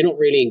 you're not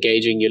really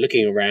engaging. You're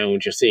looking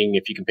around, you're seeing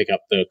if you can pick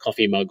up the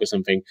coffee mug or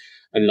something,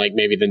 and like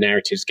maybe the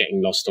narrative's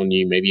getting lost on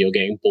you. Maybe you're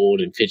getting bored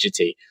and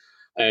fidgety.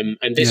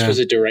 And this was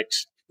a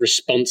direct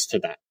response to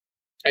that.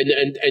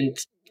 And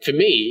for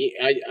me,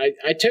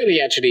 I totally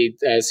actually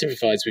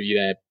sympathize with you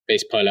there,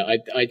 Bass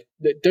Pilot. I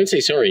don't say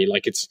sorry.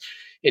 Like it's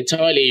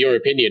entirely your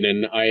opinion,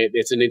 and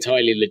it's an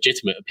entirely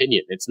legitimate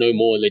opinion. It's no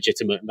more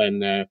legitimate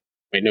than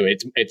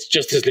it's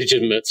just as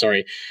legitimate.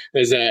 Sorry,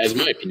 as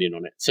my opinion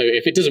on it. So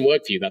if it doesn't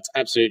work for you, that's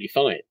absolutely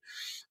fine.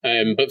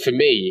 But for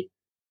me,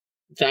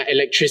 that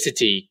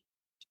electricity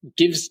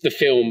gives the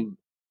film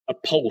a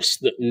pulse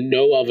that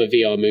no other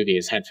VR movie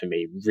has had for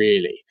me,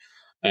 really.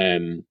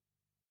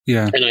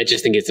 Yeah, and I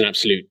just think it's an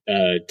absolute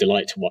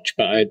delight to watch.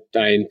 But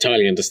I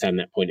entirely understand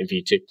that point of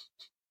view too.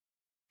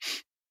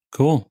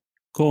 Cool.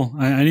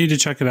 I need to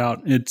check it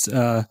out. It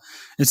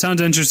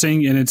sounds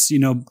interesting, and it's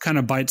kind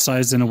of bite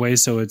sized in a way,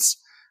 so it's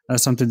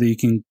something that you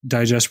can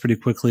digest pretty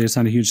quickly. It's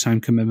not a huge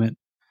time commitment.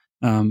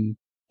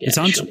 It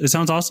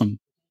sounds awesome.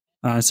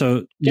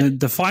 So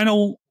the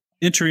final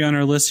entry on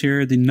our list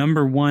here, the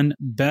number one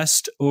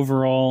best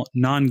overall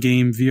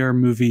non-game VR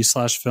movie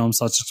 /film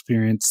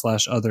 /experience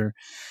 /other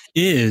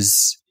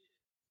is.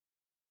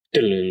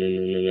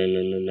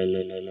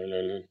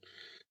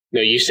 No,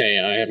 you say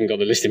it. I haven't got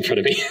the list in front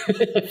of me.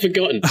 I've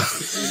forgotten.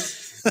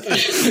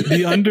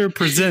 The Under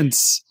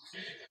presents.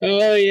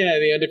 Oh yeah,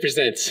 the Under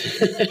presents,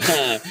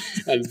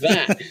 and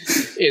that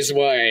is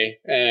why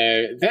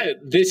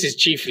this is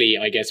chiefly,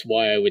 I guess,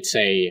 why I would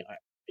say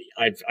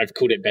I've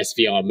called it best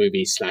VR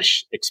movie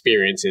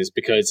 /experiences,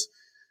 because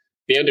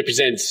the Under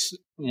presents,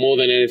 more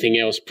than anything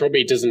else,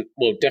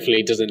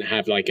 definitely doesn't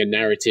have like a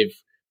narrative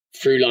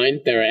through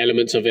line. There are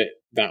elements of it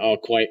that are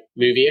quite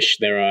movie-ish.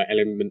 There are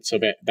elements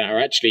of it that are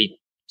actually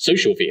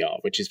social VR,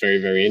 which is very,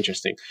 very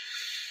interesting.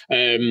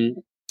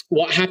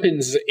 What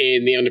happens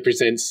in the Under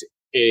presents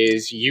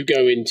is you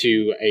go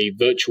into a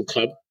virtual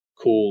club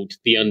called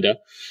The Under,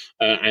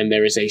 and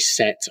there is a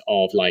set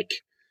of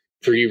like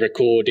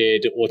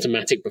pre-recorded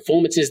automatic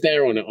performances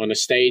there on a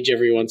stage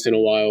every once in a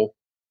while,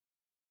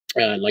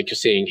 like you're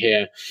seeing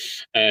here.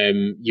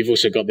 You've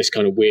also got this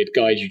kind of weird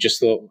guide you just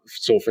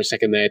saw for a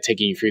second there,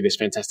 taking you through this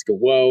fantastical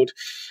world.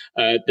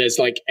 There's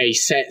like a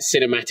set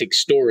cinematic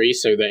story,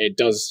 so that it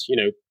does,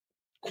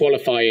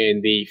 qualify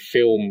in the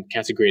film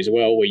category as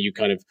well, where you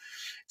kind of,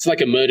 it's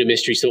like a murder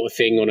mystery sort of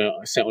thing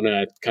set on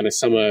a kind of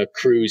summer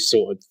cruise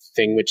sort of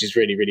thing, which is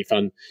really, really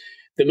fun.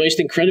 The most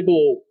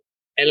incredible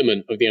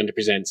element of the Under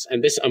presents,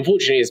 and this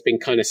unfortunately has been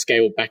kind of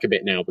scaled back a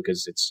bit now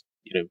because it's,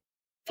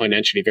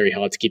 financially very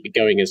hard to keep it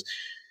going, is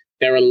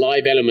there are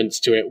live elements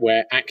to it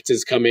where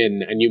actors come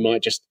in and you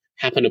might just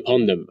happen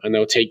upon them and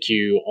they'll take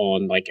you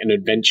on like an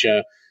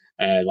adventure,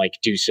 like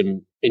do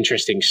some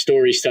interesting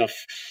story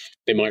stuff.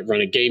 They might run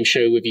a game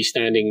show with you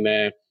standing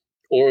there.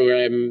 Or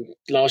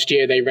last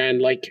year they ran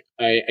like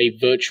a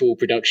virtual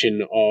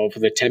production of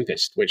The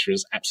Tempest, which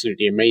was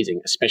absolutely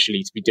amazing,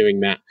 especially to be doing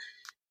that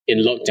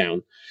in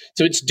lockdown.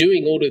 So it's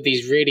doing all of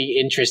these really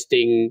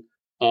interesting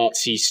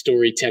artsy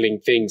storytelling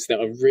things that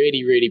are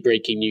really, really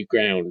breaking new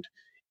ground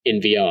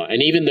in VR.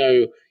 And even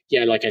though,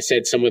 like I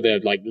said, some of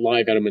the like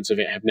live elements of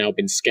it have now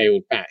been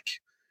scaled back,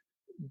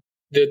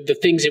 the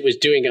things it was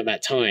doing at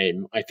that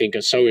time, I think,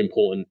 are so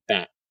important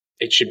that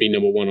it should be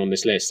number one on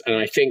this list. And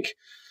I think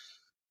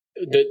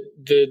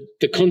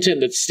the content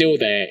that's still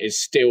there is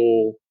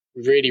still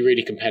really,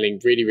 really compelling,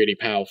 really, really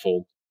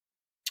powerful.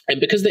 And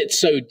because it's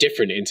so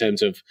different in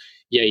terms of,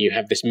 you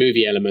have this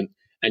movie element,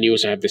 and you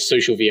also have this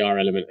social VR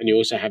element, and you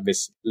also have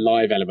this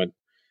live element.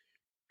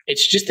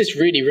 It's just this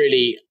really,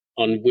 really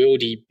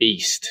unwieldy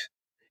beast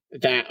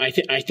that I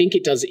think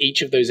it does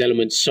each of those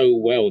elements so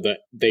well that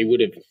they would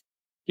have,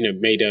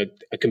 made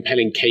a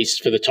compelling case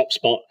for the top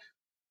spot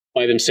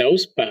by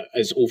themselves. But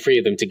as all three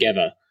of them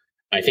together,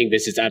 I think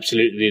this is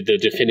absolutely the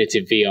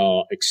definitive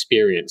VR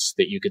experience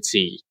that you could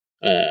see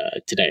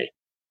today.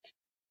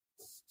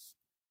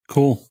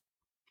 Cool.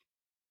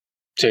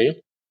 So yeah.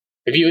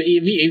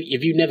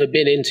 If you've never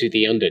been into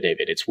The Under,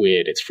 David, it's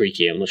weird, it's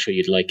freaky. I'm not sure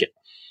you'd like it.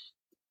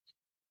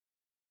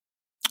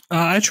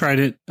 I tried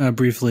it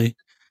briefly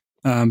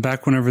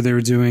back whenever they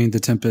were doing The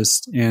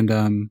Tempest,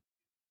 and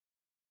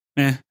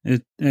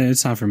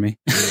it's not for me.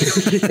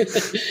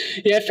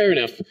 Yeah, fair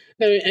enough.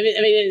 No, I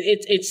mean,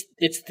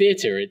 it's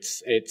theater.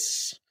 It's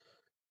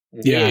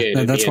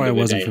that's why it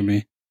wasn't for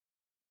me.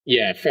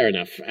 Yeah, fair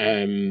enough.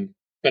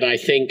 But I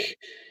think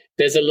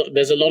there's a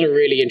lot of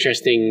really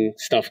interesting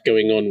stuff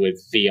going on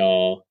with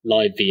VR,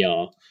 live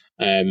VR.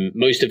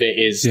 Most of it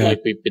is, like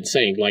we've been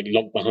saying, like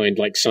locked behind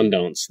like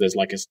Sundance. There's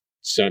like a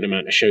certain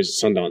amount of shows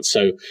at Sundance.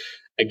 So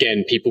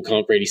again, people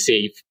can't really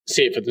see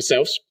it for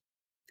themselves.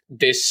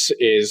 This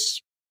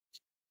is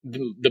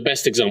the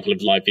best example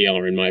of live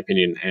VR, in my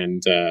opinion,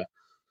 and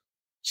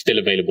still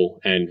available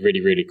and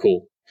really, really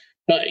cool.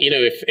 But,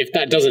 if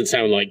that doesn't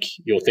sound like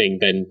your thing,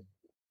 then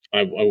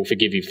I will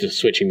forgive you for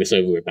switching this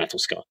over with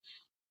Battlescar.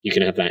 You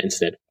can have that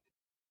instead.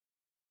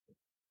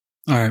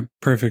 All right,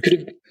 perfect.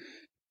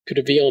 Could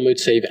a VR mode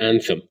save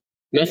Anthem?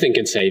 Nothing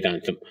can save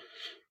Anthem.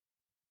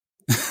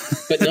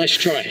 But nice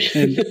try.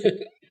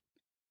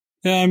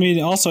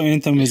 Also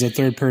Anthem is a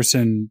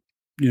third-person,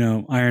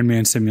 Iron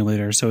Man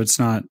simulator, so it's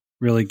not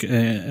really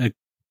a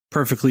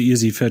perfectly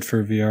easy fit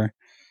for VR.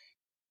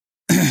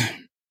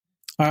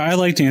 I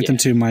liked Anthem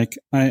too, Mike.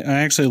 I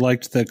actually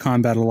liked the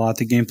combat a lot.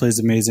 The gameplay is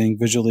amazing.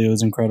 Visually, it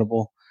was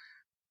incredible.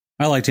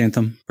 I liked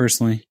Anthem,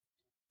 personally.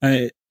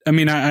 I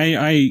mean,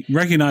 I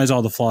recognize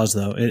all the flaws,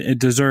 though. It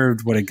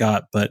deserved what it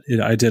got, but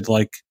I did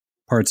like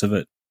parts of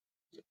it.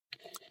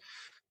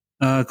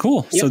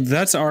 Cool. Yep. So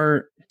that's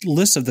our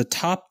list of the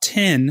top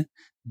 10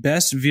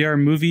 best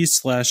VR movies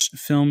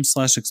 /film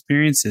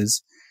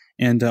 /experiences.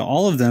 And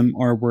all of them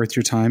are worth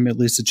your time, at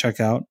least to check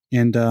out.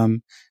 And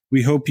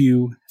we hope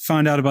you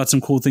found out about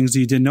some cool things that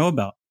you didn't know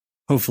about.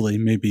 Hopefully,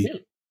 maybe.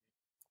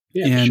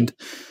 Yeah, and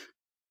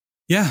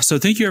so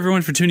thank you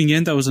everyone for tuning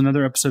in. That was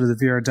another episode of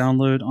the VR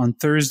Download. On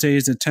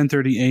Thursdays at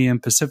 10:30 a.m.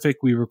 Pacific,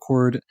 we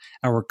record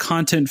our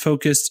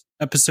content-focused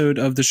episode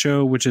of the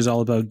show, which is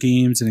all about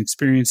games and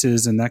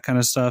experiences and that kind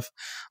of stuff.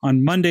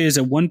 On Mondays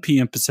at 1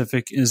 p.m.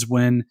 Pacific is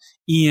when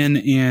Ian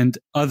and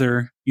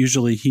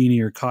usually Heaney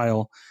or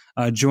Kyle,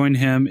 join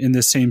him in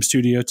the same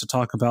studio to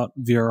talk about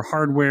VR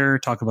hardware,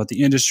 talk about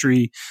the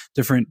industry,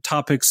 different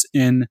topics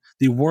in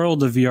the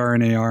world of VR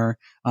and AR,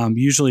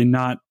 usually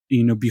not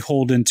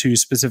beholden to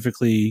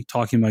specifically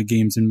talking about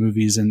games and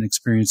movies and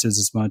experiences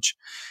as much.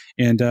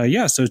 And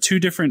so 2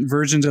 different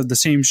versions of the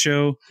same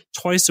show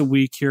twice a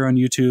week here on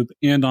YouTube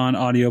and on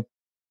audio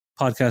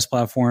podcast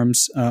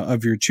platforms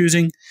of your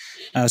choosing.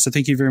 So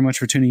thank you very much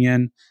for tuning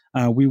in.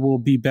 We will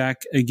be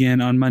back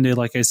again on Monday,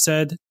 like I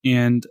said,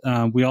 and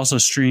we also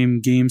stream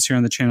games here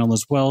on the channel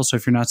as well. So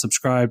if you're not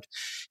subscribed,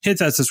 hit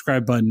that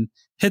subscribe button,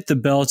 hit the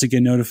bell to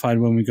get notified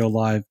when we go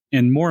live,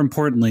 and more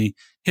importantly,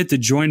 hit the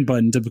join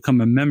button to become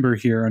a member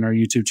here on our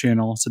YouTube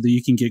channel so that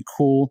you can get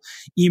cool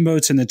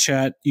emotes in the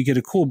chat. You get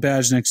a cool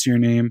badge next to your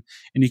name,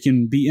 and you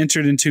can be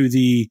entered into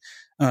the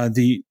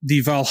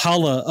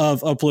Valhalla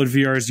of Upload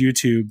VR's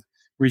YouTube,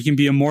 where you can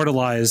be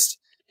immortalized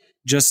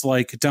just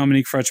like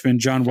Dominique Frechman,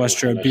 John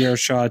Westra, B.R.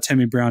 Shaw,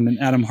 Timmy Brown, and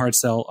Adam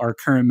Hartzell, our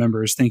current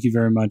members. Thank you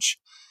very much.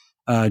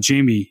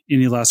 Jamie,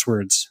 any last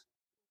words?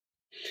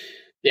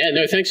 Yeah,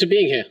 no, thanks for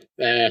being here.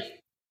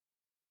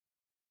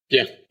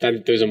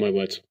 Those are my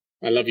words.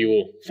 I love you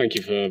all. Thank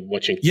you for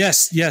watching.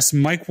 Yes,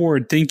 Mike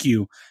Ward, thank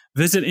you.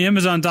 Visit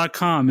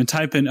Amazon.com and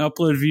type in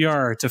Upload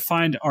VR to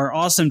find our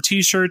awesome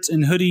t-shirts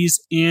and hoodies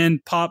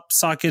and pop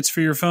sockets for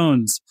your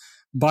phones.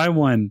 Buy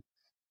one.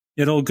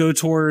 It'll go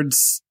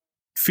towards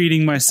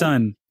feeding my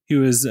son,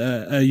 who is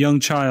a young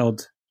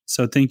child.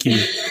 So thank you.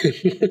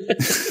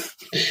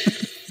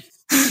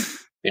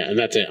 Yeah, and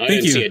that's it. I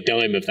didn't see a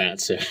dime of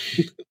that. So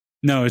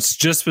no, it's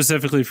just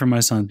specifically for my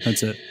son.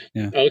 That's it.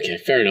 Yeah. Okay,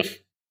 fair enough.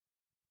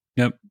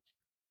 Yep.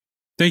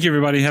 Thank you,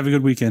 everybody. Have a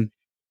good weekend.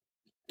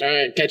 All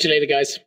right. Catch you later, guys.